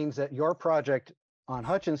that means that your project on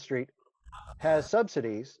Hutchins Street has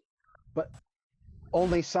subsidies, but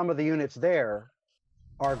only some of the units there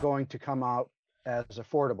are going to come out as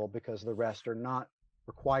affordable because the rest are not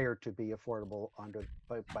required to be affordable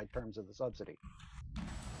by terms of the subsidy.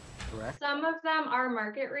 Correct? Some of them are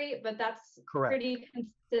market rate, but that's Correct. pretty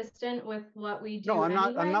consistent with what we do. No, I'm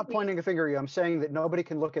not. I'm anyway. not pointing a finger at you. I'm saying that nobody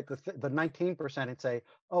can look at the 19% and say,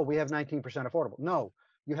 "Oh, we have 19% affordable." No,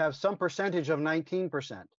 you have some percentage of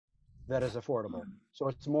 19% that is affordable. So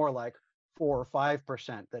it's more like 4 or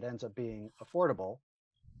 5% that ends up being affordable.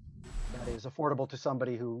 That is affordable to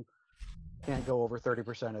somebody who can't go over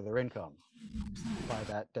 30% of their income by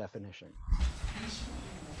that definition.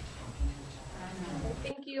 I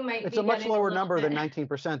think you might It's be a much getting lower little number than bit-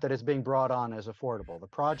 19% that is being brought on as affordable. The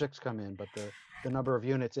projects come in, but the number of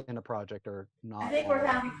units in a project are not. I think we're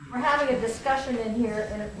having a discussion in here,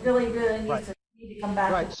 and it really Right. needs to come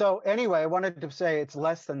back. Right. So anyway, I wanted to say it's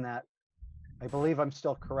less than that. I believe I'm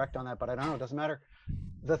still correct on that, but I don't know. It doesn't matter.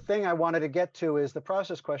 The thing I wanted to get to is the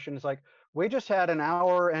process question is like, we just had an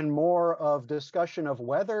hour and more of discussion of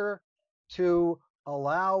whether to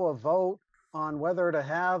allow a vote on whether to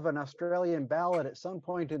have an Australian ballot at some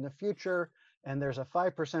point in the future, and there's a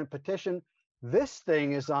 5% petition. This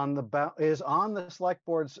thing is on the select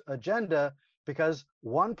board's agenda because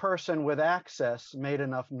one person with access made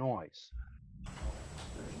enough noise.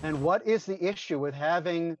 And what is the issue with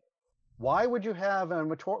having? Why would you have a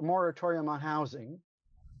moratorium on housing?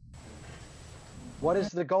 What is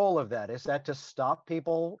the goal of that? Is that to stop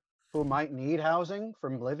people who might need housing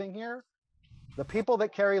from living here? The people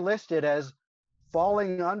that Carrie listed as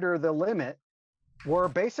falling under the limit were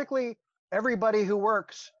basically everybody who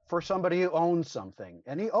works for somebody who owns something.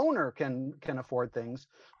 Any owner can afford things,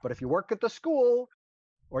 but if you work at the school,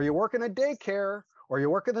 or you work in a daycare, or you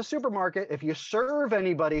work at the supermarket, if you serve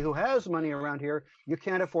anybody who has money around here, you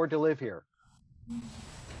can't afford to live here.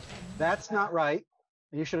 That's not right.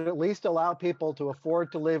 You should at least allow people to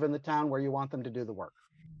afford to live in the town where you want them to do the work.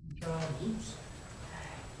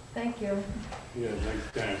 Thank you. Yeah,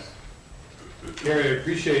 thanks, Dennis. Carrie, I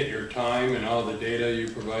appreciate your time and all the data you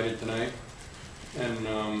provided tonight.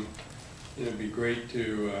 And it'd be great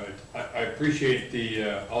to, I appreciate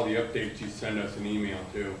all the updates you send us in email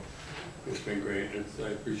too. It's been great. I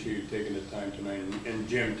appreciate you taking the time tonight, and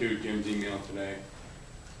Jim too, Jim's email today.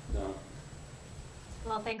 So.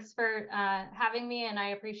 Well, thanks for having me, and I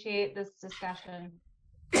appreciate this discussion.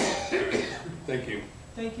 Thank you.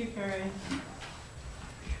 Thank you, Carrie.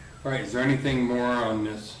 All right, is there anything more on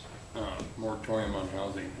this moratorium on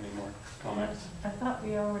housing? Any more comments? I thought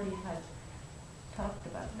we already had talked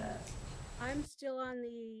about that. I'm still on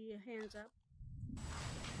the hands up.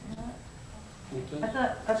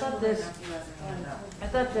 I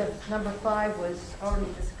thought that number 5 was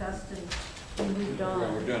already discussed and we moved on.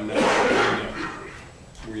 Yeah, we're done now.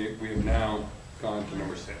 We have now gone to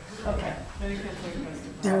number 6. Okay.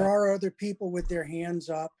 There are other people with their hands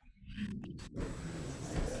up.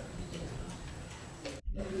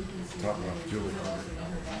 Top of Julie. I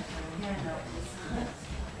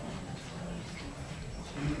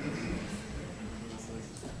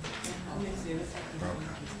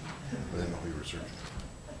didn't know we were searching.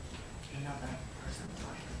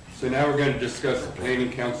 So now we're going to discuss the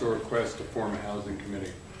planning council request to form a housing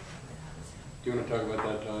committee. Do you want to talk about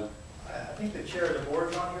that, Todd? I think the chair of the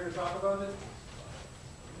board's on here to talk about it.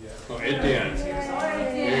 Oh, Etienne.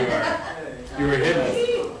 There you are. You were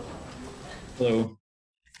hidden. Hello.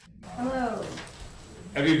 Hello.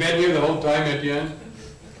 Have you been here the whole time, Etienne?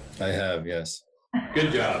 I have, yes.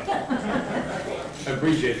 Good job. I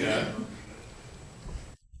appreciate that.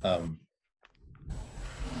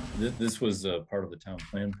 This was a part of the town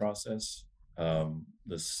plan process.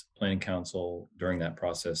 This planning council, during that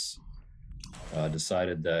process,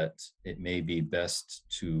 decided that it may be best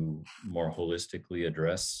to more holistically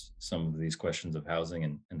address some of these questions of housing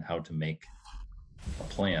and how to make a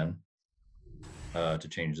plan to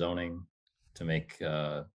change zoning, to make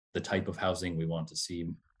the type of housing we want to see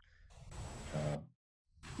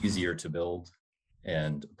easier to build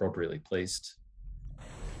and appropriately placed.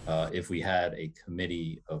 If we had a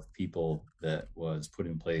committee of people that was put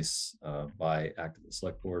in place by act of the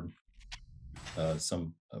select board,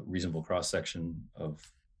 some reasonable cross-section of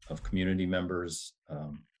community members,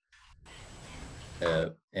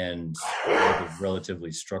 and a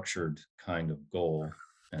relatively structured kind of goal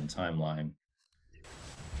and timeline,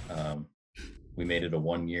 we made it a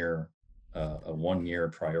one-year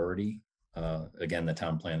priority. Again, the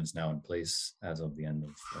town plan is now in place as of the end of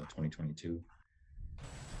 2022.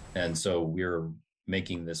 And so we're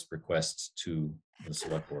making this request to the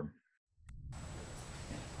select board.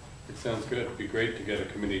 It sounds good. It'd be great to get a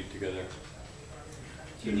committee together.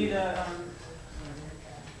 Do you need a,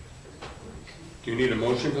 Do you need a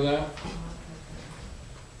motion for that?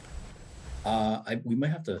 I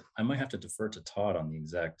might have to defer to Todd on the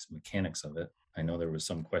exact mechanics of it. I know there was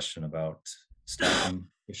some question about staffing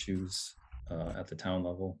issues at the town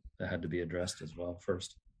level that had to be addressed as well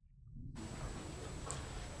first.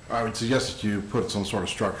 I would suggest that you put some sort of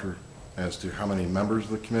structure as to how many members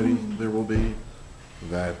of the committee there will be.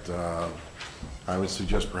 That I would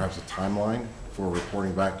suggest perhaps a timeline for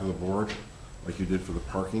reporting back to the board, like you did for the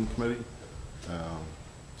parking committee,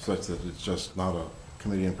 such that it's just not a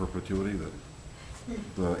committee in perpetuity, that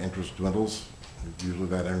the interest dwindles. Usually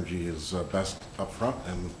that energy is best up front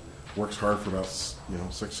and works hard for about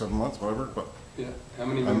 6-7 months, whatever. But yeah, how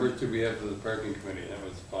many members did we have for the parking committee? That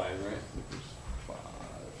was 5, right?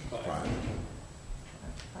 Five.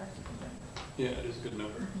 Yeah, it is a good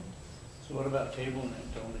number. So what about tabling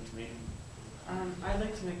it to only meeting? I'd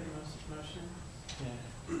like to make a motion. Yeah.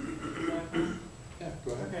 Yeah,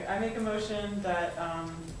 go ahead. Okay, I make a motion that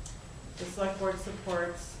the select board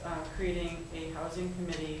supports creating a housing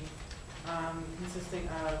committee consisting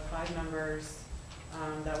of 5 members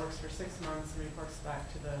that works for 6 months and reports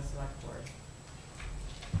back to the select board.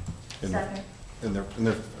 Second. And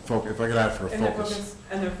their focus, if I could add for a focus.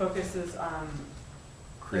 And their focus is on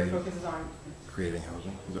creating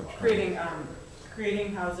housing. Is that what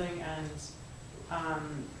creating housing and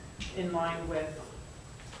in line with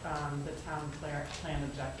the town plan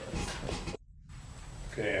objectives.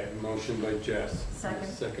 Okay, I have a motion by Jess.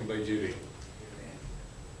 Second by Judy.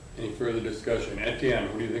 Any further discussion? Etienne,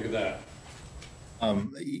 what do you think of that?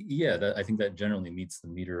 Yeah, I think that generally meets the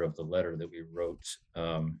meter of the letter that we wrote.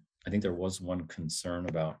 I think there was one concern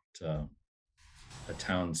about a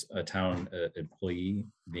town employee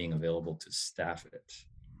being available to staff it.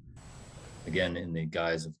 Again, in the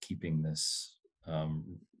guise of keeping this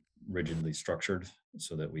rigidly structured,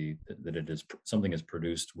 so that something is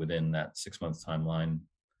produced within that 6-month timeline.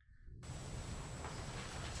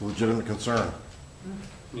 Legitimate concern.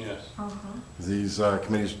 Yes. These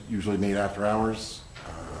committees usually meet after hours.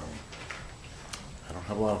 I don't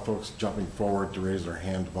have a lot of folks jumping forward to raise their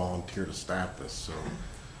hand to volunteer to staff this, so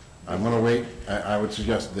I'm going to wait. I would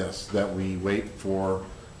suggest that we wait for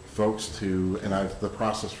folks to, and the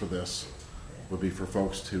process for this would be for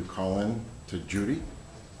folks to call in to Judy,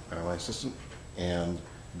 my assistant, and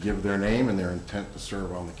give their name and their intent to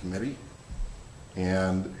serve on the committee.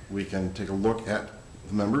 And we can take a look at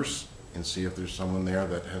the members and see if there's someone there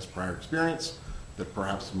that has prior experience that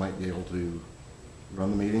perhaps might be able to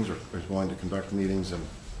run the meetings or is willing to conduct the meetings and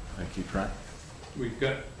keep track. We've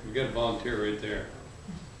got a volunteer right there.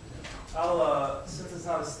 I'll since it's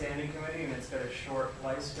not a standing committee and it's got a short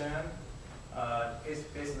lifespan,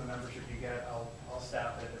 Based on the membership you get, I'll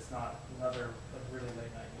staff it. It's not another like really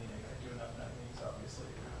late night meeting. I do enough night meetings, obviously.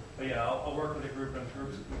 But yeah, I'll work with a group, and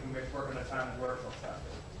groups we can work on a time that works. I'll staff it.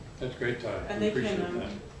 That's great, Todd. And We they appreciate can, that.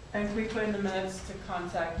 and can we put in the minutes to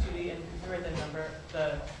contact Judy and who are the number,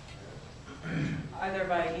 either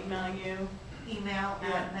by emailing you? Email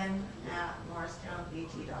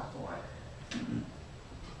admin@morristownvt.org.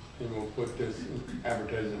 And we'll put this,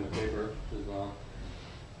 advertise in the paper as well.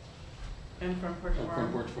 And from Porch And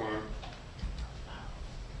Forum. From Porch Forum.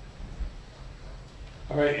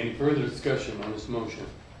 All right, any further discussion on this motion?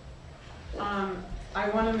 I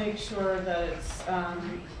want to make sure that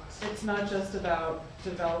it's not just about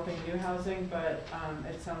developing new housing, but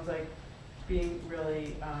it sounds like being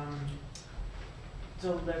really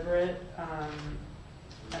deliberate and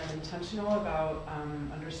intentional about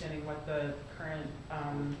understanding what the current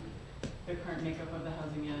makeup of the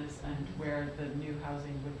housing is and where the new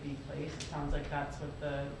housing would be placed. It sounds like that's what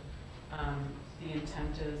the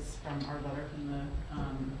intent is from our letter from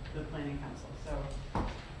the planning council. So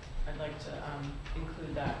I'd like to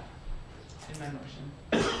include that in my motion.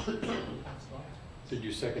 Did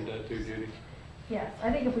you second that too, Judy? Yes,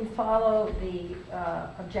 I think if we follow the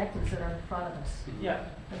objectives that are in front of us. Yeah.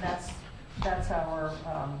 And that's our,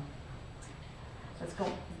 let's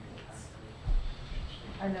go.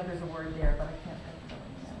 I know there's a word there, but I can't think of it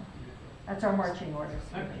now. That's our marching orders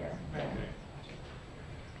right there. Yeah.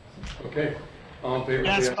 Okay, all in favor?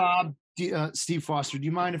 Yes, say aye. Bob. Steve Foster, do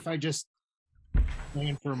you mind if I just hang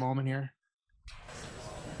in for a moment here?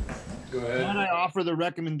 Go ahead. Can I offer the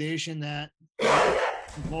recommendation that the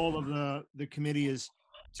goal of the committee is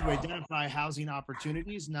to identify housing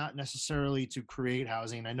opportunities, not necessarily to create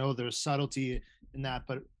housing? I know there's subtlety in that,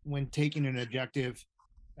 but when taking an objective,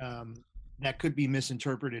 that could be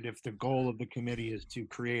misinterpreted if the goal of the committee is to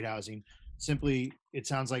create housing. Simply, it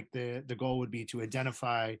sounds like the goal would be to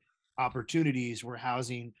identify opportunities where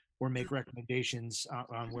housing, or make recommendations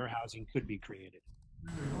on where housing could be created.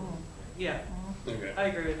 Yeah, Okay. I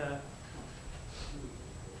agree with that.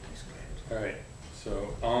 All right,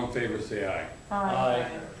 so all in favor, say aye. Aye.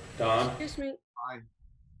 Don? Excuse me. Aye.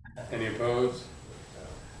 Any opposed?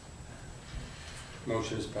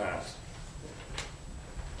 Motion is passed.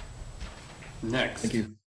 Next. Thank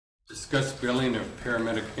you. Discuss billing of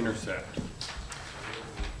paramedic intercept.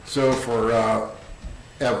 So for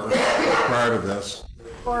ever, prior to this,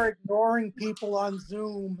 For ignoring people on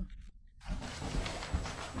Zoom.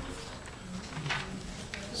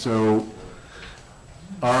 so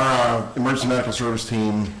our emergency medical service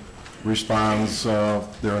team responds,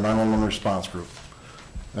 they're a 911 response group.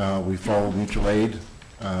 We follow mutual aid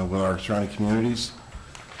with our surrounding communities,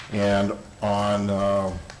 and on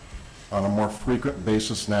a more frequent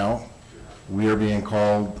basis now, we are being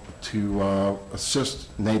called to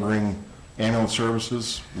assist neighboring ambulance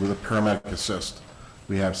services with a paramedic assist.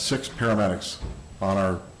 We have 6 paramedics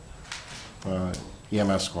on our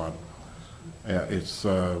EMS squad. It's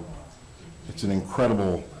an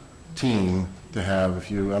incredible team to have, if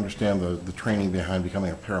you understand the training behind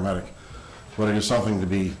becoming a paramedic, but it is something to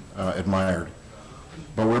be admired.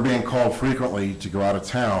 But we're being called frequently to go out of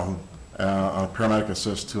town on a paramedic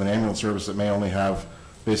assist to an ambulance service that may only have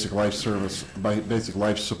basic life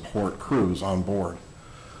support crews on board.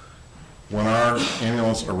 When our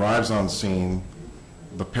ambulance arrives on scene,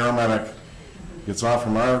 the paramedic gets off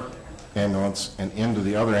from our ambulance and into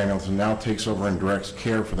the other ambulance and now takes over and directs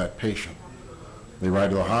care for that patient. They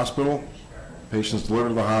ride to the hospital, patient's delivered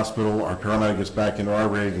to the hospital, our paramedic gets back into our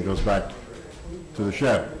rig and goes back to the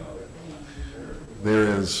shed. There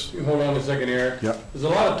is... Hold on a second here. Yep. There's a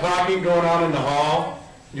lot of talking going on in the hall.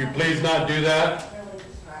 Can you please not do that?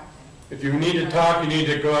 If you need to talk, you need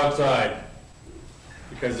to go outside,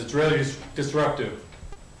 because it's really disruptive.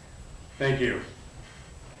 Thank you.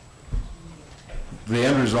 The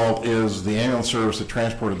end result is the ambulance service that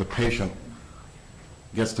transported the patient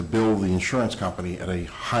gets to bill the insurance company at a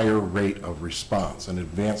higher rate of response, an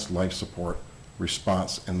advanced life support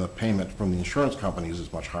response, and the payment from the insurance companies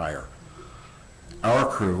is much higher. Our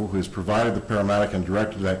crew, who has provided the paramedic and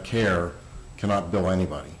directed that care, cannot bill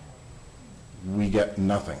anybody. We get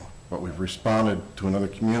nothing, but we've responded to another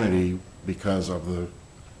community because of the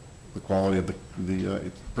quality of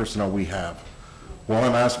the personnel we have. What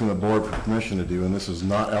I'm asking the board for permission to do, and this is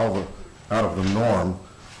not out of the norm,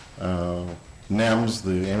 NEMS,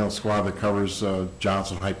 the ambulance squad that covers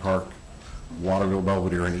Johnson, Hyde Park, Waterville,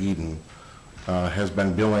 Belvedere, and Eden, has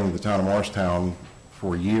been billing the town of Morristown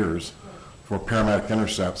for years for paramedic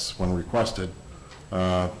intercepts when requested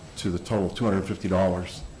to the total of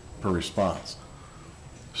 $250 per response.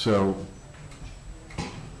 So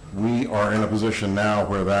we are in a position now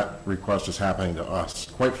where that request is happening to us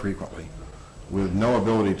quite frequently, with no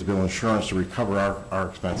ability to bill insurance to recover our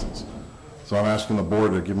expenses. So I'm asking the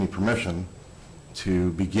board to give me permission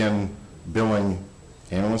to begin billing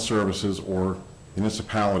ambulance services or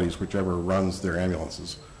municipalities, whichever runs their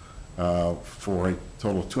ambulances, for a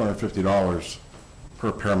total of $250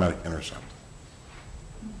 per paramedic intercept.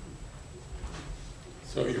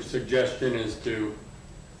 So your suggestion is to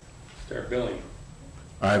start billing?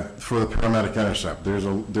 For the paramedic intercept.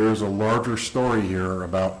 There's a larger story here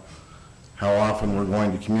about how often we're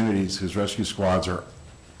going to communities whose rescue squads are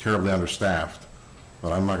terribly understaffed,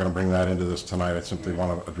 but I'm not going to bring that into this tonight. I simply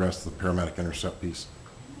want to address the paramedic intercept piece.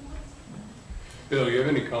 Bill, you have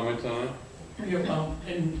any comments on it? Yeah,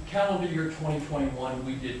 in calendar year 2021,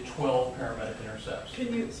 we did 12 paramedic intercepts.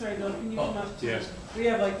 Sorry, Bill, can you come up? Yes. We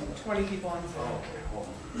have like 20 people on Zoom. Oh, okay, hold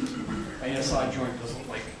on. My SI joint doesn't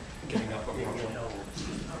like getting up abruptly.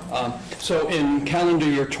 So in calendar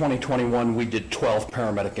year 2021, we did 12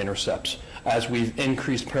 paramedic intercepts. As we've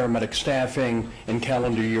increased paramedic staffing in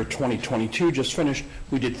calendar year 2022, just finished,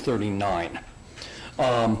 we did 39.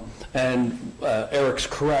 And Eric's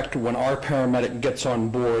correct, when our paramedic gets on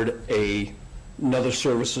board another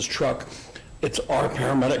services truck, it's our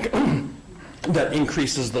paramedic that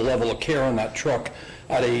increases the level of care on that truck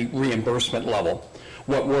at a reimbursement level.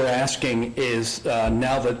 What we're asking is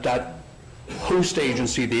now that that host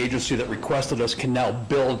agency, the agency that requested us, can now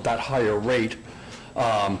bill at that higher rate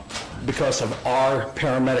because of our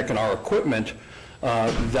paramedic and our equipment,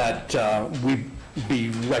 that we be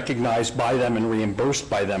recognized by them and reimbursed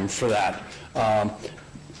by them for that.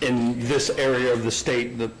 In this area of the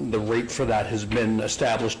state, the rate for that has been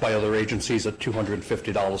established by other agencies at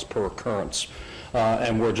 $250 per occurrence,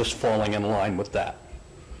 and we're just falling in line with that.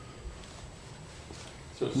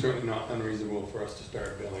 So it's certainly not unreasonable for us to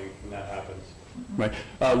start billing when that happens. Right.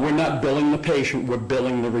 We're not billing the patient, we're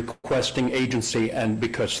billing the requesting agency, and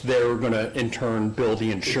because they're going to in turn bill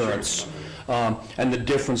the insurance. And the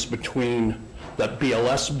difference between that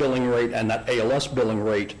BLS billing rate and that ALS billing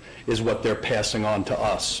rate is what they're passing on to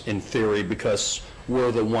us in theory, because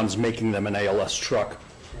we're the ones making them an ALS truck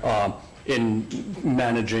in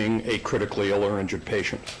managing a critically ill or injured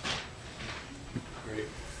patient. Great.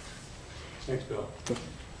 Thanks, Bill.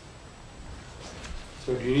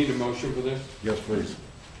 So do you need a motion for this? Yes, please.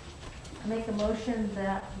 I make a motion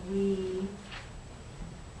that we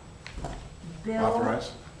bill.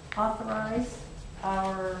 Authorize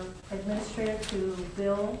our administrator to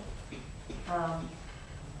bill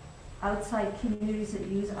outside communities that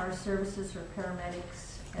use our services for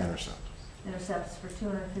paramedics. Intercepts for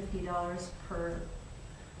 $250 per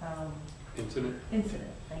incident. Incident,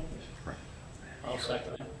 thank you. Right. I'll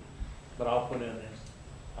second it, but I'll put in this,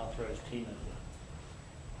 authorize Tina.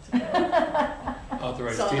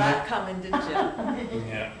 Authorize Saw Tina? that coming, didn't you?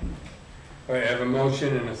 Yeah. All right, I have a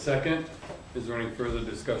motion and a second. Is there any further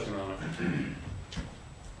discussion on it?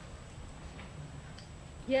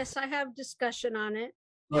 Yes, I have discussion on it.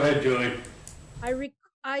 Go ahead, Julie.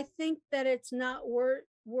 I think that it's not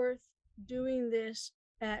worth doing this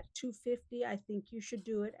at $250. I think you should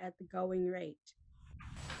do it at the going rate.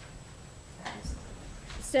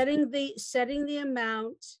 Setting the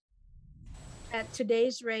amount at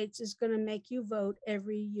today's rates is going to make you vote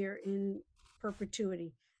every year in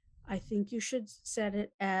perpetuity. I think you should set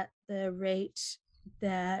it at the rate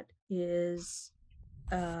that is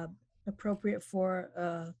appropriate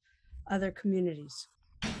for other communities.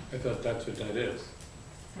 I thought that's what that is.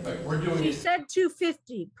 Right, we're doing She it. said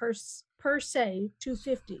 250 per se,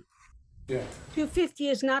 250. Yeah. 250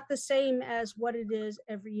 is not the same as what it is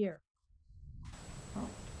every year.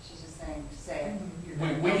 She's just saying, say.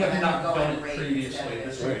 We have not done it previously.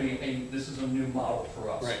 This is a new model for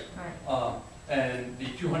us. Right. And the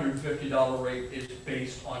 $250 rate is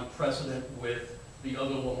based on precedent with the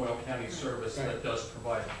other Lamoille County service that does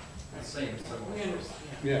provide the same similar service.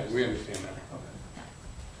 Yeah, we understand that.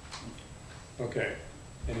 Okay.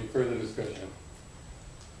 Any further discussion?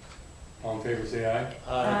 All in favor, say aye.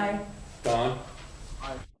 Aye. Don?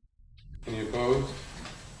 Aye. Any opposed?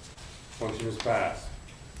 Motion is passed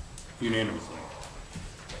unanimously.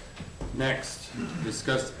 Next,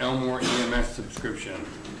 discuss Elmore EMS subscription.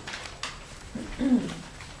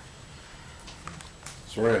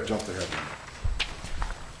 Sorry, I jumped ahead.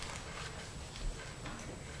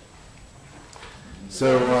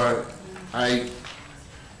 So I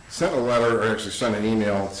sent a letter, or actually sent an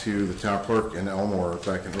email to the town clerk in Elmore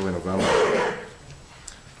back in early November,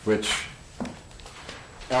 which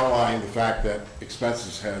outlined the fact that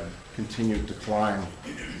expenses had continued to climb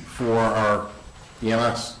for our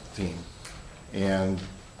EMS team. And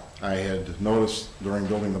I had noticed during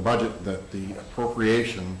building the budget that the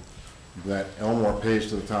appropriation that Elmore pays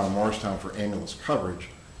to the town of Morristown for ambulance coverage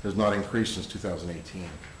has not increased since 2018.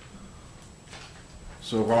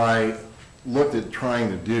 So what I looked at trying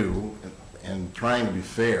to do and trying to be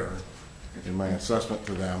fair in my assessment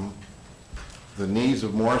to them, the needs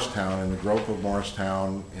of Morristown and the growth of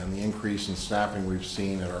Morristown and the increase in staffing we've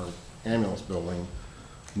seen at our ambulance building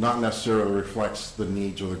not necessarily reflects the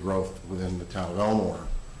needs or the growth within the town of Elmore.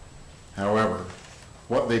 However,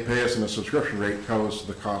 what they pay us in the subscription rate covers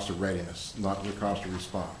the cost of readiness, not the cost of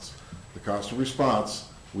response. The cost of response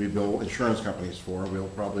we bill insurance companies for. We'll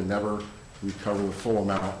probably never recover the full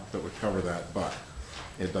amount that would cover that, but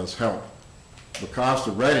it does help. The cost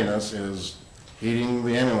of readiness is heating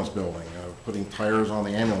the ambulance building, putting tires on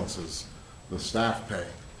the ambulances, the staff pay,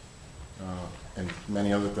 and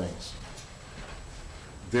many other things.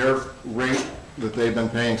 Their rate that they've been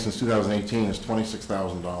paying since 2018 is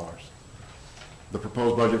 $26,000. The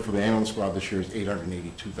proposed budget for the ambulance squad this year is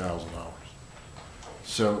 $882,000.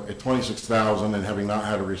 So at $26,000 and having not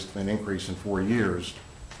had an increase in 4 years,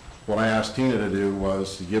 what I asked Tina to do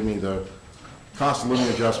was to give me the cost of living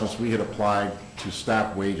adjustments we had applied to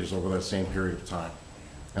staff wages over that same period of time.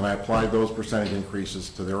 And I applied those percentage increases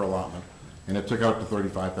to their allotment, and it took out to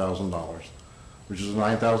 $35,000, which is a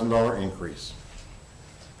 $9,000 increase.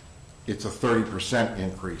 It's a 30%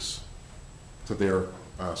 increase to their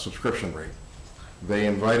subscription rate. They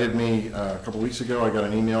invited me a couple weeks ago. I got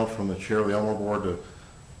an email from the chair of the Elmore board to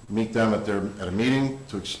meet them at a meeting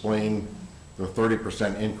to explain the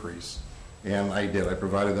 30% increase. And I did. I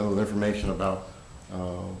provided them with information about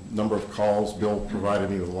number of calls. Bill provided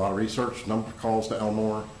me with a lot of research, number of calls to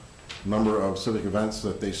Elmore, number of civic events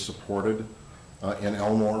that they supported in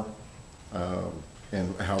Elmore,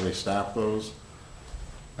 and how they staff those.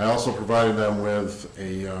 I also provided them with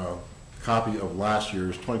a copy of last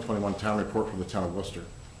year's 2021 town report from the town of Worcester.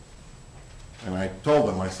 And I told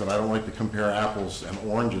them, I said, I don't like to compare apples and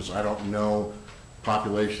oranges. I don't know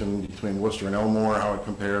population between Worcester and Elmore, how it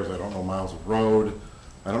compares. I don't know miles of road.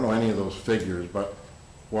 I don't know any of those figures, but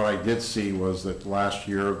what I did see was that last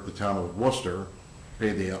year the town of Worcester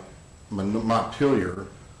paid the Montpelier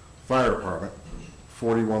Fire Department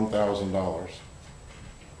 $41,000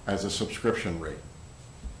 as a subscription rate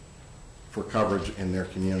for coverage in their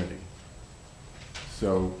community.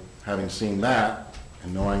 So having seen that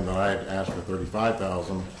and knowing that I had asked for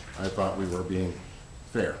 $35,000, I thought we were being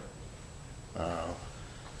fair.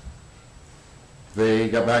 They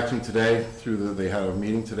got back to me today they had a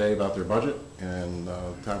meeting today about their budget, and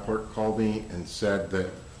the town clerk called me and said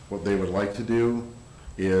that what they would like to do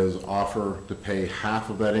is offer to pay half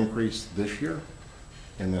of that increase this year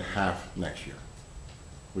and then half next year,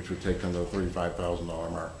 which would take them to the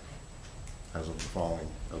 $35,000 mark as of the following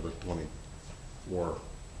of the 24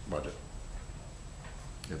 budget,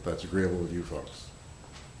 if that's agreeable with you folks.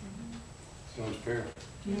 Sounds fair.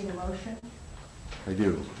 Do you need a motion? I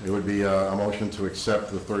do. It would be a motion to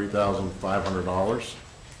accept the $30,500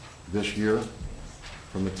 this year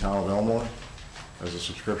from the town of Elmore as a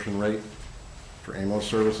subscription rate for ambulance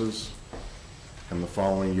services, and the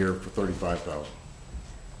following year for $35,000.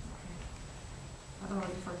 I've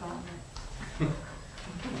already forgotten it.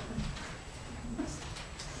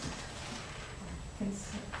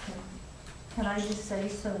 Can I just say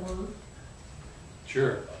so moved?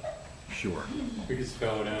 Sure. Sure. We can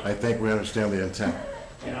spell it out. I think we understand the intent.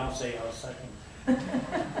 And I'll say I'll second.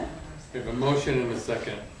 We have a motion and a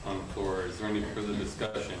second on the floor. Is there any further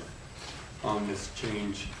discussion on this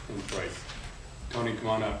change in price? Tony, come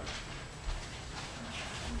on up.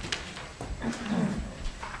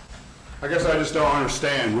 I guess I just don't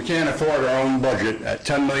understand. We can't afford our own budget at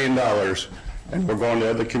 $10 million, and we're going to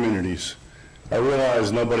other communities. I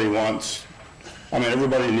realize nobody wants,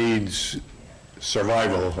 everybody needs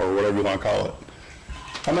survival, or whatever you want to call it.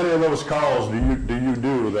 How many of those calls do you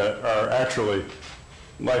do that are actually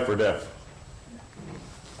life or death?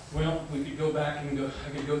 Well, we could go back and I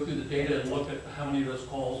could go through the data and look at how many of those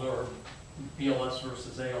calls are BLS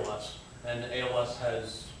versus ALS. And ALS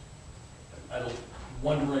has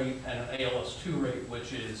one rate and an ALS2 rate,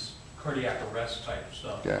 which is cardiac arrest type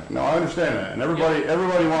stuff. Yeah, no, I understand that, and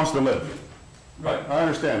everybody wants to live. Right. I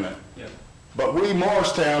understand that. Yeah. But we,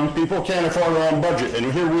 Morristown, people can't afford our own budget,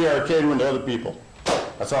 and here we are catering to other people.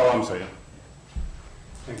 That's all I'm saying.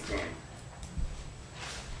 Thanks, Tony.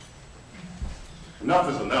 Enough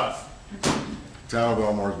is enough. Town of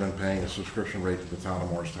Elmore has been paying a subscription rate to the town of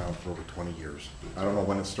Morristown for over 20 years. I don't know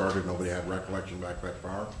when it started. Nobody had recollection back that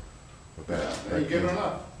far. But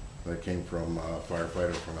that came from a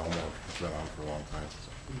firefighter from Elmore. It's been on for a long time.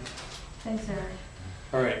 So. Thanks, Eric.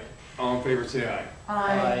 All right. All in favor, say aye.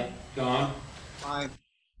 Aye. Don? Aye.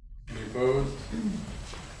 Any opposed?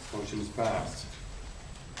 Motion is passed.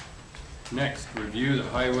 Next, review the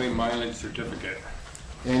highway mileage certificate.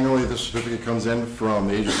 Annually, this certificate comes in from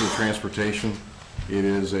the Agency of Transportation. It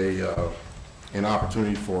is an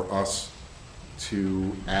opportunity for us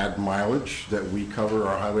to add mileage that we cover,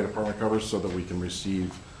 our highway department covers, so that we can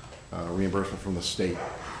receive reimbursement from the state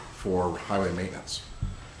for highway maintenance.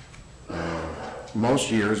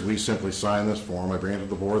 Most years, we simply sign this form. I bring it to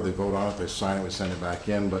the board, they vote on it, they sign it, we send it back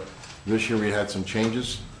in. But this year, we had some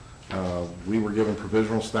changes. We were given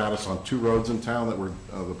provisional status on 2 roads in town that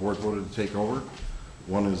the board voted to take over.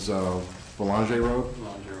 One is Belanger Road,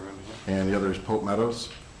 and the other is Pope Meadows.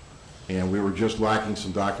 And we were just lacking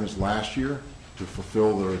some documents last year to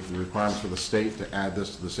fulfill the requirements for the state to add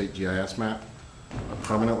this to the state GIS map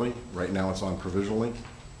permanently. Right now it's on provisionally.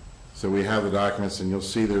 So we have the documents, and you'll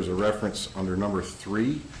see there's a reference under number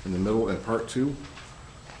 3 in the middle in part 2,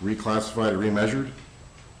 reclassified or remeasured.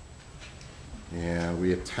 And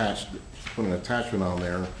we put an attachment on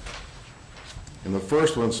there. And the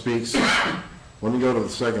first one speaks, let me go to the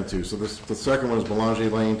second 2. So the second one is Belanger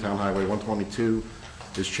Lane, Town Highway 122,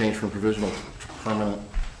 is changed from provisional to permanent.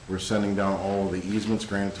 We're sending down all of the easements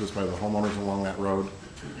granted to us by the homeowners along that road,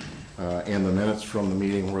 and the minutes from the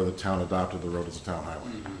meeting where the town adopted the road as a town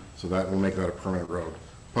highway. So that will make that a permanent road.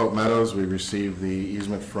 Pope Meadows, we received the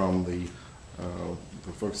easement from the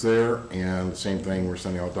folks there, and the same thing, we're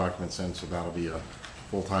sending all documents in, so that'll be a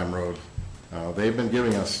full-time road. They've been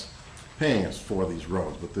paying us for these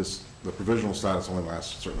roads, but the provisional status only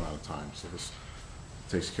lasts a certain amount of time, so this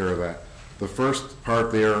takes care of that. The first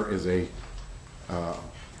part there is they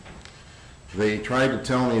tried to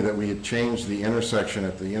tell me that we had changed the intersection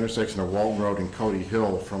at the intersection of Walton Road and Cody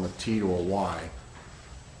Hill from a T to a Y.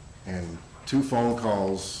 And 2 phone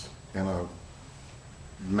calls and a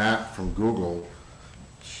map from Google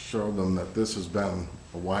showed them that this has been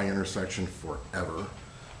a Y intersection forever.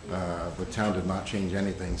 The town did not change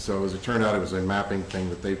anything. So as it turned out, it was a mapping thing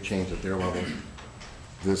that they've changed at their level.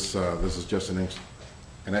 This is just an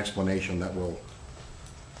explanation that will,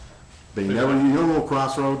 you know the little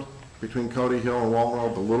crossroad between Cody Hill and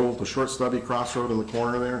Walton Road, the short stubby crossroad in the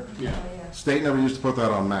corner there? Yeah. State never used to put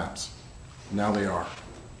that on maps. Now they are.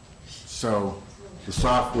 So the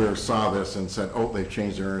software saw this and said, oh, they've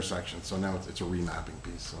changed their intersection. So now it's a remapping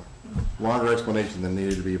piece. So longer explanation than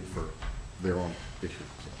needed to be for their own issue.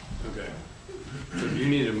 Okay. So you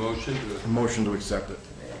need a motion A motion to accept it.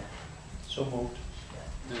 So moved.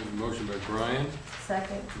 There's a motion by Brian.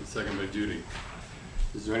 Second. And second by Judy.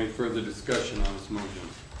 Is there any further discussion on this motion?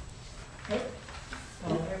 I have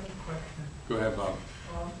a question. Go ahead, Bob.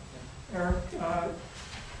 Eric,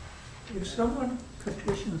 if someone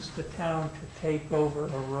petitions the town to take over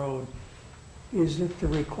a road, is it the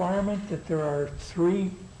requirement that there are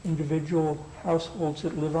 3 individual households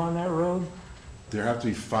that live on that road? There have to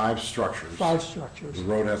be 5 structures. 5 structures. The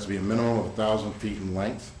road has to be a minimum of 1,000 feet in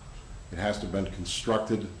length. It has to have been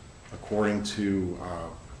constructed according to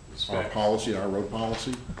our policy, our road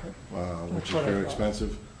policy, which is very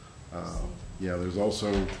expensive. Yeah, there's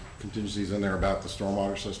also contingencies in there about the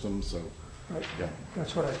stormwater system, so. Right. Yeah.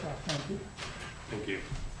 That's what I thought. Thank you. Thank you.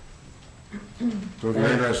 So if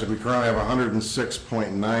you're interested, we currently have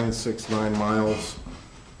 106.969 miles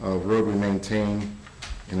of road we maintain.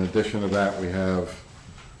 In addition to that, we have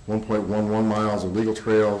 1.11 miles of legal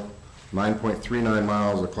trail, 9.39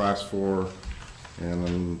 miles of class 4, and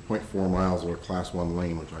then 0.4 miles of a class 1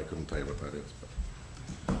 lane, which I couldn't tell you what that is,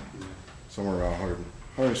 but somewhere around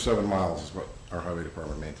 107 miles is what our highway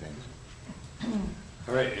department maintains.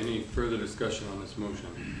 All right, any further discussion on this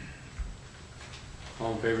motion?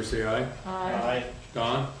 All in favor, say aye. Aye.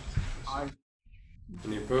 Don? Aye.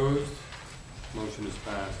 Any opposed? Motion is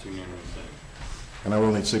passed unanimously. And I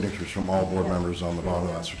will need signatures from all board members on the bottom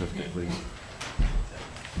of that certificate, please.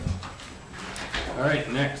 All right,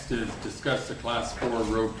 next is discuss the class 4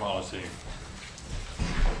 road policy.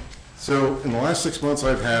 So in the last 6 months,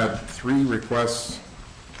 I've had 3 requests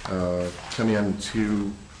come in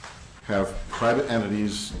to have private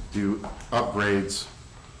entities do upgrades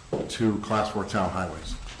to class 4 town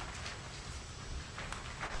highways.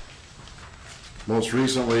 Most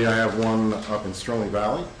recently, I have one up in Sterling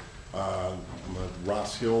Valley, on the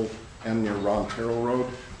Ross Hill end near Ron Terrell Road,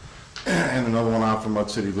 and another one out from Mud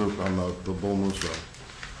City Loop on the Bull Moose Road.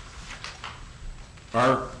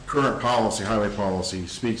 Our current policy, highway policy,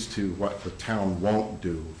 speaks to what the town won't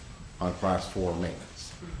do on class 4 maintenance.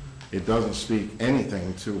 It doesn't speak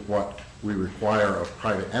anything to what we require of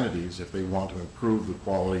private entities if they want to improve the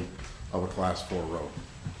quality of a class 4 road.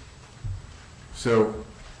 So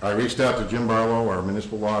I reached out to Jim Barlow, our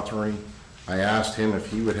municipal law attorney. I asked him if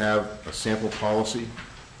he would have a sample policy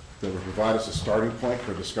that would provide us a starting point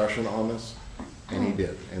for discussion on this, and he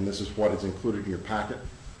did. And this is what is included in your packet.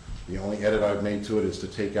 The only edit I've made to it is to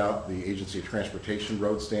take out the Agency of Transportation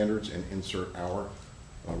road standards and insert our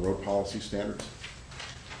road policy standards.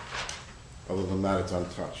 Other than that, it's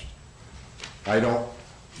untouched. I don't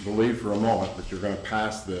believe for a moment that you're going to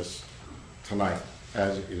pass this tonight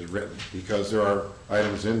as it is written, because there are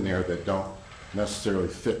items in there that don't necessarily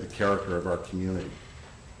fit the character of our community.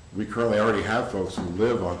 We currently already have folks who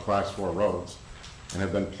live on Class 4 roads and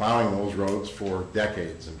have been plowing those roads for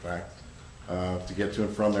decades, in fact, to get to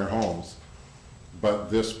and from their homes. But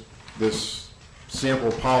this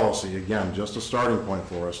sample policy, again, just a starting point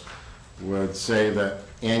for us, would say that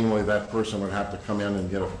annually that person would have to come in and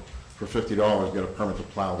get for $50, get a permit to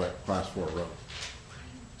plow that Class 4 road.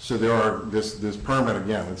 So there are, this permit,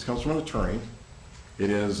 again, this comes from an attorney. It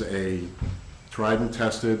is a tried and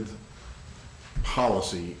tested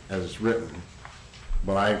policy as it's written,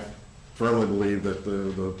 but I firmly believe that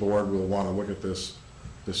the board will want to look at this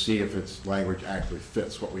to see if its language actually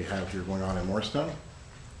fits what we have here going on in Morristown.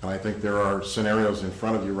 And I think there are scenarios in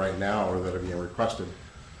front of you right now, or that are being requested.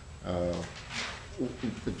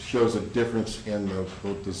 It shows a difference in the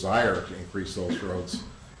desire to increase those roads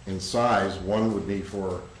in size. One would be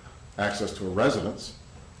for access to a residence,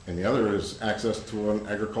 and the other is access to an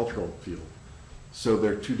agricultural field. So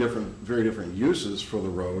they're two very different uses for the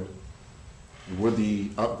road. Would the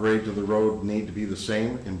upgrade to the road need to be the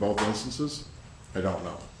same in both instances? I don't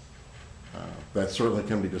know. That certainly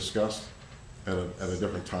can be discussed at a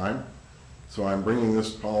different time. So I'm bringing this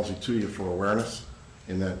policy to you for awareness,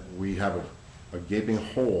 in that we have a gaping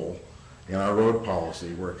hole in our road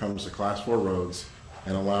policy where it comes to Class 4 roads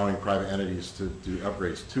and allowing private entities to do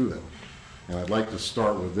upgrades to them. And I'd like to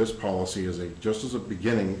start with this policy as just as a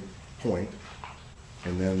beginning point,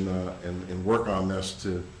 and then and work on this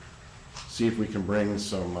to see if we can bring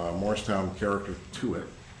some Morristown character to it.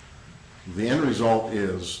 The end result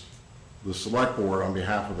is the select board, on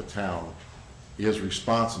behalf of the town, is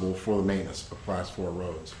responsible for the maintenance of Class 4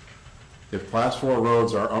 roads. If Class 4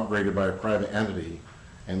 roads are upgraded by a private entity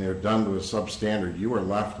and they're done to a substandard, you are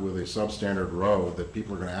left with a substandard road that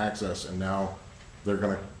people are going to access, and now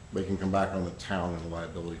they can come back on the town in a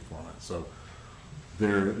liability format. So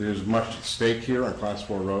there's much at stake here on Class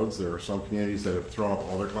 4 roads. There are some communities that have thrown up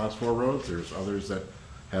all their Class 4 roads. There's others that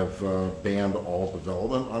have banned all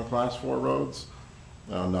development on Class 4 roads,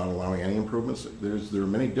 not allowing any improvements. There are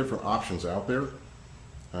many different options out there,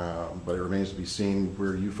 but it remains to be seen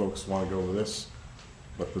where you folks want to go with this.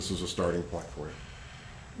 But this is a starting point for you.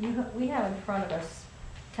 We have in front of us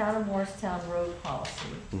Town of Morristown road policy,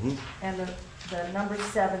 and the number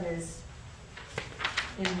 7 is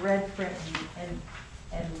in red print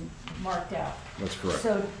and marked out. That's correct.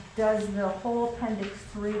 So does the whole Appendix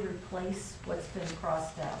 3 replace what's been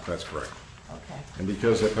crossed out? That's correct. Okay. And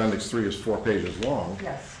because Appendix 3 is 4 pages long,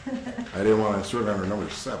 yes. I didn't want to insert it under number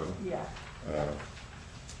 7. Yeah.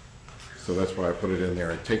 So that's why I put it in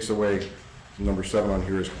there. It takes away, number 7 on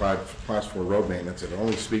here is Class 4 road maintenance. It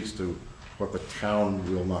only speaks to what the town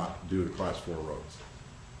will not do to Class 4 roads.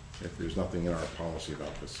 If there's nothing in our policy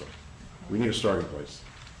about this, so we need a starting place.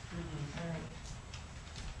 All right.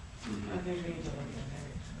 I think we need to look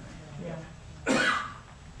at it. Yeah.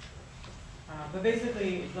 But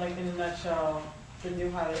basically, like in a nutshell, the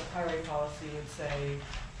new highway policy would say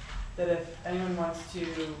that if anyone wants to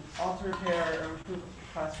alter, repair, or improve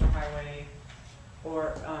Class 4 highway,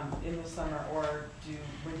 or in the summer, or do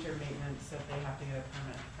winter maintenance, that they have to get a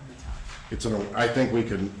permit from the town. I think we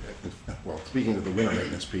can, well, speaking of the winter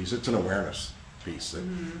maintenance piece, it's an awareness piece.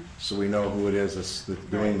 So we know who it is that's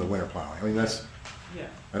doing the winter plowing. I mean, that's, yeah.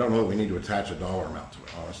 I don't know that we need to attach a dollar amount to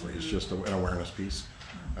it, honestly. It's just an awareness piece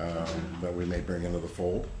that we may bring into the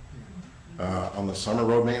fold. On the summer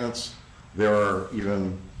road maintenance, there are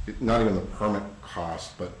not even the permit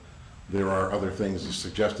cost, but there are other things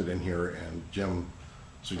suggested in here, and Jim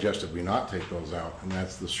suggested we not take those out, and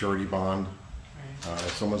that's the surety bond.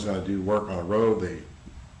 If someone's going to do work on a road,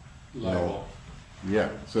 yeah,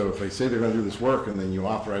 so if they say they're going to do this work and then you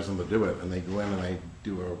authorize them to do it, and they go in and they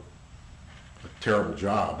do a terrible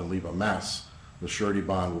job and leave a mess, the surety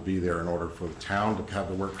bond will be there in order for the town to have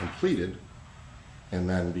the work completed and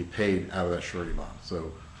then be paid out of that surety bond.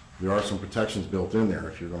 So there are some protections built in there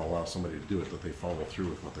if you're going to allow somebody to do it, that they follow through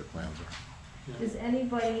with what their plans are. Does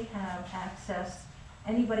anybody have access,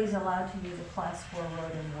 anybody's allowed to use a Class 4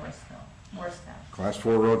 road in Morristown? Class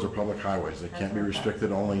 4 roads are public highways. They can't be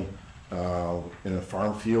restricted only in a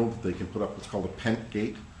farm field. They can put up what's called a pent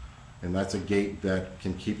gate, and that's a gate that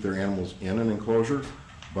can keep their animals in an enclosure,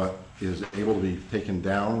 but is able to be taken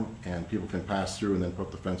down and people can pass through and then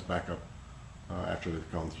put the fence back up after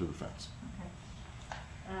they've gone through the fence.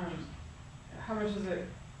 How much is it,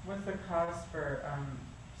 what's the cost for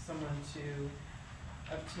someone to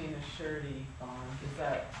obtain a surety bond?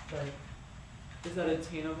 Is that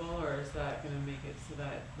attainable, or is that gonna make it so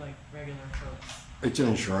that like regular folks? It's an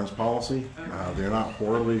insurance policy. Okay. They're not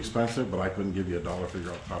horribly expensive, but I couldn't give you a dollar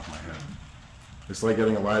figure off the top of my head. It's like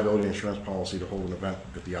getting a liability insurance policy to hold an event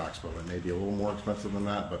at the Oxbow. It may be a little more expensive than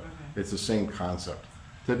that, but it's the same concept.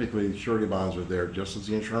 Typically, surety bonds are there just as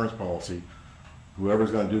the insurance policy.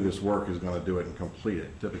 Whoever's going to do this work is going to do it and complete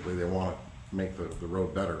it. Typically, they want to make the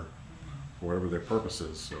road better for whatever their purpose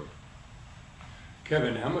is. So,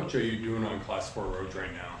 Kevin, how much are you doing on Class 4 roads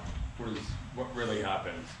right now? What really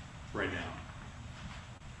happens right now?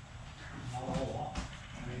 Not a whole lot.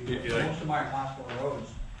 I mean, most of my Class 4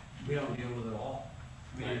 roads, we don't deal with it at all.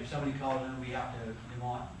 I mean, if somebody calls in, we have to, they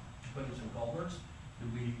want to put in some culverts,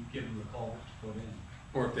 and we give them the culverts to put in.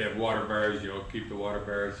 Or if they have water barriers, you'll keep the water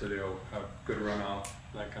barriers so they'll have good runoff,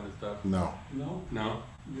 that kind of stuff? no. No, No?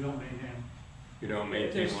 we don't maintain. You don't If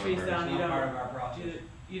maintain there's water trees barriers? down, you Not part of our process. don't,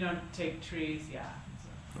 you don't take trees, yeah.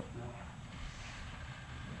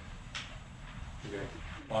 Okay.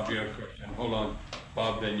 Bob, you have a question? Hold on.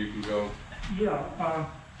 Bob, then you can go. Yeah,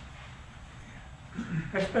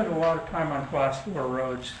 I spend a lot of time on Class 4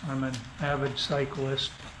 roads. I'm an avid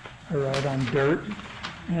cyclist. I ride on dirt.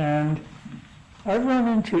 And I've run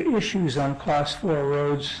into issues on Class 4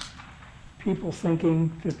 roads, people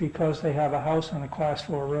thinking that because they have a house on a Class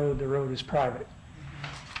 4 road, the road is private.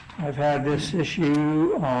 I've had this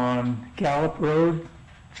issue on Gallup Road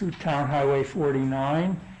through Town Highway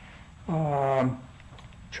 49.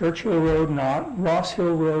 Churchill Road, not. Ross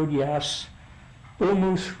Hill Road, yes. Bull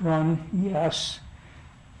Moose Run, yes.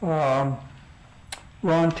 Ron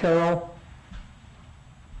Terrell,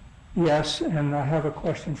 yes. And I have a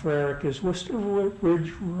question for Eric. Is Worcester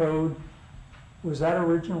Ridge Road, was that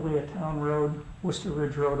originally a town road? Worcester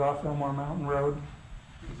Ridge Road off Elmore Mountain Road?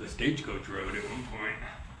 It was a stagecoach road at one point.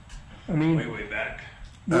 I mean, way back.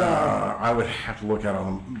 I would have to look at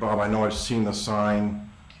them. Bob, I know I've seen the sign,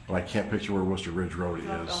 but I can't picture where Worcester Ridge Road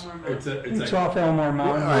is. It's off Elmore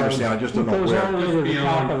Mountain Road. I understand, I just don't know It goes all the way where. to the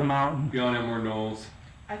top of the mountain. Beyond Elmore Knolls.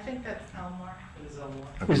 I think that's Elmore. It is Elmore.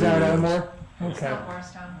 Is that Elmore? It's Okay. not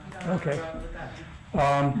Morristown. You don't have Okay. a road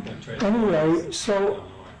with that. Anyway, so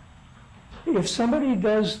if somebody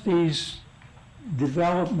does these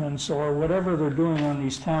developments or whatever they're doing on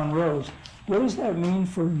these town roads, what does that mean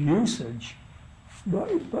for usage? But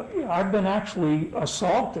I've been actually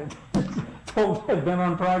assaulted, told I've been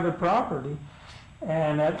on private property.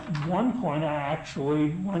 And at one point, I actually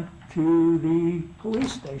went to the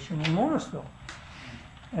police station in Morrisville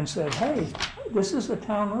and said, hey, this is a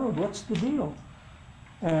town road, what's the deal?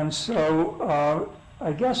 And so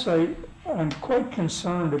I guess I'm quite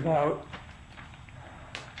concerned about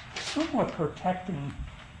somewhat protecting.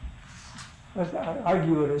 I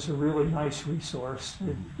view it as a really nice resource.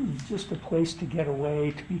 It's just a place to get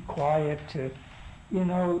away, to be quiet, to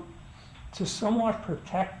somewhat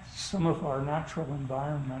protect some of our natural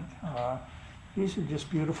environment. These are just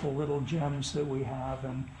beautiful little gems that we have,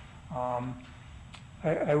 and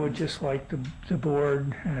I would just like the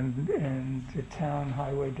board and the town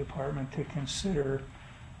highway department to consider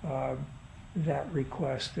that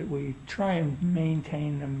request, that we try and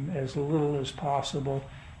maintain them as little as possible.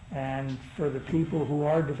 And for the people who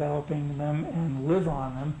are developing them and live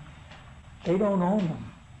on them, they don't own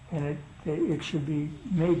them. And it should be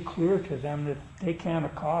made clear to them that they can't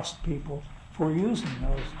accost people for using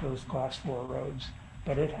those Class 4 roads.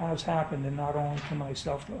 But it has happened, and not only to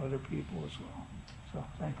myself, to other people as well. So,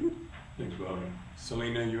 thank you. Thanks, Bob.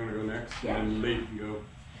 Selena, you want to go next? Yeah. And Lee can go.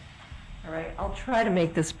 All right, I'll try to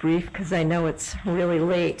make this brief because I know it's really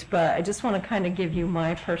late, but I just want to kind of give you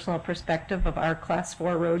my personal perspective of our Class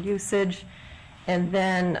 4 road usage, and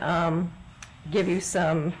then give you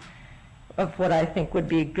some of what I think would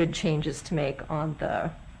be good changes to make on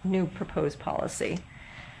the new proposed policy.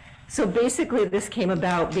 So basically, this came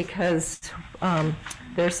about because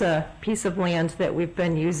there's a piece of land that we've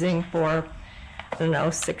been using for, I don't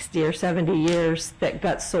know, 60 or 70 years that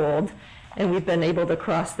got sold. And we've been able to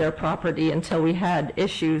cross their property until we had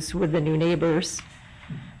issues with the new neighbors.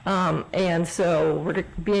 And so we're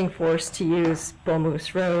being forced to use Bull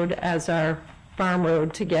Moose Road as our farm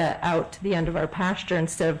road to get out to the end of our pasture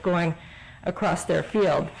instead of going across their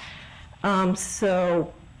field.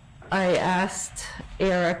 So I asked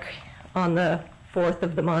Eric on the 4th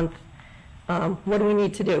of the month, what do we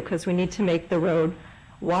need to do? Because we need to make the road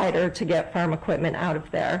wider to get farm equipment out of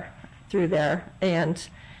there, through there. And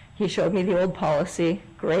He showed me the old policy.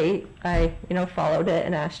 Great. I, followed it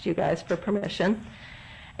and asked you guys for permission.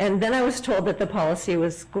 And then I was told that the policy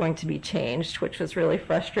was going to be changed, which was really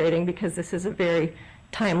frustrating because this is a very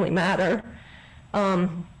timely matter.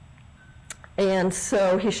 And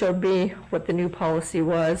so he showed me what the new policy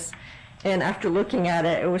was. And after looking at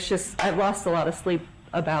it, it was just, I've lost a lot of sleep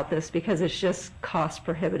about this because it's just cost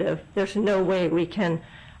prohibitive. There's no way we can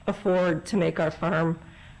afford to make our farm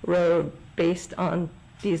road based on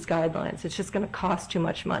these guidelines. It's just going to cost too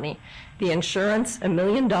much money. The insurance, $1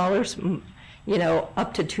 million,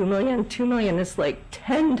 up to $2 million. $2 million is like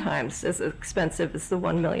 10 times as expensive as the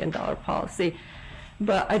 $1 million policy.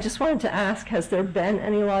 But I just wanted to ask, has there been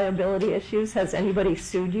any liability issues? Has anybody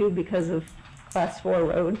sued you because of Class 4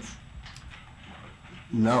 roads?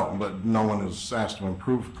 No, but no one has asked to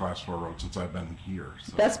improve Class 4 roads since I've been here.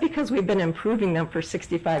 So. That's because we've been improving them for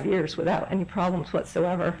 65 years without any problems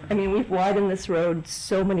whatsoever. I mean, we've widened this road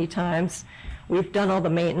so many times. We've done all the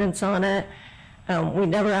maintenance on it. We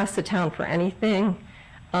never asked the town for anything.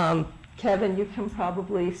 Kevin, you can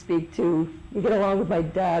probably speak to, you get along with my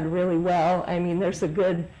dad really well. I mean, there's a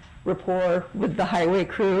good rapport with the highway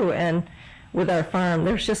crew and with our farm.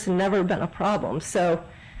 There's just never been a problem. So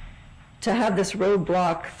to have this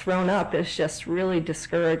roadblock thrown up is just really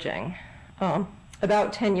discouraging.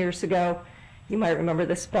 About 10 years ago, you might remember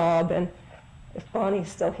this, Bob, and if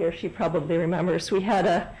Bonnie's still here, she probably remembers, we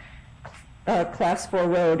had a Class 4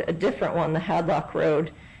 road, a different one, the Hadlock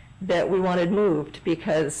Road, that we wanted moved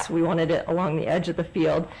because we wanted it along the edge of the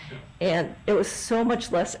field. And it was so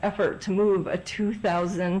much less effort to move a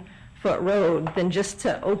 2,000-foot road than just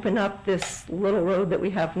to open up this little road that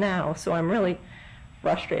we have now. So I'm really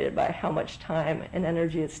frustrated by how much time and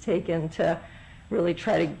energy it's taken to really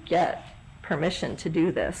try to get permission to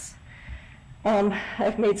do this.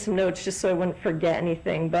 I've made some notes just so I wouldn't forget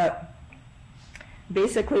anything, but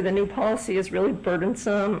basically the new policy is really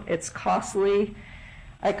burdensome. It's costly.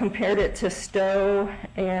 I compared it to Stowe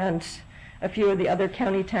and a few of the other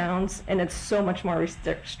county towns, and it's so much more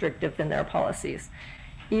restrictive than their policies.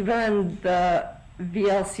 Even the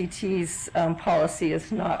VLCT's policy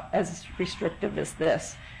is not as restrictive as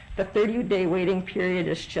this. The 30-day waiting period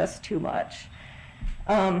is just too much.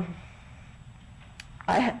 My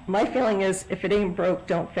feeling is if it ain't broke,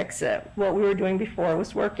 don't fix it. What we were doing before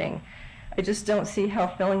was working. I just don't see how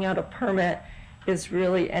filling out a permit is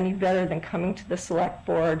really any better than coming to the select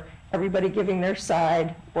board, everybody giving their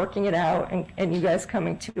side, working it out, and you guys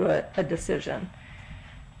coming to a decision.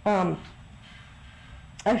 I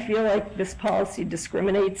feel like this policy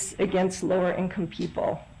discriminates against lower income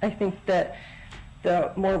people. I think that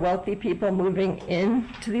the more wealthy people moving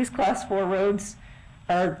into these Class 4 roads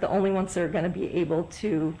are the only ones that are going to be able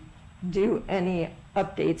to do any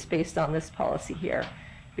updates based on this policy here,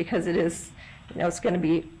 because it is, it's going to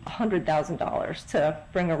be $100,000 to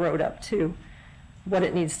bring a road up to what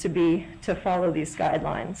it needs to be to follow these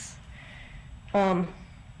guidelines.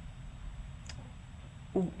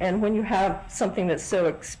 And when you have something that's so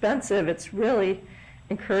expensive, it's really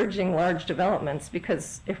encouraging large developments,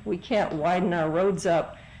 because if we can't widen our roads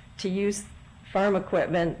up to use farm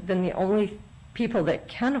equipment, then the only people that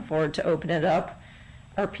can afford to open it up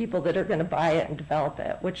are people that are going to buy it and develop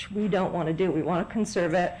it, which we don't want to do. We want to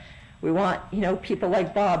conserve it. We want, people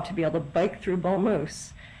like Bob to be able to bike through Bull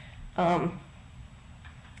Moose.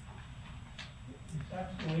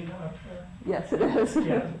 Yes, it is.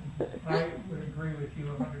 Yeah, I would agree with you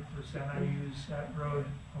 100%. I use that road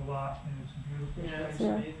a lot, and it's a beautiful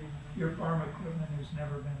place. Your farm equipment has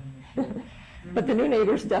never been an issue. But the new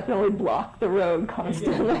neighbors definitely block the road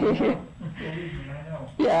constantly. Believe me, I know.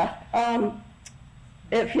 Yeah.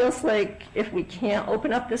 It feels like if we can't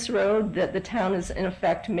open up this road, that the town is in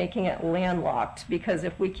effect making it landlocked, because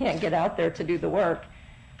if we can't get out there to do the work,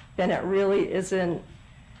 then it really isn't,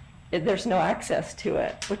 there's no access to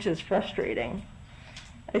it, which is frustrating.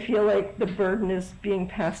 I feel like the burden is being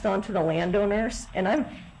passed on to the landowners, and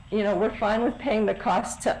we're fine with paying the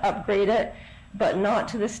cost to upgrade it, but not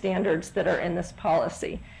to the standards that are in this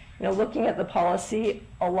policy. Looking at the policy,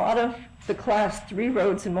 a lot of the Class 3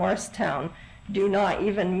 roads in Morristown do not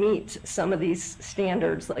even meet some of these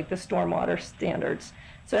standards, like the stormwater standards.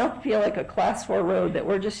 So I don't feel like a Class 4 road that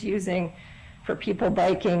we're just using for people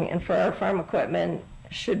biking and for our farm equipment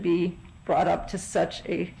should be brought up to such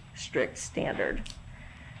a strict standard.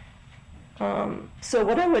 So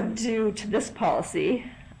what I would do to this policy,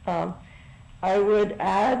 I would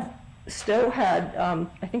add, Stowe had, I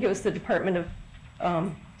think it was the Department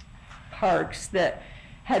of Parks that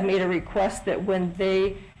had made a request that when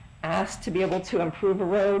they asked to be able to improve a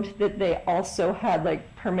road, that they also had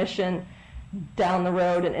permission down the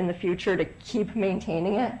road and in the future to keep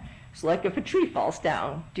maintaining it. So like if a tree falls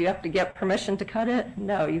down, do you have to get permission to cut it?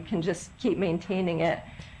 No, you can just keep maintaining it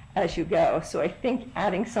as you go. So I think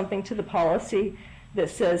adding something to the policy that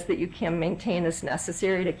says that you can maintain as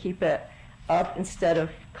necessary to keep it up instead of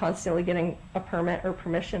constantly getting a permit or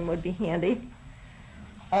permission would be handy.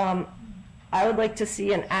 I would like to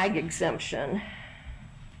see an ag exemption.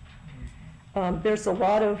 There's a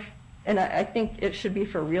lot of, and I think it should be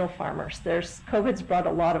for real farmers. COVID's brought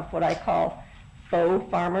a lot of what I call faux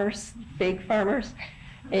farmers, fake farmers,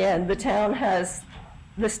 and the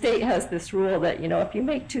state has this rule that, if you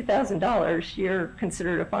make $2,000, you're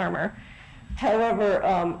considered a farmer. However,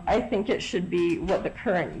 I think it should be what the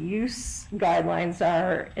current use guidelines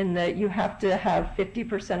are, in that you have to have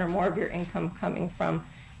 50% or more of your income coming from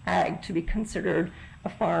ag to be considered a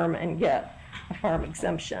farm and get a farm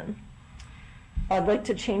exemption. I'd like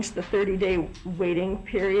to change the 30-day waiting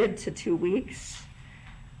period to 2 weeks.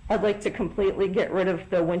 I'd like to completely get rid of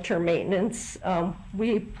the winter maintenance.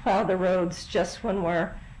 We plow the roads just when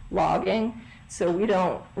we're logging, so we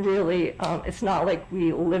don't really, it's not like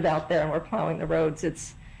we live out there and we're plowing the roads.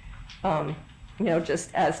 It's, just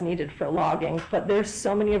as needed for logging. But there's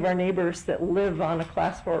so many of our neighbors that live on a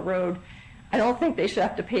Class 4 road. I don't think they should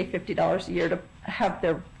have to pay $50 a year to have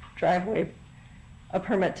their driveway, a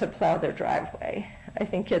permit to plow their driveway. I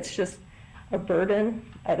think it's just a burden.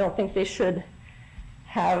 I don't think they should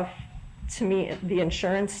have to meet the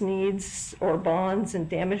insurance needs or bonds and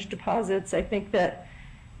damage deposits. I think that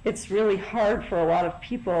it's really hard for a lot of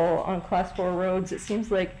people on Class 4 roads. It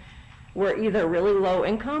seems like we're either really low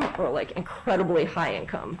income or like incredibly high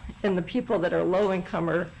income. And the people that are low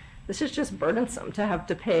income this is just burdensome to have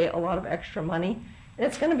to pay a lot of extra money. And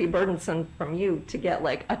it's gonna be burdensome from you to get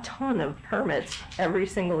like a ton of permits every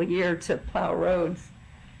single year to plow roads.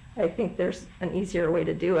 I think there's an easier way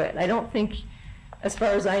to do it. And I don't think, as far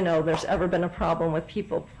as I know, there's ever been a problem with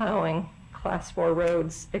people plowing Class 4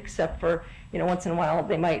 roads, except for, once in a while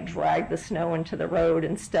they might drag the snow into the road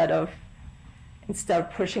instead of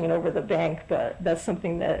pushing it over the bank. But that's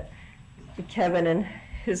something that Kevin and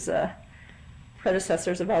his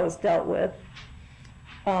predecessors have always dealt with.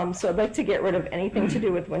 So I'd like to get rid of anything to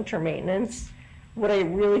do with winter maintenance. What I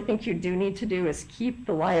really think you do need to do is keep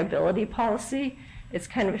the liability policy. It's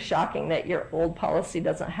kind of shocking that your old policy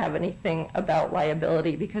doesn't have anything about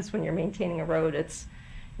liability, because when you're maintaining a road, it's,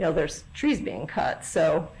 there's trees being cut.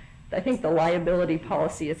 So I think the liability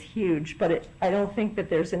policy is huge, but I don't think that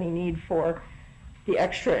there's any need for the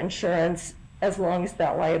extra insurance as long as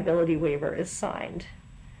that liability waiver is signed.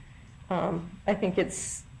 I think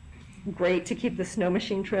it's great to keep the snow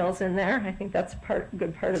machine trails in there. I think that's a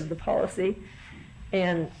good part of the policy.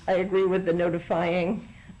 And I agree with the notifying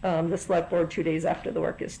the select board 2 days after the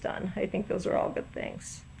work is done. I think those are all good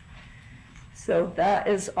things. So that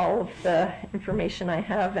is all of the information I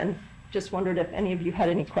have, and just wondered if any of you had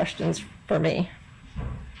any questions for me.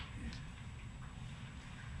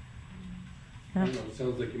 I don't know, it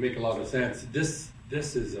sounds like you make a lot of sense. This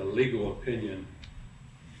is a legal opinion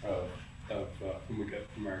of we got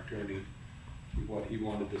from our attorney, what he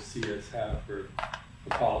wanted to see us have for the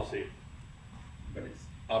policy, but it's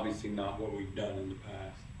obviously not what we've done in the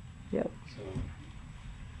past. Yep.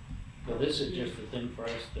 So this is just a thing for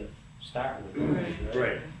us to start with.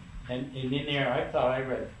 Right. And in there, I thought I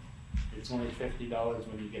read it's only $50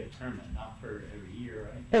 when you get a permit, not for every year,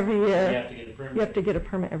 right? Every year. You have to get a permit. You have to get a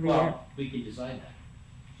permit every year. Well, we can decide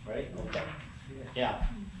that, right? Okay. Yeah.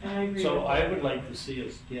 So I would like to see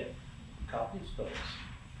us get copies of those.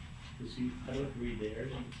 Because I don't read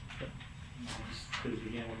theirs. Because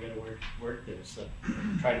again, we gotta work this,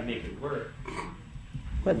 try to make it work.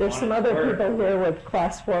 But there's some other people here with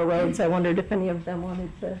Class 4 roads. I wondered if any of them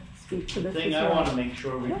wanted to speak to this. The thing I want to make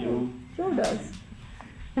sure we do. Joe does.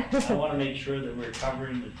 I want to make sure that we're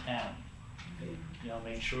covering the town.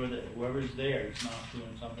 Make sure that whoever's there is not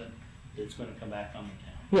doing something that's going to come back on the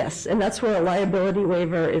town. Yes, and that's where a liability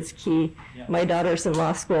waiver is key. Yeah. My daughter's in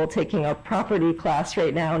law school taking a property class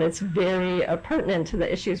right now, and it's very pertinent to the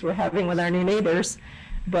issues we're having with our new neighbors.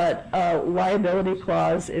 But liability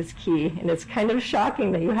clause is key, and it's kind of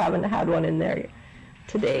shocking that you haven't had one in there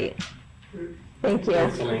to date. Thank you.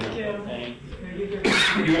 Thank you.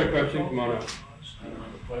 You got a question? Come on up. I don't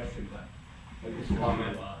have a question, but just a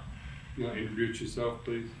comment. You want to introduce yourself,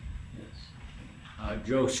 please? Yes.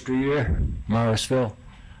 Joe Streeter, Morrisville.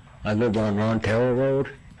 I live on Rontello Road,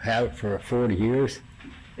 have for 40 years.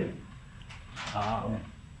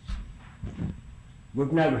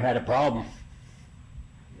 We've never had a problem.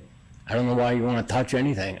 I don't know why you want to touch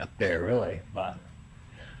anything up there, really, but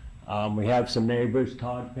we have some neighbors,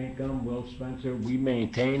 Todd Pinkham, Will Spencer. We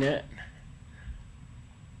maintain it.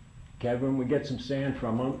 Kevin, we get some sand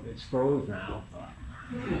from him. It's froze now.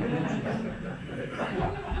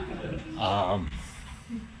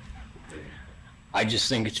 I just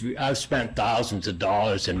think I've spent thousands of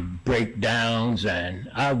dollars in breakdowns, and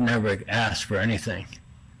I've never asked for anything.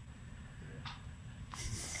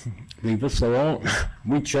 Leave us alone.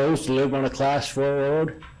 We chose to live on a class 4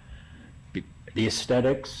 road. The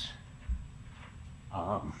aesthetics.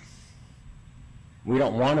 We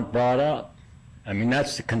don't want it brought up. I mean,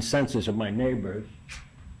 that's the consensus of my neighbors.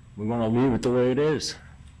 We want to leave it the way it is.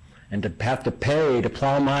 And to have to pay to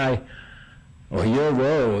plow my or your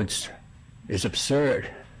roads is absurd.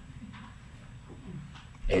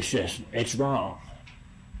 It's wrong.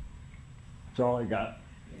 That's all I got.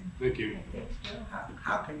 Thank you.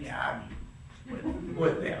 How can you argue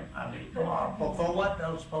with them? I mean, for what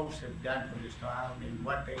those folks have done for this town and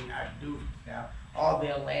what they do for the town, all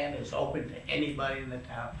their land is open to anybody in the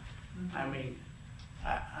town. I mean,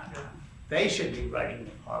 they should be writing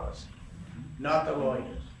the policy, not the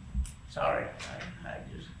lawyers. Sorry, I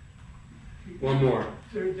just. One more.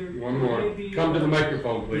 One more. Come to the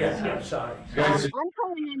microphone, please. Yes, I'm sorry. Guys, I'm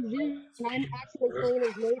calling in Zoom, and I'm actually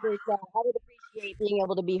Selena's neighbor, so I would appreciate being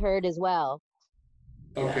able to be heard as well.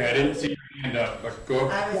 okay, I didn't see your hand up, but go.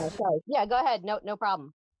 Yeah, sorry. Yeah, go ahead. No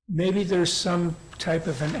problem. Maybe there's some type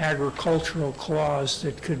of an agricultural clause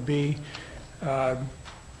that could be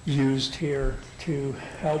used here to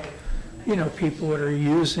help, people that are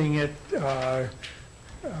using it. I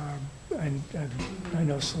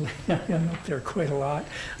know Selena, I'm up there quite a lot.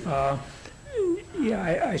 Yeah,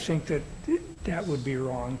 I think that would be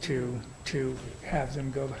wrong to have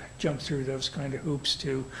them jump through those kind of hoops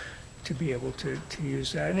to be able to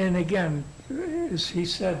use that. And again, as he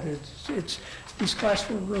said, it's these class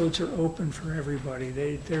 4 roads are open for everybody.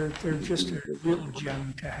 They're just a real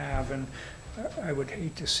gem to have, and I would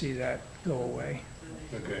hate to see that go away.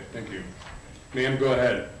 Okay, thank you. Ma'am, go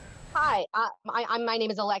ahead. Hi, my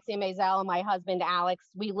name is Alexia Mazel, and my husband Alex.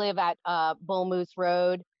 We live at Bull Moose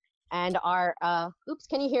Road, and our oops,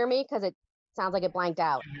 can you hear me? Because it sounds like it blanked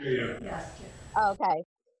out. Yeah. Okay.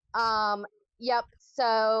 Yep.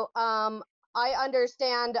 So I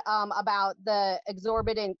understand about the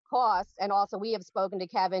exorbitant costs, and also we have spoken to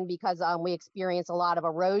Kevin because we experience a lot of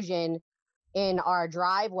erosion in our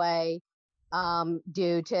driveway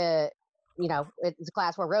due to, it's a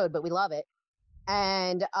class 4 road, but we love it.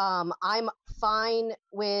 And I'm fine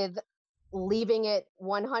with leaving it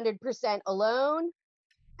 100% alone.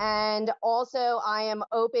 And also I am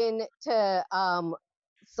open to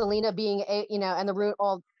Selena being, and the route,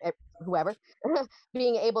 whoever,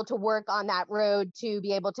 being able to work on that road to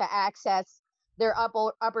be able to access their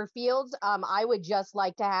upper fields. I would just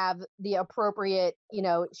like to have the appropriate,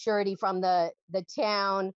 surety from the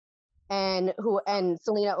town and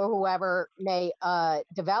Selena or whoever may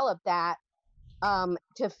develop that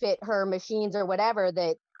to fit her machines or whatever,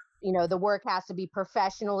 that, the work has to be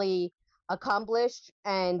professionally accomplished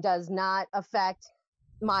and does not affect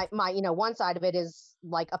my one side of it is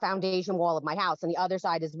like a foundation wall of my house, and the other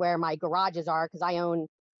side is where my garages are, because I own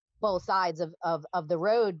both sides of the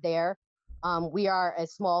road there. We are a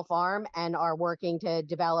small farm and are working to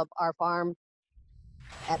develop our farm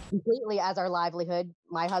completely as our livelihood.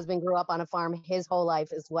 My husband grew up on a farm his whole life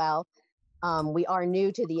as well. We are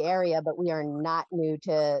new to the area, but we are not new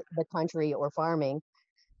to the country or farming.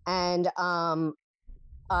 And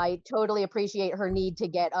I totally appreciate her need to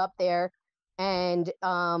get up there. And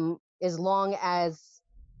as long as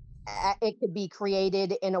it could be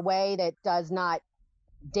created in a way that does not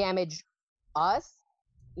damage us,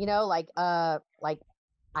 like I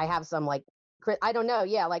have some I don't know.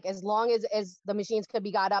 Yeah. Like as long as the machines could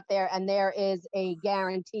be got up there and there is a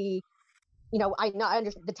guarantee, I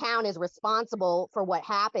understand the town is responsible for what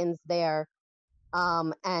happens there.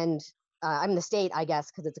 And I'm the state, I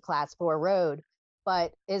guess, because it's a class 4 road,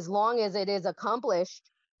 but as long as it is accomplished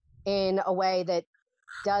in a way that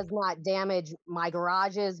does not damage my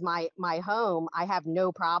garages, my home, I have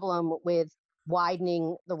no problem with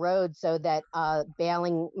widening the road so that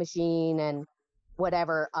baling machine and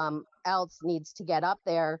whatever else needs to get up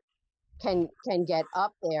there can get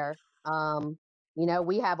up there.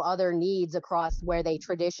 We have other needs across where they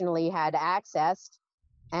traditionally had accessed,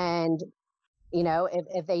 and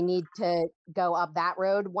if they need to go up that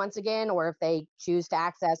road once again, or if they choose to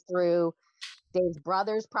access through Dave's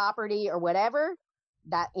brother's property or whatever,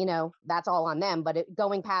 that that's all on them. But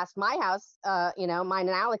going past my house, mine and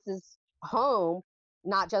Alex's home,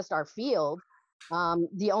 not just our field,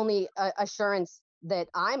 the only assurance that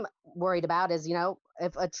I'm worried about is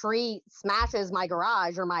if a tree smashes my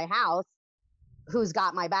garage or my house, who's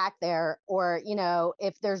got my back there, or, you know,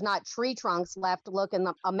 if there's not tree trunks left looking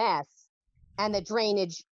a mess, and the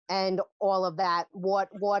drainage and all of that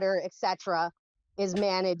water, etc., is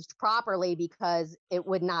managed properly, because it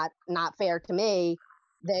would not fair to me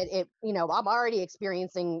that it, you know, I'm already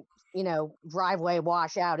experiencing, you know, driveway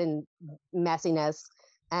washout and messiness.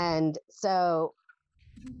 And so,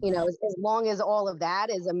 you know, as long as all of that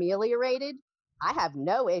is ameliorated, I have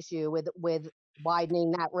no issue with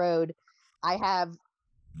widening that road. I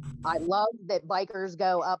love that bikers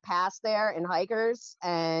go up past there, and hikers,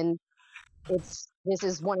 and this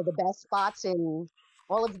is one of the best spots in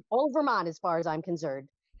all of Vermont, as far as I'm concerned.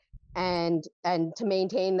 And to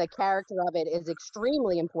maintain the character of it is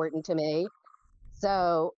extremely important to me.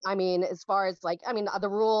 So, I mean, as far as like, I mean, the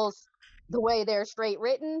rules, the way they're straight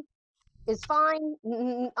written is fine.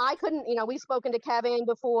 I couldn't, you know, we've spoken to Kevin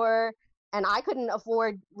before, and I couldn't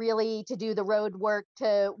afford really to do the road work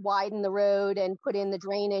to widen the road and put in the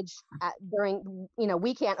drainage during, you know,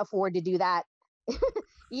 we can't afford to do that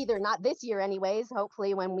either, not this year anyways,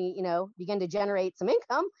 hopefully when we, you know, begin to generate some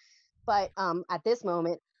income. But at this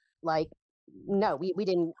moment, like, no, we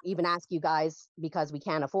didn't even ask you guys because we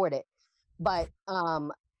can't afford it. But,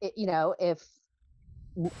 you know, if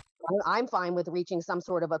I'm fine with reaching some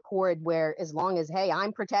sort of accord where, as long as, hey,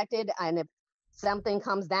 I'm protected, and if something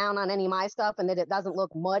comes down on any of my stuff and that it doesn't look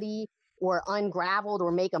muddy or ungraveled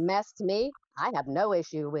or make a mess to me, I have no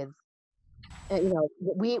issue with, you know,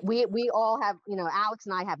 we all have, you know, Alex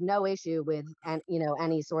and I have no issue with, and, you know,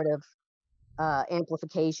 any sort of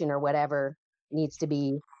amplification or whatever needs to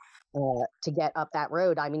be to get up that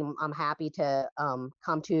road. I mean, I'm happy to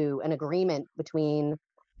come to an agreement between,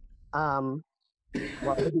 well,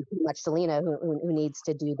 it'd be pretty much Selena who needs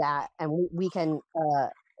to do that, and we can,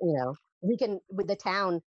 you know, we can, with the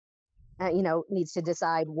town, you know, needs to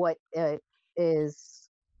decide what is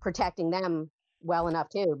protecting them well enough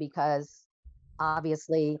too, because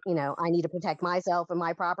obviously, you know, I need to protect myself and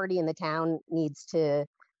my property, and the town needs to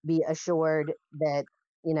be assured that,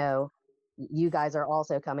 you know, you guys are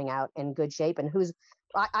also coming out in good shape. And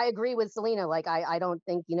I agree with Selena. Like, I don't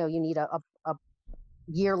think, you know, you need a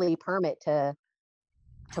yearly permit to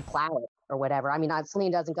plow it or whatever. I mean,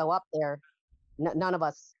 Selena doesn't go up there. None of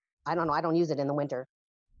us, I don't know. I don't use it in the winter.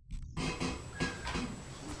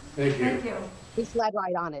 Thank you. Thank you. We sled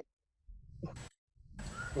right on it.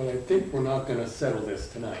 Well, I think we're not gonna settle this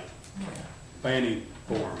tonight, by any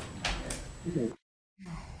form.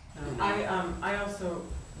 I also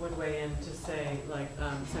would weigh in to say, like,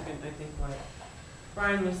 second, I think what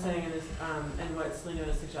Brian was saying is, and what Selena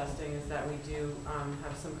was suggesting is that we do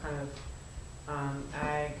have some kind of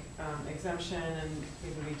ag exemption, and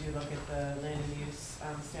maybe we do look at the land and use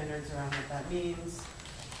standards around what that means.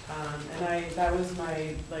 And that was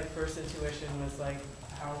my first intuition, was like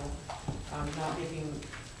how not making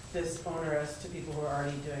this onerous to people who are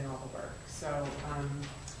already doing all the work. So,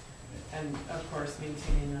 and of course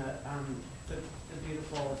maintaining the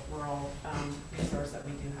beautiful rural resource that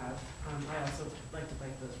we do have. I also like to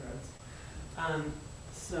bike those roads.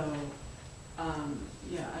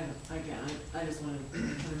 Yeah, I just wanted to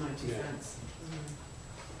put in my 2 cents.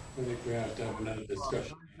 I think we have to have another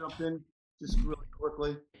discussion. Jump in just really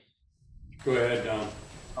quickly. Go ahead,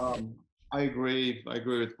 Don. I agree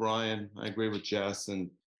with Brian. I agree with Jess,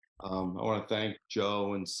 and I want to thank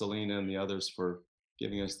Joe and Selena and the others for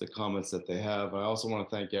giving us the comments that they have. I also want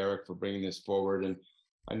to thank Eric for bringing this forward, and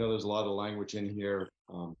I know there's a lot of language in here.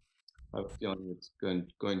 I have a feeling it's going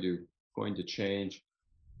to change,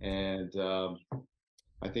 and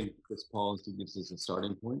I think this policy gives us a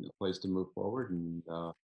starting point, a place to move forward, and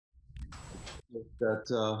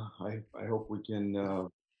that I hope we can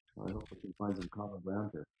find some common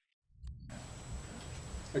ground here.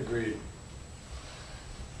 Agreed.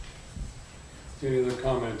 Any other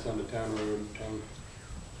comments on the town road?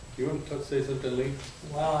 You want to say something, Lee?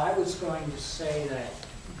 Well, I was going to say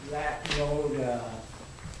that road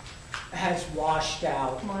has washed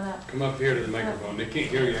out. Come on up. Come up here to the microphone. They can't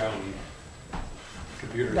hear you out on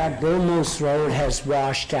computer. That Bull Moose Road has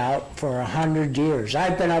washed out for 100 years.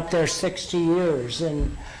 I've been up there 60 years,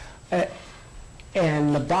 and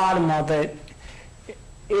the bottom of it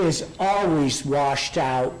is always washed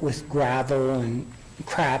out with gravel and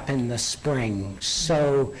crap in the spring.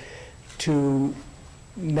 So to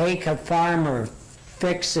make a farmer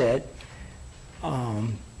fix it,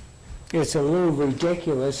 it's a little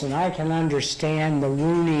ridiculous, and I can understand the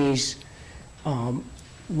Roonies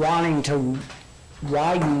wanting to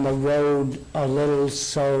widen the road a little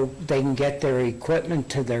so they can get their equipment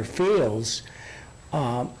to their fields.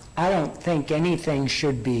 I don't think anything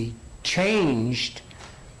should be changed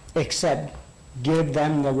except give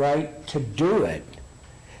them the right to do it.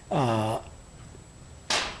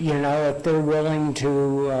 You know, if they're willing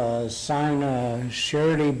to sign a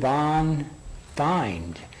surety bond,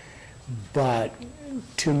 fine. But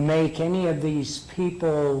to make any of these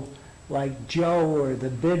people like Joe or the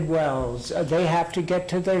Bidwells, they have to get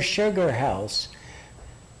to their sugar house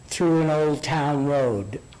through an old town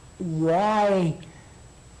road. Why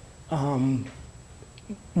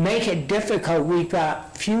make it difficult? We've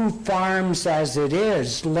got few farms as it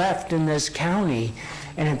is left in this county,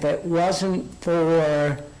 and if it wasn't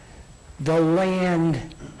for the land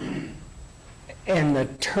and the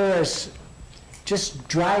tourists just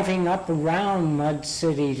driving up around Mud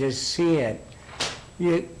City to see it,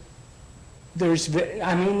 there's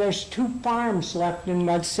 2 farms left in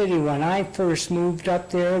Mud City. When I first moved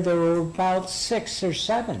up there were about 6 or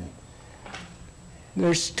 7.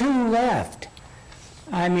 There's 2 left.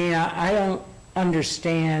 I mean, I don't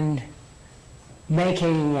understand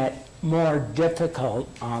making it more difficult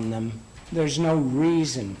on them. There's no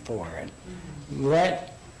reason for it.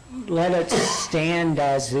 Let it stand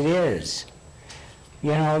as it is.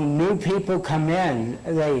 You know, new people come in,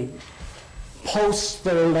 they post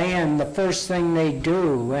their land the first thing they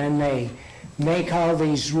do, and they make all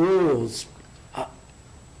these rules.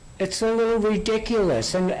 It's a little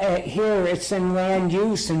ridiculous. And here it's in land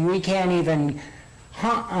use, and we can't even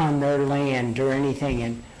hunt on their land or anything.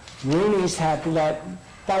 And Rooney's have let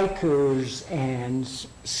bikers and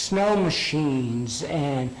snow machines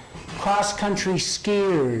and cross-country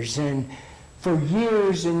skiers and for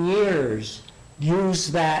years and years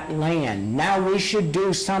use that land. Now we should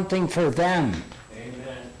do something for them.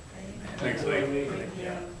 Amen. Thanks, Lee.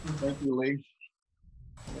 Thank you, Lee.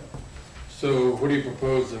 So what do you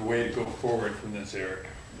propose a way to go forward from this, Eric?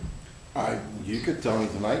 You could tell me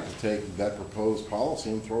tonight to take that proposed policy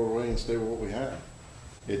and throw it away and stay with what we have.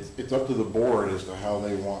 It's up to the board as to how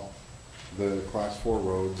they want the class 4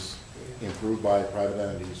 roads improved by private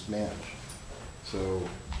entities managed. So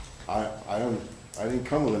I didn't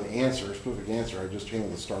come with an answer, a specific answer. I just came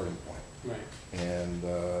with a starting point. Right. And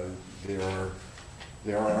there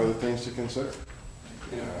are other things to consider.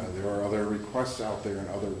 There are other requests out there and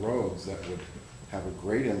other roads that would have a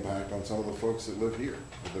great impact on some of the folks that live here,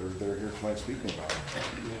 that are here tonight speaking about it.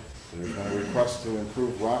 There's been a request to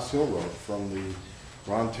improve Ross Hill Road from the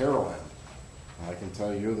Ron Terrell end. I can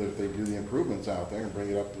tell you that if they do the improvements out there and bring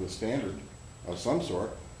it up to a standard of some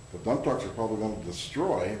sort, the dump trucks are probably going to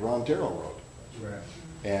destroy Ron Terrell Road. Right.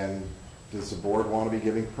 And does the board want to be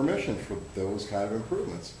giving permission for those kind of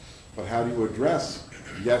improvements? But how do you address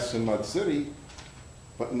yes in Mud City,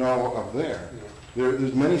 but no up there?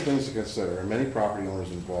 There's many things to consider and many property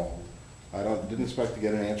owners involved. I didn't expect to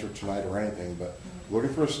get an answer tonight or anything, but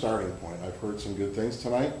looking for a starting point. I've heard some good things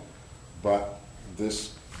tonight, but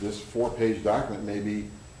this 4-page document may be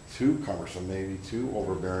too cumbersome, maybe too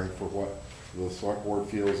overbearing for what the select board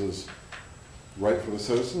feels is right for the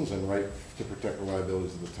citizens and right to protect the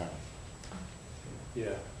liabilities of the town.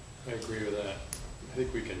 Yeah, I agree with that. I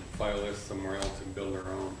think we can file this somewhere else and build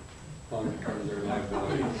our own on the terms of their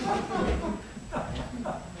liability.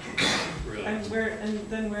 Really. And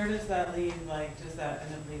then where does that leave? Like, does that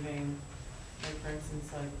end up leaving, like, for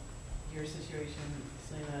instance, like your situation,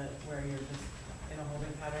 Selena, where you're just in a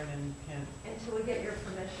holding pattern and can't? Until we get your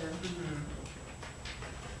permission.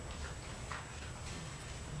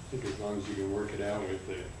 I think as long as you can work it out with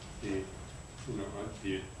the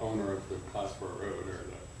owner of the class 4 road or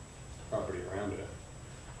the property around it,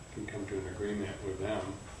 can come to an agreement with them,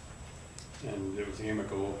 and it was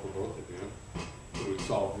amicable for both of you, it would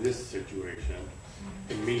solve this situation.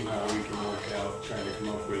 And meanwhile, we can work out trying to come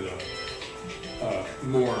up with a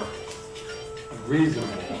more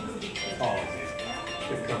reasonable policy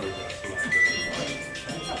that covers us.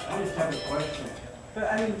 I just have a question.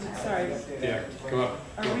 But I mean, sorry. Yeah, come up.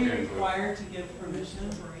 Are we required to give permission?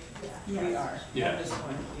 Yes. We are. Yeah. At this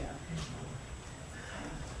point, yeah.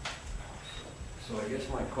 So I guess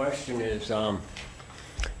my question is,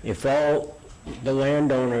 if all the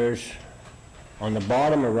landowners on the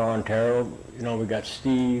bottom of Ron Terrell, you know, we got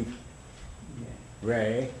Steve,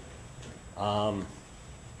 Ray,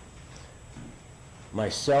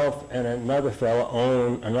 myself and another fellow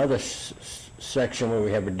own another section where we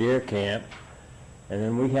have a deer camp, and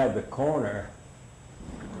then we have the corner.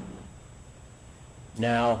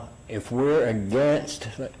 Now, if we're against,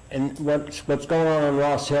 and what's going on in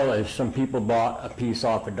Ross Hill is some people bought a piece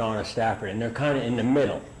off of Donna Stafford, and they're kind of in the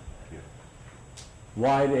middle.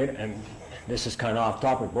 Why they, and this is kind of off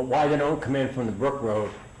topic, but why they don't come in from the Brook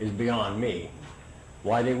Road is beyond me.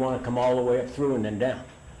 Why they want to come all the way up through and then down.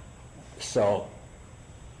 So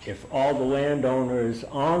if all the landowners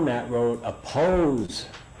on that road oppose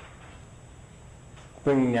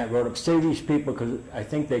bringing that road up, say these people, because I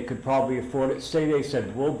think they could probably afford it, say they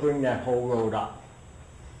said, we'll bring that whole road up,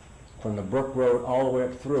 from the Brook Road all the way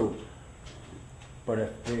up through.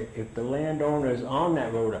 But if the landowners on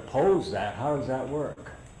that road oppose that, how does that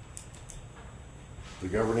work? The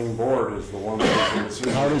governing board is the one that makes the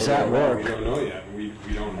decision. How does that work? We don't know yet. We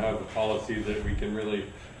don't have a policy that we can really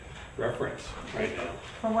reference right now.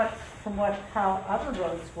 How other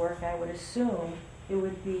roads work, I would assume it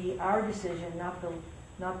would be our decision, not the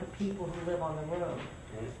people who live on the road.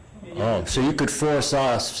 Oh, so you could force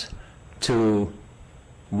us to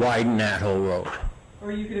widen that whole road?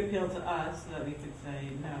 Or you could appeal to us so that we could say,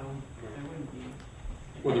 no, there wouldn't be.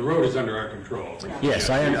 Well, the road is under our control. Yes,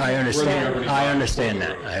 I understand. I understand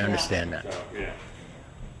that. I understand that. So, yeah.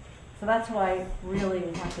 So that's why really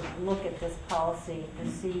we have to look at this policy to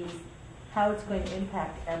see how it's going to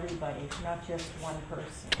impact everybody, not just one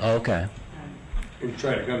person. Okay. And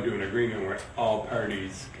try to come to an agreement where all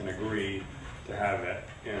parties can agree to have it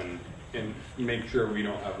and make sure we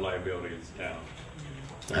don't have liabilities down.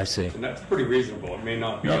 I see. And that's pretty reasonable. It may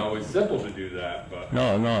not be always simple to do that, but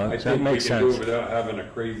No, I that think makes we can do it sense. without having a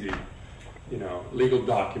crazy, legal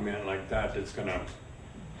document like that that's gonna,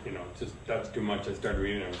 that's too much. I started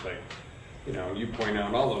reading it, I was like, you point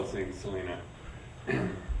out all those things, Selena.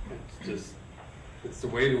 It's the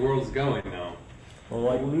way the world's going now. Well,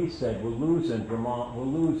 like Lee said, we're losing Vermont, we're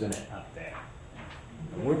losing it up there.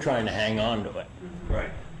 We're trying to hang on to it.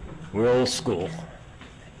 Right. We're old school.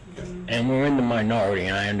 And we're in the minority,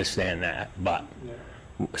 and I understand that, but,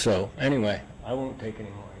 so, anyway, I won't take any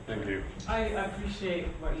more. Thank you. I appreciate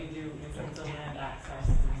what you do in terms of land access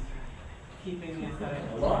and keeping the aesthetic.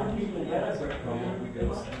 A lot of people benefit from it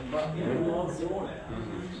because they love doing it.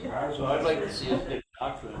 So I'd like to see us get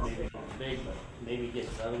Oxford, maybe not big, but maybe get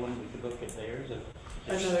the other one, we could look at theirs.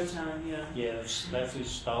 Another town, yeah. Yeah, that's his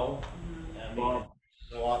stall. I mean,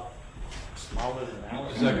 it's a lot smaller than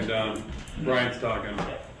ours. Second down, Brian's talking.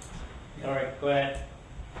 All right, go ahead.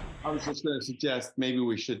 I was just going to suggest maybe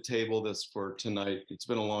we should table this for tonight. It's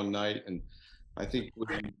been a long night, and I think we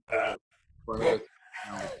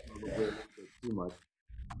too much.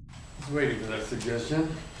 Just waiting for that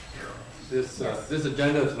suggestion. This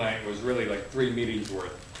agenda tonight was really like 3 meetings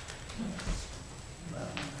worth.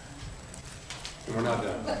 And we're not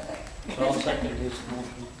done. So I'll second his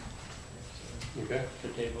motion. Okay. To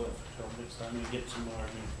table it until next time we get some more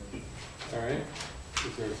information. All right.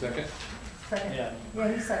 Is there a second? Second. Yeah.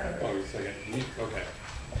 Yeah, he seconded. Oh, you second. Okay.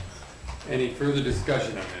 Any further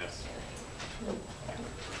discussion on this?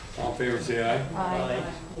 All in favor, say aye. Aye.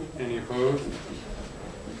 Any opposed?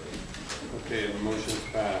 Okay, the motion's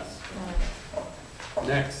passed.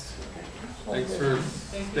 Next. Thanks for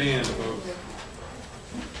staying, folks.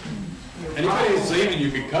 Anybody who's leaving, you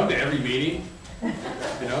can come to every meeting.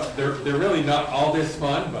 They're really not all this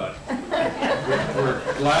fun, but we're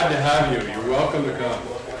glad to have you. You're welcome to come.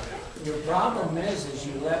 Your problem is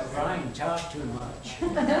you let Brian talk too much.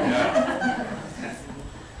 Yeah.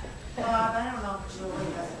 I don't know if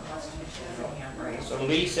Julie has a question. She has a hand raised. So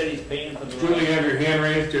Lee said he's paying for the. Julie, you have your hand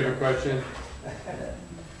raised. Do you have a question?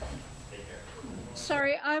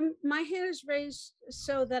 Sorry, my hand is raised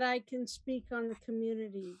so that I can speak on the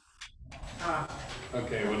community.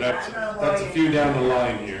 Okay, well that's a few down the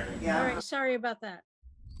line here. All right, sorry about that.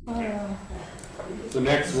 So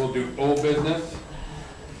next we'll do old business.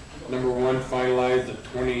 Number 1, finalize the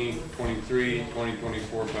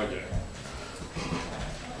 2023-2024 budget.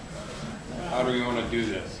 How do we want to do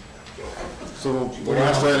this? So the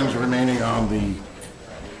last items remaining on the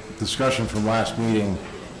discussion from last meeting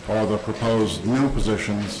are the proposed new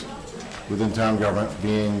positions within town government,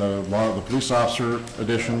 being the police officer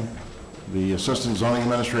addition, the assistant zoning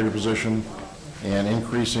administrator position, and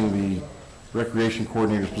increasing the recreation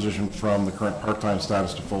coordinator's position from the current part-time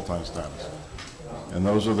status to full-time status. And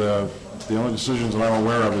those are the only decisions that I'm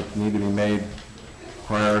aware of that need to be made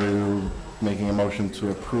prior to making a motion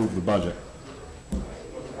to approve the budget.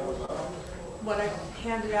 What I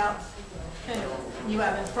handed out and you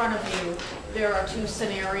have in front of you, there are 2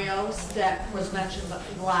 scenarios that was mentioned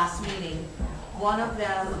in the last meeting. One of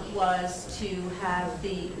them was to have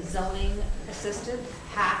the zoning assistant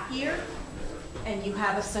half year, and you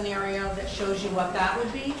have a scenario that shows you what that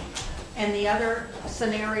would be. And the other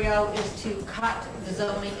scenario is to cut the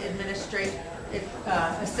zoning administrative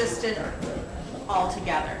assistant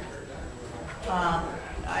altogether.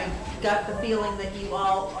 I got the feeling that you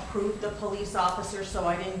all approved the police officer, so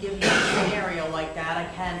I didn't give you a scenario like that. I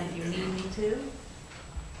can if you need me to.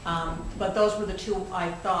 But those were the 2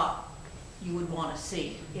 I thought you would want to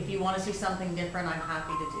see. If you want to see something different, I'm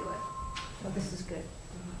happy to do it. Well, this is good.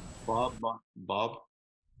 Bob?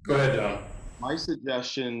 Go ahead, Don. My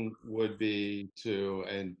suggestion would be to,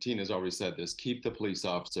 and Tina's already said this, keep the police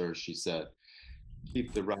officer, she said,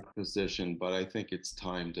 keep the rec position, but I think it's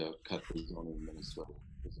time to cut the zoning administrator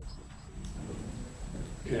position.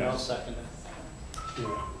 Yeah, I'll second it.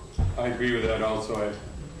 Yeah, I agree with that also.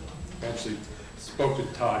 I actually spoke to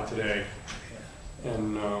Todd today,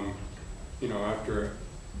 and you know, after,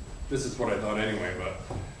 this is what I thought anyway,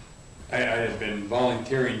 but I had been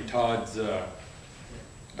volunteering Todd's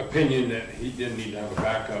opinion that he didn't need to have a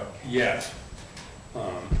backup yet.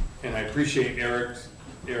 And I appreciate Eric's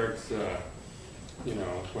you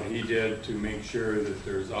know, what he did to make sure that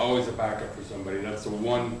there's always a backup for somebody. That's the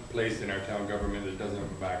one place in our town government that doesn't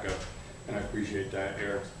have a backup. And I appreciate that.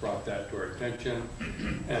 Eric's brought that to our attention.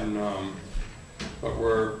 And, but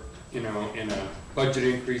we're, you know, in a budget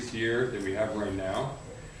increase year that we have right now.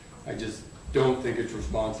 I just don't think it's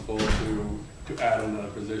responsible to add another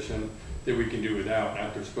position that we can do without.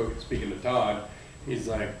 After speaking to Todd, he's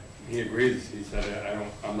like, he agrees. He said,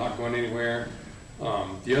 I'm not going anywhere.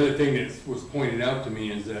 The other thing that was pointed out to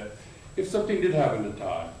me is that if something did happen to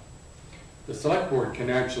Todd, the select board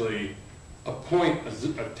can actually appoint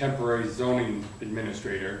a temporary zoning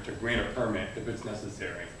administrator to grant a permit if it's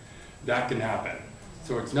necessary. That can happen.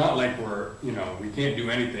 So it's not like we're, you know, we can't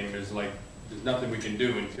do anything. There's nothing we can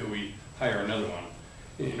do until we hire another one.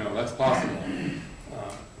 You know, that's possible.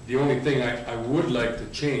 The only thing I would like to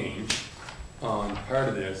change on part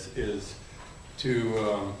of this is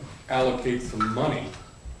to allocate some money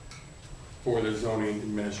for the zoning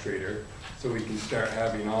administrator so we can start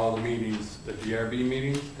having all the meetings, the DRB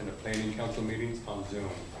meetings and the planning council meetings on Zoom.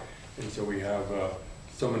 And so we have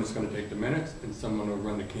someone that's going to take the minutes and someone will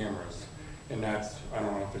run the cameras. And that's, I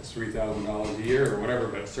don't know if it's $3,000 a year or whatever,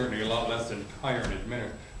 but certainly a lot less than hiring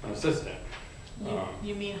an assistant.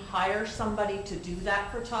 You mean hire somebody to do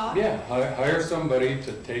that for Todd? Yeah, hire somebody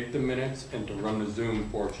to take the minutes and to run the Zoom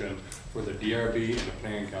portion for the DRB and the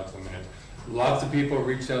planning council minutes. Lots of people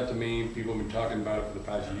reached out to me, people have been talking about it for the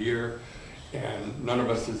past year, and none of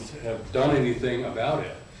us have done anything about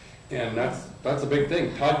it. And that's a big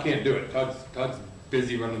thing. Todd can't do it. Todd's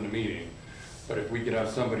busy running the meeting. But if we could have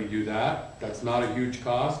somebody do that, that's not a huge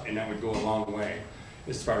cost, and that would go a long way,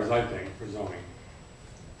 as far as I think, for zoning.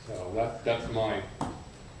 So that's my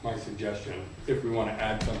suggestion, if we want to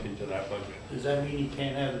add something to that budget. Does that mean you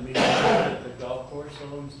can't have the meeting at the golf course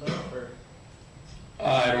and stuff, or?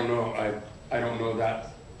 I don't know. I don't know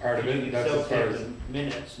that part of it. That's as far as the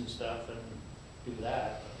minutes and stuff and do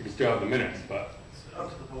that. You can still have the minutes, but Up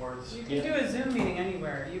to the boards. You can do a Zoom meeting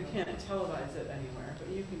anywhere. You can't televise it anywhere, but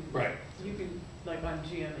you can. Right. You can, like on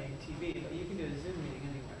GMATV, but you can do a Zoom meeting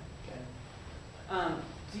anywhere. Okay.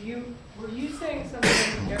 Were you saying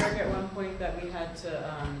something, Eric, at one point that we had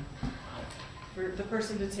to, for the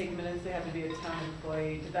person to take minutes, they had to be a town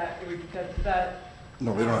employee? Did that?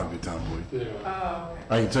 No, they don't have to be town employee. Oh, okay.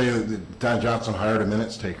 I can tell you that Don Johnson hired a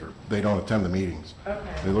minutes taker. They don't attend the meetings.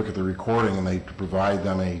 Okay. They look at the recording and they provide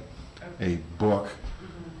them a book,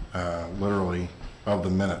 literally, of the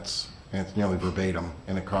minutes. And it's nearly verbatim,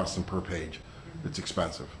 and it costs them per page. It's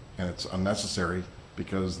expensive, and it's unnecessary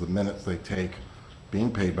because the minutes they take,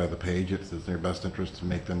 being paid by the page, it's in their best interest to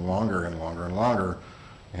make them longer and longer and longer,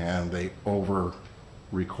 and they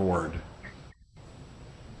over-record.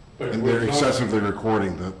 And they're excessively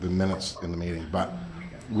recording the minutes in the meeting. But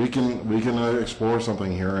we can explore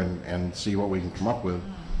something here and see what we can come up with.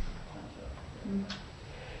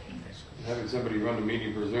 having somebody run the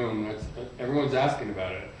meeting for Zoom, everyone's asking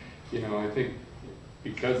about it. You know, I think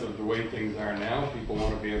because of the way things are now, people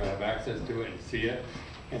want to be able to have access to it and see it.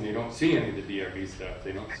 And they don't see any of the DRB stuff.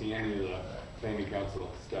 They don't see any of the planning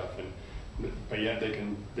council stuff. But yet they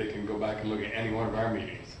can go back and look at any one of our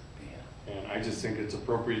meetings. And I just think it's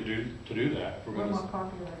appropriate to do that. We're more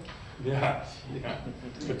popular. Yeah.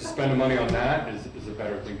 But to spend the money on that is a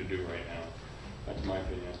better thing to do right now. That's my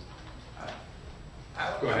opinion.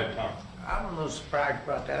 Go ahead, Tom. I'm a little surprised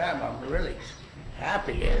about that. I'm really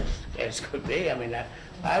happy as could be. I mean,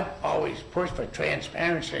 I've always pushed for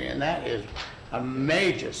transparency, and that is a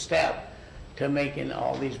major step to making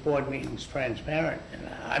all these board meetings transparent. And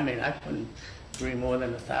I mean, I couldn't agree more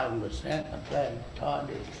than 1,000%. I'm glad Todd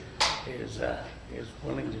is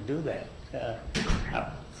willing to do that.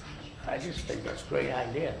 I just think that's a great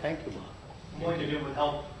idea. Thank you, Bob. What to do with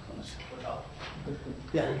help?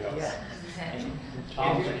 Yeah.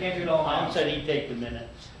 Tom said he'd take the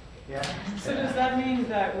minutes Yeah. So does that mean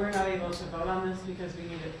that we're not able to vote on this because we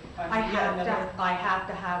need it? I have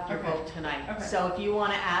to have your vote tonight. Okay. So if you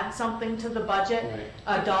want to add something to the budget, Right.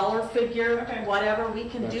 a dollar figure, whatever, we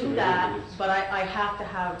can That's do what that, it is. but I have to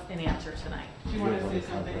have an answer tonight. Do you want to say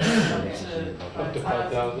something Up to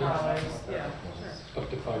 $5,000? Yeah, sure. Up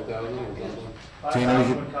to 5,000 or something? Tina, you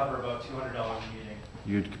 5,000 could- would cover about $200 a meeting.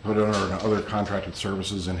 You'd put it under other contracted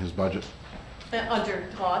services in his budget? Under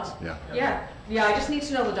Todd's? Yeah. Yeah, I just need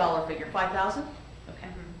to know the dollar figure, 5,000? Okay.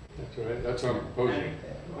 That's all right, that's what I'm proposing.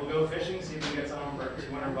 We'll go fishing, see if we can get someone for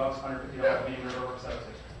 $200, $150 a meeting river work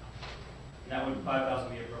services. And that would, 5,000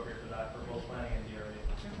 be appropriate for that, for both planning and DRB.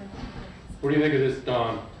 What do you think of this,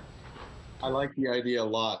 Don? I like the idea a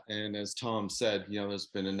lot, and as Tom said, you know, there's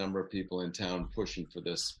been a number of people in town pushing for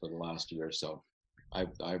this for the last year, so I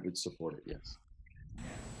would support it, yes.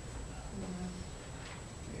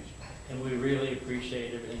 And we really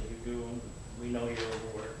appreciate everything you do, and we know you're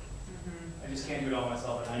overworked. I just can't do it all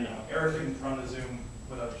myself. I know. Eric can run the Zoom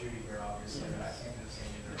without Judy here, obviously, and I can't do the same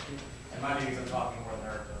either. And my meetings, I'm talking more than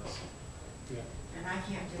Eric does. And I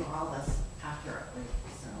can't do all this accurately,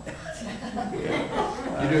 so.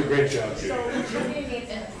 You do a great job, Judy.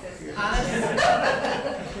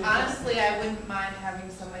 Honestly, I wouldn't mind having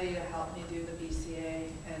somebody to help me do the BCA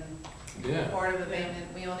and Yeah. Board of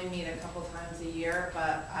Abatement. We only meet a couple times a year,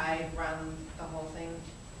 but I run the whole thing.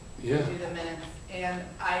 Yeah. Do the minutes, and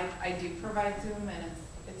I do provide Zoom, and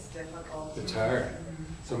it's difficult. It's hard.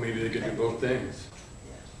 So maybe they could do both things.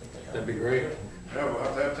 That'd be great. Yeah, we'll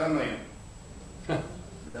have to have 10 million.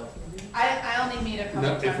 I only meet a couple No,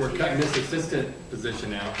 times if we're a cutting year. this assistant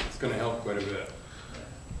position out, it's gonna help quite a bit.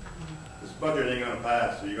 This budget ain't gonna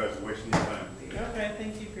pass, so you guys are wasting your time. Okay,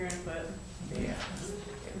 thank you for your input. Yeah.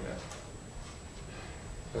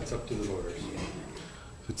 That's up to the voters.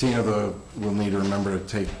 So Tina, we'll need to remember to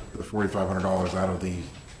take the $4,500 out of the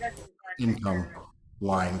income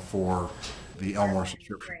line for the Elmore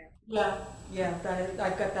subscription. Yeah,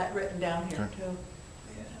 I've got that written down here Okay. too.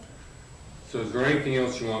 So is there anything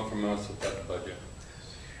else you want from us with that budget?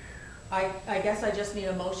 I guess I just need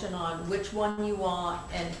a motion on which one you want,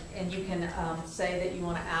 and you can say that you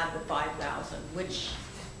want to add the 5,000, which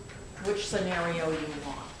scenario you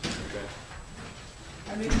want. Okay.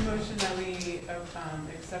 I make a motion that we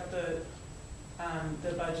accept the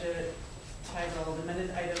budget titled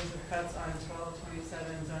amended items of cuts on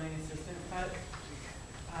 1227 zoning assistant cut,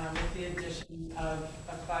 with the addition of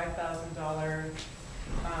a $5,000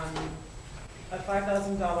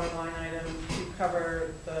 line item to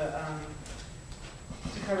cover the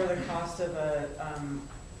cost of a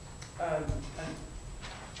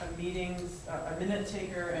minute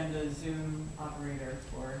taker and a Zoom operator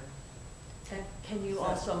for. And can you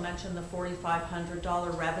also mention the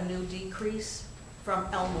 $4,500 revenue decrease from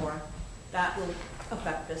Elmore? That will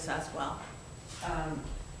affect this as well.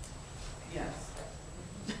 Yes.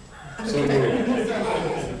 So moved.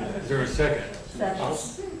 Is there a second? Second.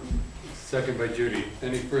 Second by Judy.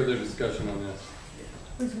 Any further discussion on this?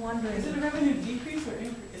 Was wondering. Is it a revenue decrease or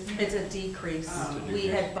increase? It's a decrease. We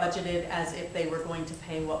had budgeted as if they were going to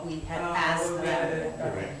pay what we had asked them.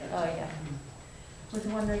 Oh, yeah. Was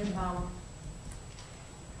wondering,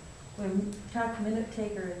 when we talked minute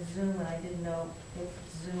taker and Zoom, and I didn't know if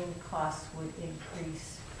Zoom costs would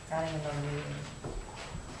increase adding another meeting.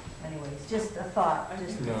 Anyways, just a thought.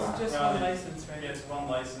 It's just one license, right? Yeah, it's one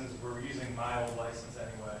license. We're using my old license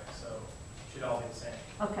anyway, so it should all be the same.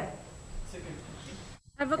 Okay. It's a good.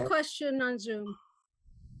 I have a question on Zoom.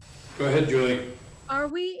 Go ahead, Julie.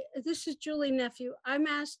 This is Julie Nephew. I'm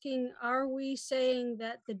asking, are we saying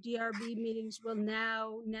that the DRB meetings will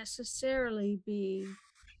now necessarily be,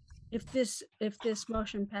 if this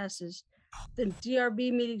motion passes, the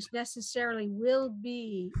DRB meetings necessarily will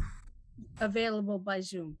be available by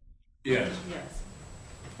Zoom? Yes. Yes.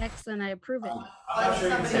 Excellent, I approve it. I'm not sure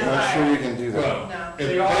you can say I'm not sure you can do that. Well, So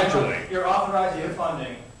eventually. you're authorizing the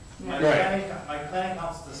funding. My Right. planning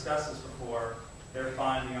council discussed this before. They're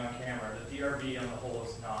finding on camera. The DRB on the whole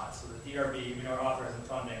is not. So the DRB, we know, authorizing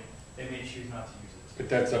funding, they may choose not to use it. But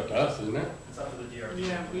that's up to us, isn't it? It's up to the DRB.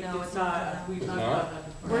 Yeah, No, it's not. We've It's talked not? about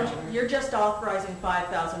that before. You're just authorizing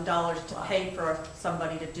 $5,000 to pay for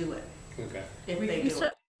somebody to do it, Okay. if they do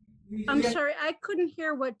it. I'm sorry, I couldn't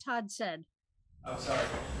hear what Todd said. Oh, sorry.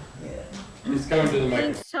 He's coming to the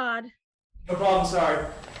microphone. Thanks, Todd. No problem, sorry.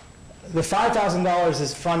 The $5,000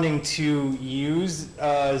 is funding to use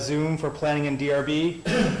Zoom for planning and DRB.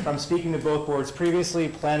 From speaking to both boards previously,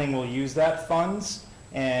 planning will use that funds,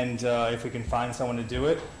 and if we can find someone to do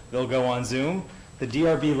it, they'll go on Zoom. The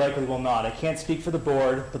DRB likely will not. I can't speak for the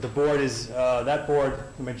board, but the board is, the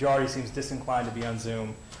majority seems disinclined to be on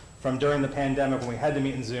Zoom. from during the pandemic when we had to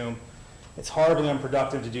meet in Zoom. It's horribly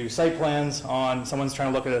unproductive to do site plans on someone's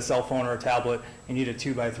trying to look at a cell phone or a tablet and you need a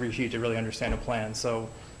 2x3 sheet to really understand a plan. So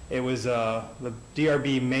it was, the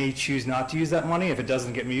DRB may choose not to use that money. If it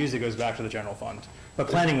doesn't get used, it goes back to the general fund. But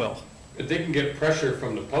planning will. But they can get pressure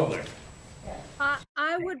from the public.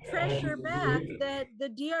 I would pressure back that the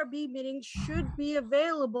DRB meetings should be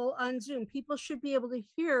available on Zoom. People should be able to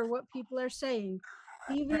hear what people are saying,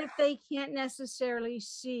 even if they can't necessarily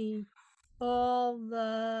see all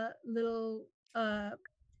the little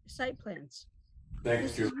site plans.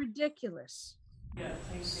 Thanks, This is ridiculous.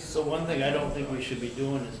 So one thing I don't think we should be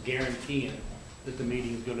doing is guaranteeing that the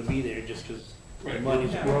meeting's gonna be there just because the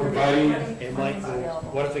money's providing. It might go,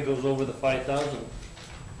 what if it goes over the 5,000?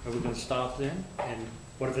 Are we gonna stop then? And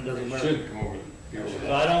what if it doesn't work? Should come over.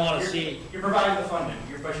 So I don't wanna see. You're providing the funding,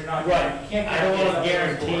 but you're not. Right, You can't I don't wanna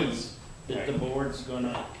guarantee guarantee that the board's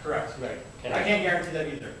gonna. Correct. Right. I can't guarantee that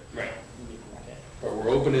either. Right. But we're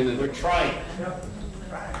opening it. We're trying. You're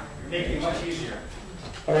making it much easier.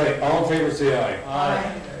 All right, all in favor, say aye.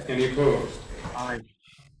 Aye. Any opposed? Aye.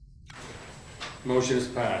 Motion is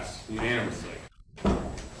passed unanimously.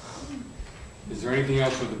 Is there anything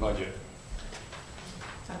else with the budget?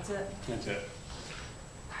 That's it. That's it.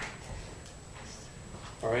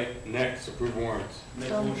 All right, next, approve warrants.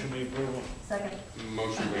 Make a motion, we approve them. Second.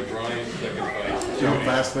 Motion by Brian, second by See how Jody.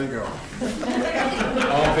 fast they go.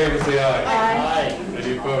 All in favor, say aye. Aye.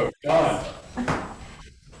 Any opposed? Done.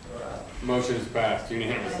 Motion is passed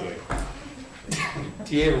unanimously.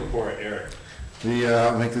 TA report, Eric.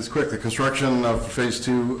 Make this quick. The construction of phase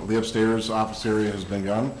 2 of the upstairs office area has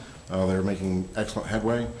begun. They're making excellent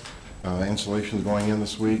headway. Installation's going in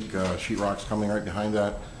this week. Sheetrock's coming right behind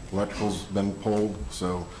that. Electrical's been pulled,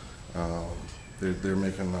 so they're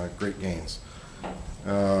making great gains.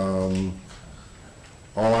 All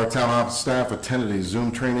our town office staff attended a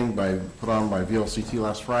Zoom training put on by VLCT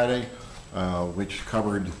last Friday, which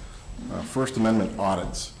covered First Amendment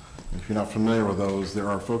audits. If you're not familiar with those, there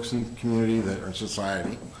are folks in the community that are in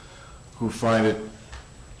society who find it,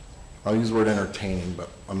 I'll use the word entertaining, but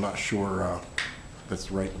I'm not sure that's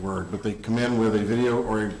the right word, but they come in with a video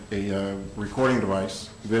or a recording device,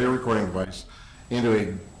 video recording device, into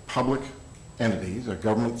a public entity, a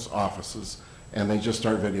government's offices, and they just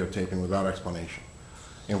start videotaping without explanation.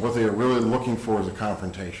 And what they are really looking for is a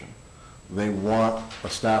confrontation. They want a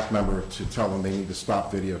staff member to tell them they need to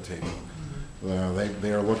stop videotaping.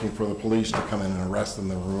 They are looking for the police to come in and arrest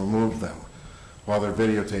them and remove them while they're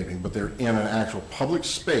videotaping, but they're in an actual public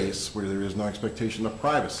space where there is no expectation of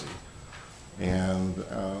privacy. And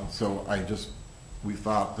so we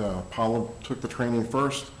thought Paula took the training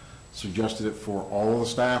first, suggested it for all of the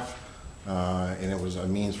staff, and it was a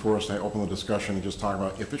means for us to open the discussion and just talk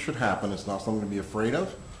about if it should happen, it's not something to be afraid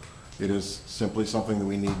of. It is simply something that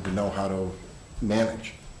we need to know how to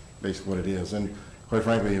manage, basically what it is. And quite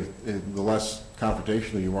frankly, if the less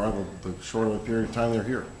confrontational you are, the shorter the period of time they're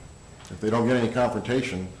here. If they don't get any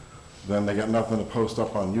confrontation, then they got nothing to post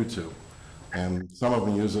up on YouTube. And some of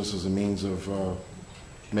them use this as a means of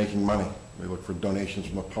making money. They look for donations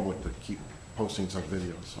from the public to keep posting such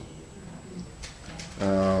videos.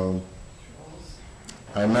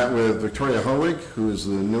 I met with Victoria Hoig, who is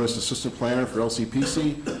the newest assistant planner for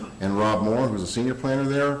LCPC, and Rob Moore, who's a senior planner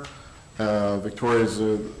there. Victoria's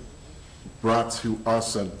brought to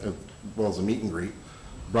us, well as a meet and greet,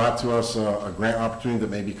 brought to us a grant opportunity that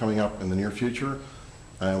may be coming up in the near future.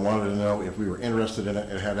 I wanted to know if we were interested in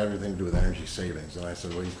it. It had everything to do with energy savings. And I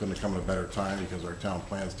said, well, you couldn't have come at a better time because our town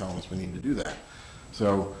plan is telling us we need to do that.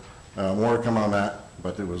 So more to come on that,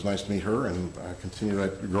 but it was nice to meet her and continue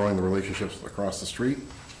that growing the relationships across the street.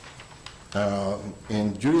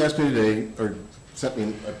 And Judy asked me today, or sent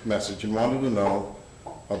me a message and wanted to know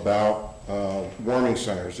about warming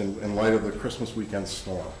centers in light of the Christmas weekend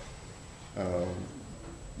storm.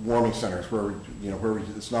 Warming centers where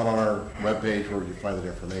it's not on our webpage where you find that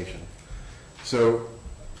information. So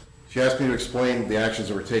she asked me to explain the actions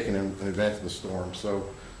that were taken in advance of the storm. So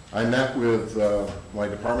I met with my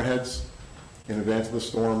department heads in advance of the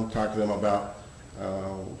storm, talked to them about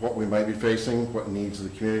what we might be facing, what needs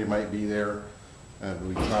of the community might be there. And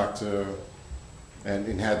we talked to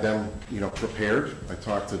and had them prepared. I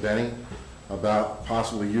talked to Denny about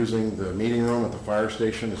possibly using the meeting room at the fire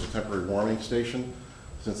station as a temporary warming station,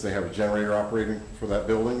 since they have a generator operating for that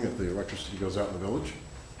building if the electricity goes out in the village,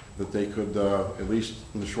 that they could, at least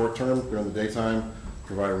in the short term, during the daytime,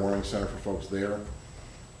 provide a warming center for folks there.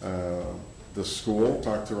 The school,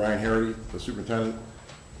 talked to Ryan Harry, the superintendent.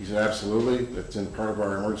 He said absolutely, it's in part of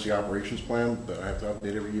our emergency operations plan that I have to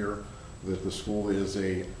update every year, that the school is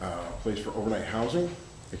a place for overnight housing,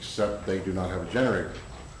 except they do not have a generator.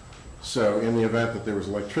 So in the event that there was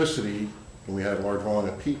electricity and we had a large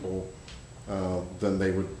volume of people, then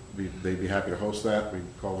they'd be happy to host that. We'd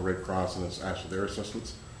call the Red Cross and ask for their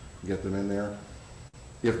assistance, get them in there.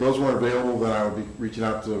 If those weren't available, then I would be reaching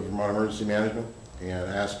out to Vermont Emergency Management and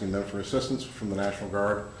asking them for assistance from the National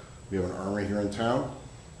Guard. We have an armory here in town.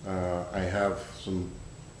 I have some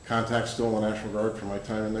contacts still in the National Guard from my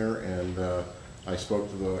time in there, and I spoke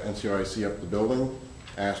to the NCOIC up at the building,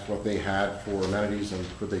 asked what they had for amenities and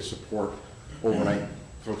could they support overnight,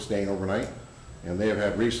 folks staying overnight. And they have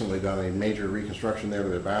had recently done a major reconstruction there to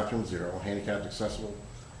their bathrooms. They're all handicapped accessible,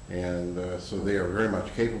 and so they are very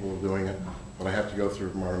much capable of doing it. But I have to go through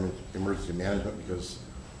Vermont Emergency Management, because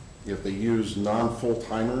if they use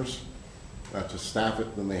non-full-timers to staff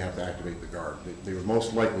it, then they have to activate the Guard. They would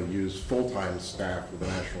most likely use full-time staff with the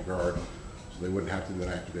National Guard, so they wouldn't have to do an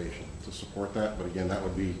activation to support that. But again, that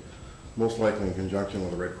would be most likely in conjunction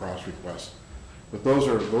with a Red Cross request. But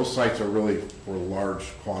those sites are really for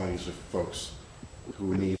large quantities of folks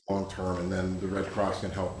who need long-term, and then the Red Cross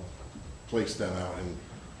can help place them out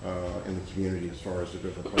in the community as far as the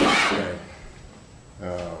different places to stay.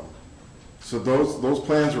 So those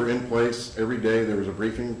plans were in place. Every day there was a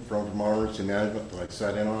briefing from Vermont Emergency Management that I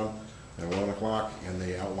sat in on at 11 o'clock, and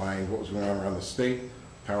they outlined what was going on around the state,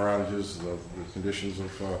 power outages, the conditions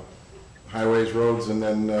of highways, roads, and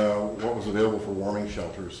then what was available for warming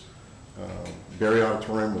shelters. Berry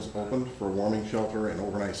Auditorium was opened for warming shelter and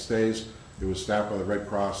overnight stays. It was staffed by the Red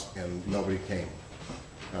Cross, and nobody came.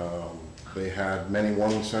 They had many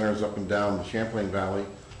warming centers up and down the Champlain Valley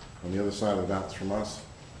on the other side of the mountains from us,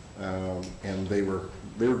 and they were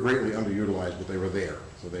greatly underutilized, but they were there.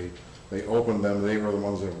 So they opened them. They were the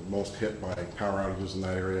ones that were most hit by power outages in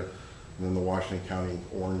that area, and then the Washington County,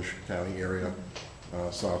 Orange County area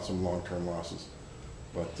saw some long-term losses.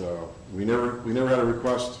 But we never had a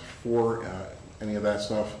request for any of that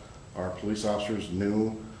stuff. Our police officers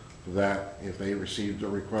knew that if they received a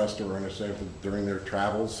request or understand during their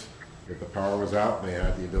travels, if the power was out, they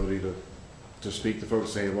had the ability to speak to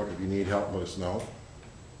folks, say, look, if you need help, let us know.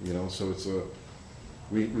 You know, so it's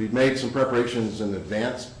we made some preparations in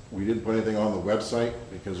advance. We didn't put anything on the website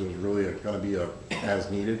because it was really going to be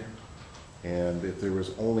as needed. And if there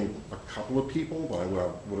was only a couple of people, I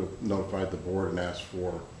would have notified the board and asked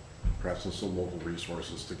for perhaps some local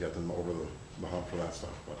resources to get them over the hump for that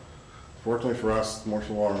stuff. But fortunately for us,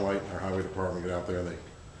 Morristown Water and Light, our highway department, got out there and they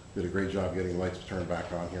did a great job getting lights turned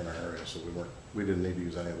back on here in our area, so we didn't need to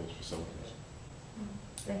use any of those facilities.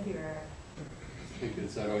 Thank you, Eric. Thank you.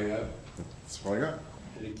 Is that all you have? That's all I got.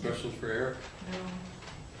 Any questions for Eric? No.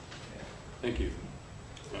 Thank you.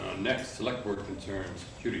 Next, select board concerns.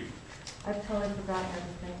 Judy. I've totally forgotten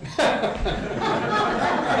everything.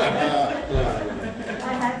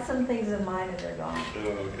 I had some things in mind and they're gone.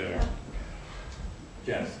 Oh, okay. Yeah.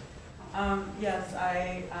 Jess. Yes,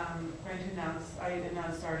 I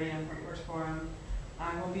announced already on Front Porch Forum.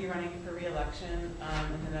 I will be running for re-election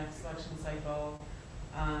in the next election cycle.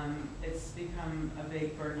 It's become a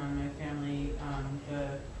big burden on my family.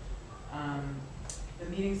 The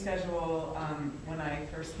meeting schedule, when I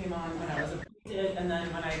first came on, when I was appointed, and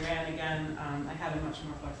then when I ran again, I had a much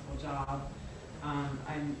more flexible job.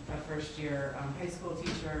 I'm a first-year high school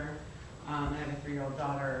teacher. I have a 3-year-old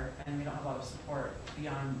daughter, and we don't have a lot of support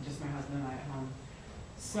beyond just my husband and I at home.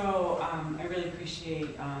 So I really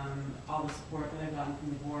appreciate all the support that I've gotten from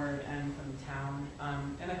the board and from the town.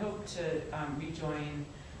 And I hope to rejoin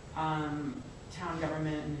town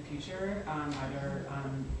government in the future, either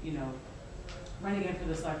running in for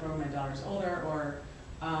the select board when my daughter's older, or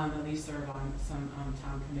at least serve on some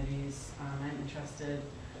town committees. I'm interested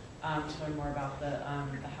to learn more about the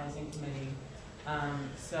housing committee.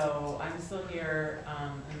 So I'm still here,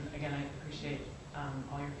 and again, I appreciate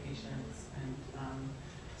all your patience and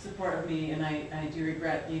support of me, and I do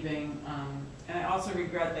regret leaving, and I also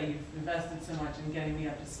regret that you've invested so much in getting me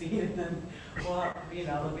up to speed, and then, well,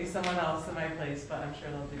 there'll be someone else in my place, but I'm sure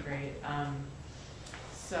they'll do great.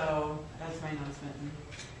 So that's my announcement.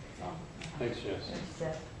 Thanks, Jess. Thanks,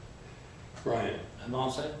 Jeff. Brian. I'm all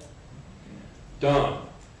set. Don.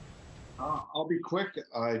 I'll be quick.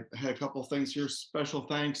 I had a couple things here. Special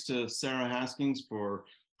thanks to Sarah Haskins for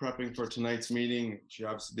prepping for tonight's meeting. She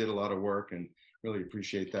obviously did a lot of work and really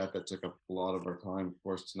appreciate that. That took up a lot of our time, of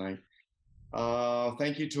course, tonight.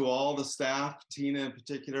 Thank you to all the staff, Tina in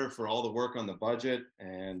particular, for all the work on the budget.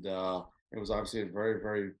 And it was obviously a very,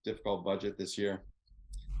 very difficult budget this year.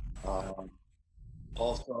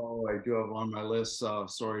 Also, I do have on my list,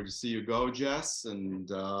 sorry to see you go, Jess,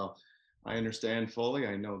 and I understand fully.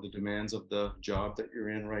 I know the demands of the job that you're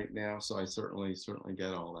in right now, so I certainly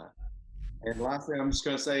get all that. And lastly, I'm just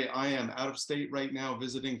going to say I am out of state right now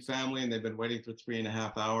visiting family, and they've been waiting for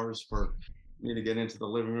 3.5 hours for me to get into the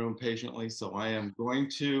living room patiently. So I am going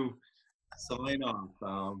to sign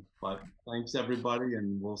off. But thanks, everybody,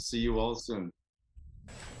 and we'll see you all soon.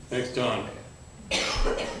 Thanks, Don.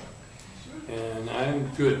 And I'm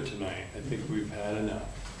good tonight. I think we've had enough.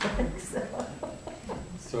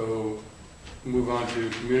 So move on to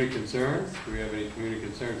community concerns. Do we have any community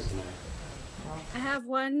concerns tonight? I have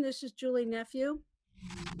one. This is Julie Nephew.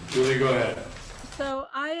 Julie, go ahead. So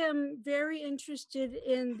I am very interested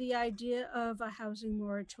in the idea of a housing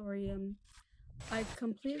moratorium. I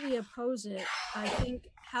completely oppose it. I think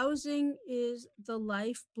housing is the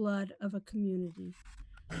lifeblood of a community.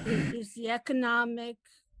 It is the economic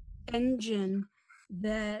engine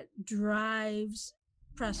that drives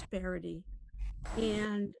prosperity.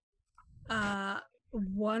 And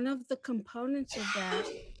one of the components of that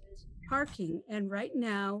is parking. And right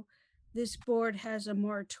now, this board has a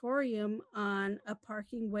moratorium on a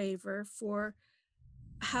parking waiver for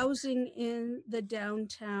housing in the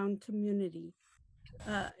downtown community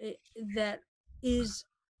that is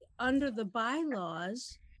under the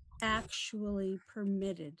bylaws actually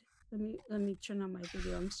permitted. Let me turn on my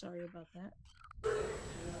video. I'm sorry about that.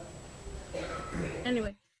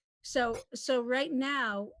 Anyway, so right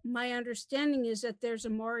now, my understanding is that there's a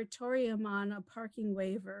moratorium on a parking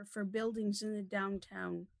waiver for buildings in the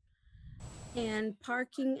downtown. And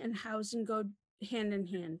parking and housing go hand in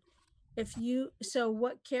hand. So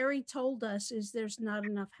what Carrie told us is there's not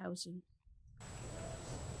enough housing.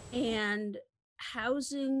 And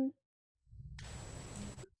housing,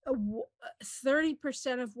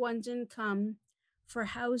 30% of one's income for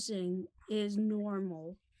housing is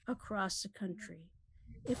normal across the country,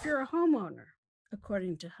 if you're a homeowner,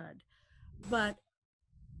 according to HUD. But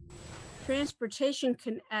transportation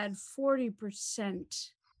can add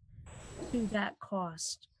 40% to that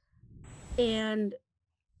cost. And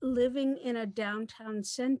living in a downtown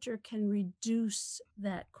center can reduce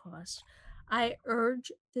that cost. I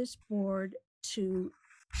urge this board to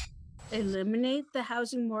eliminate the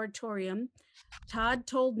housing moratorium. Todd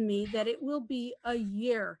told me that it will be a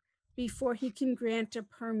year before he can grant a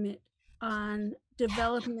permit on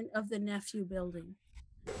development of the Nephew building.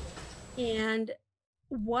 And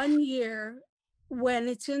 1 year when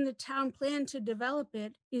it's in the town plan to develop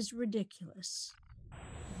it is ridiculous.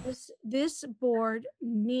 This board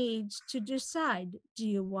needs to decide, do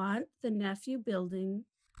you want the Nephew building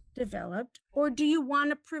developed, or do you want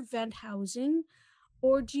to prevent housing,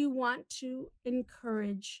 or do you want to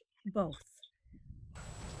encourage both?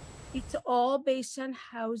 It's all based on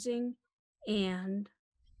housing and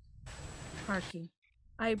parking.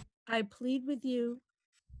 I plead with you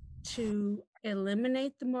to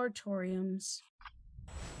eliminate the moratoriums,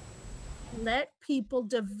 let people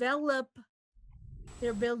develop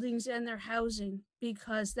their buildings and their housing,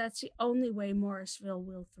 because that's the only way Morrisville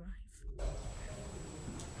will thrive.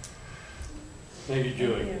 Thank you,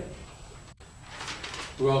 Julie. Thank you.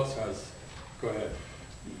 Who else has? Go ahead.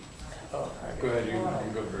 Go ahead, you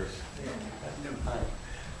can go first.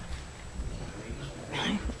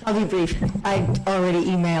 I'll be brief. I already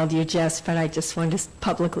emailed you, Jess, but I just wanted to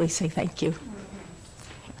publicly say thank you.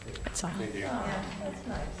 That's all. Thank you. That's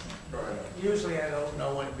nice. Usually I don't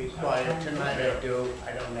know when to be quiet. Tonight I do.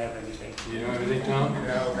 I don't have anything. You don't have anything, Tom?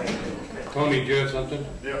 No, thank you. Tony, do you have something?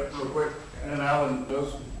 Yeah, real quick. And Alan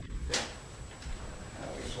does.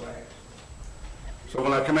 So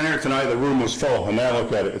when I come in here tonight, the room was full, and now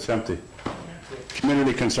look at it, it's empty.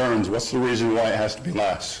 Community concerns, what's the reason why it has to be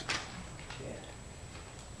last?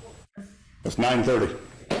 It's 9:30.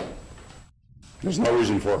 There's no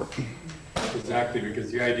reason for it. Exactly,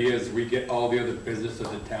 because the idea is we get all the other business of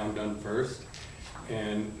the town done first.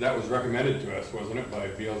 And that was recommended to us, wasn't it, by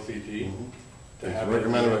VLCT? Mm-hmm. It's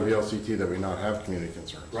recommended by VLCT that we not have community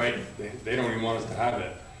concerns. Right, they don't even want us to have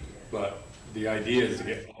it. But the idea is to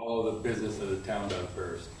get all the business of the town done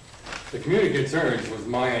first. The community concerns was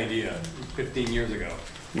my idea 15 years ago.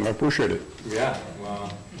 I appreciate it. Yeah,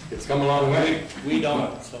 well, it's come a long way. We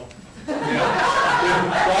don't, so.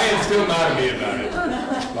 Yeah. Brian's still mad at me about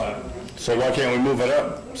it. But So why can't we move it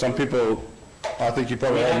up? Some people, I think you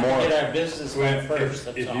probably We have have to more. get our business done first,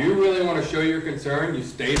 that's if all. you really want to show your concern, you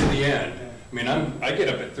stay to the end. I mean, I get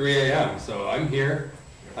up at 3 a.m., so I'm here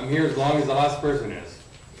as long as the last person is.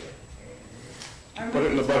 Put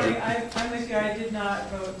it in the budget. I'm with you, I did not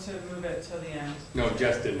vote to move it till the end. No,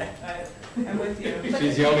 Jess didn't. I'm with you.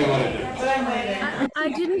 She's the only one that did. But I'm waiting. I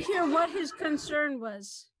didn't hear what his concern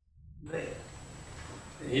was.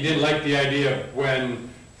 He didn't like the idea of when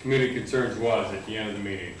community concerns was at the end of the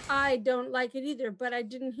meeting. I don't like it either, but I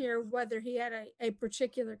didn't hear whether he had a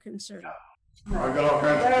particular concern. I've got all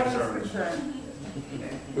kinds of concerns.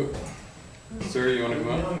 Sir, you want to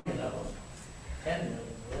come up? 10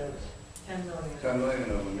 million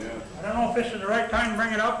of them, yeah. I don't know if this is the right time to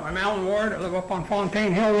bring it up. I'm Alan Ward. I live up on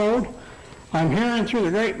Fontaine Hill Road. I'm hearing through the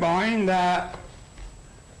grapevine that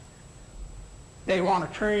they want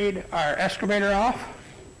to trade our excavator off.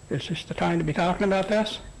 Is this the time to be talking about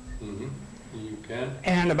this? Mm-hmm. You can.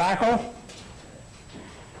 And the backhoe.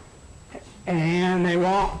 And they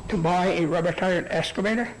want to buy a rubber-tired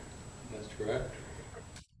excavator. That's correct.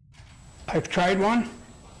 I've tried one.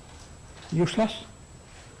 Useless.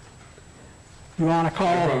 You want to call?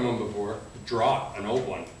 I've run one before. Drop an old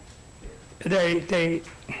one.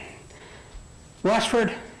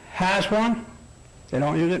 Westford has one. They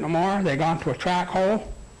don't use it no more. They gone to a track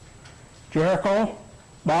hole. Jericho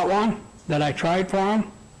bought one that I tried for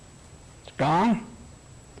them. It's gone.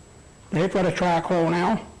 They've got a track hole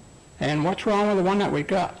now. And what's wrong with the one that we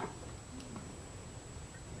got?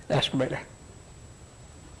 The excavator.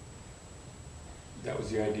 That was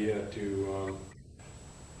the idea to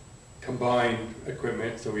combine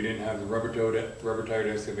equipment so we didn't have the rubber-tired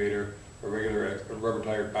excavator, a regular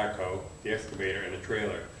rubber-tired backhoe, the excavator, and a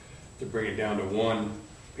trailer, to bring it down to one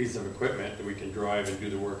piece of equipment that we can drive and do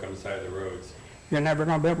the work on the side of the roads. You're never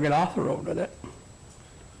going to be able to get off the road with it.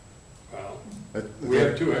 Well, we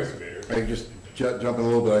have two excavators. I just jump in a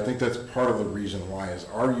little bit. I think that's part of the reason why is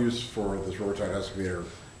our use for this rubber-tired excavator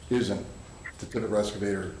isn't the typical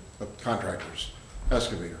excavator, a contractor's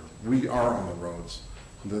excavator. We are on the roads.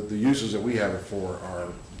 The uses that we have it for are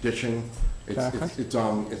ditching. It's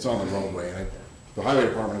on the roadway. And the highway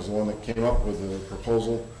department is the one that came up with the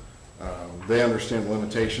proposal. They understand the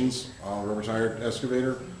limitations on a rubber-tired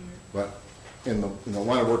excavator, but in the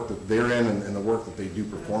line of work that they're in and the work that they do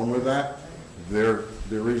perform with that, they're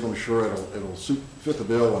reasonably sure it'll fit the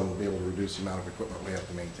bill and be able to reduce the amount of equipment we have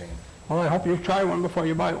to maintain. Well, I hope you try one before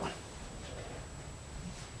you buy one.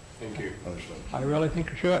 Thank you. Understood. I really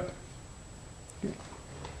think you should.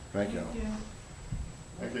 Thank you.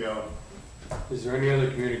 Thank you, Alan. Is there any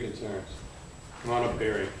other community concerns? Come on up,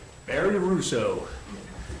 Barry. Barry Russo.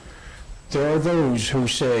 There are those who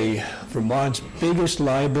say Vermont's biggest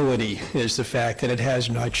liability is the fact that it has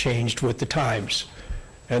not changed with the times.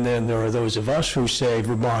 And then there are those of us who say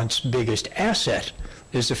Vermont's biggest asset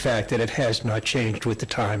is the fact that it has not changed with the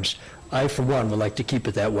times. I, for one, would like to keep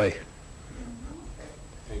it that way.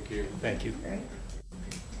 Thank you. Thank you.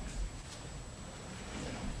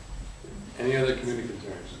 Any other community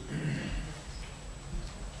concerns?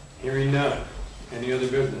 Hearing none. Any other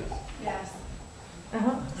business? Yes.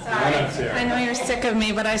 Sorry. I know you're sick of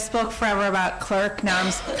me, but I spoke forever about clerk. Now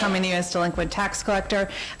I'm coming to you as delinquent tax collector.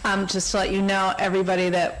 Just to let you know, everybody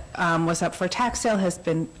that was up for tax sale has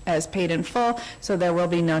paid in full, so there will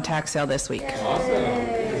be no tax sale this week. Awesome.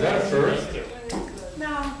 Is that a first?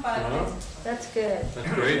 No, but No? That's good.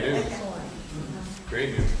 That's great news. Excellent.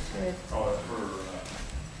 Great news. Good. Oh, it's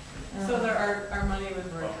for, So there our money was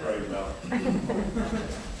worth it.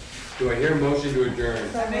 Do I hear a motion to adjourn?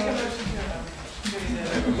 I make a motion to adjourn. I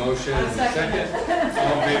have a motion and a Second. second.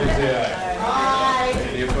 All in favor, say aye. Aye.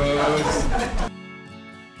 Any opposed?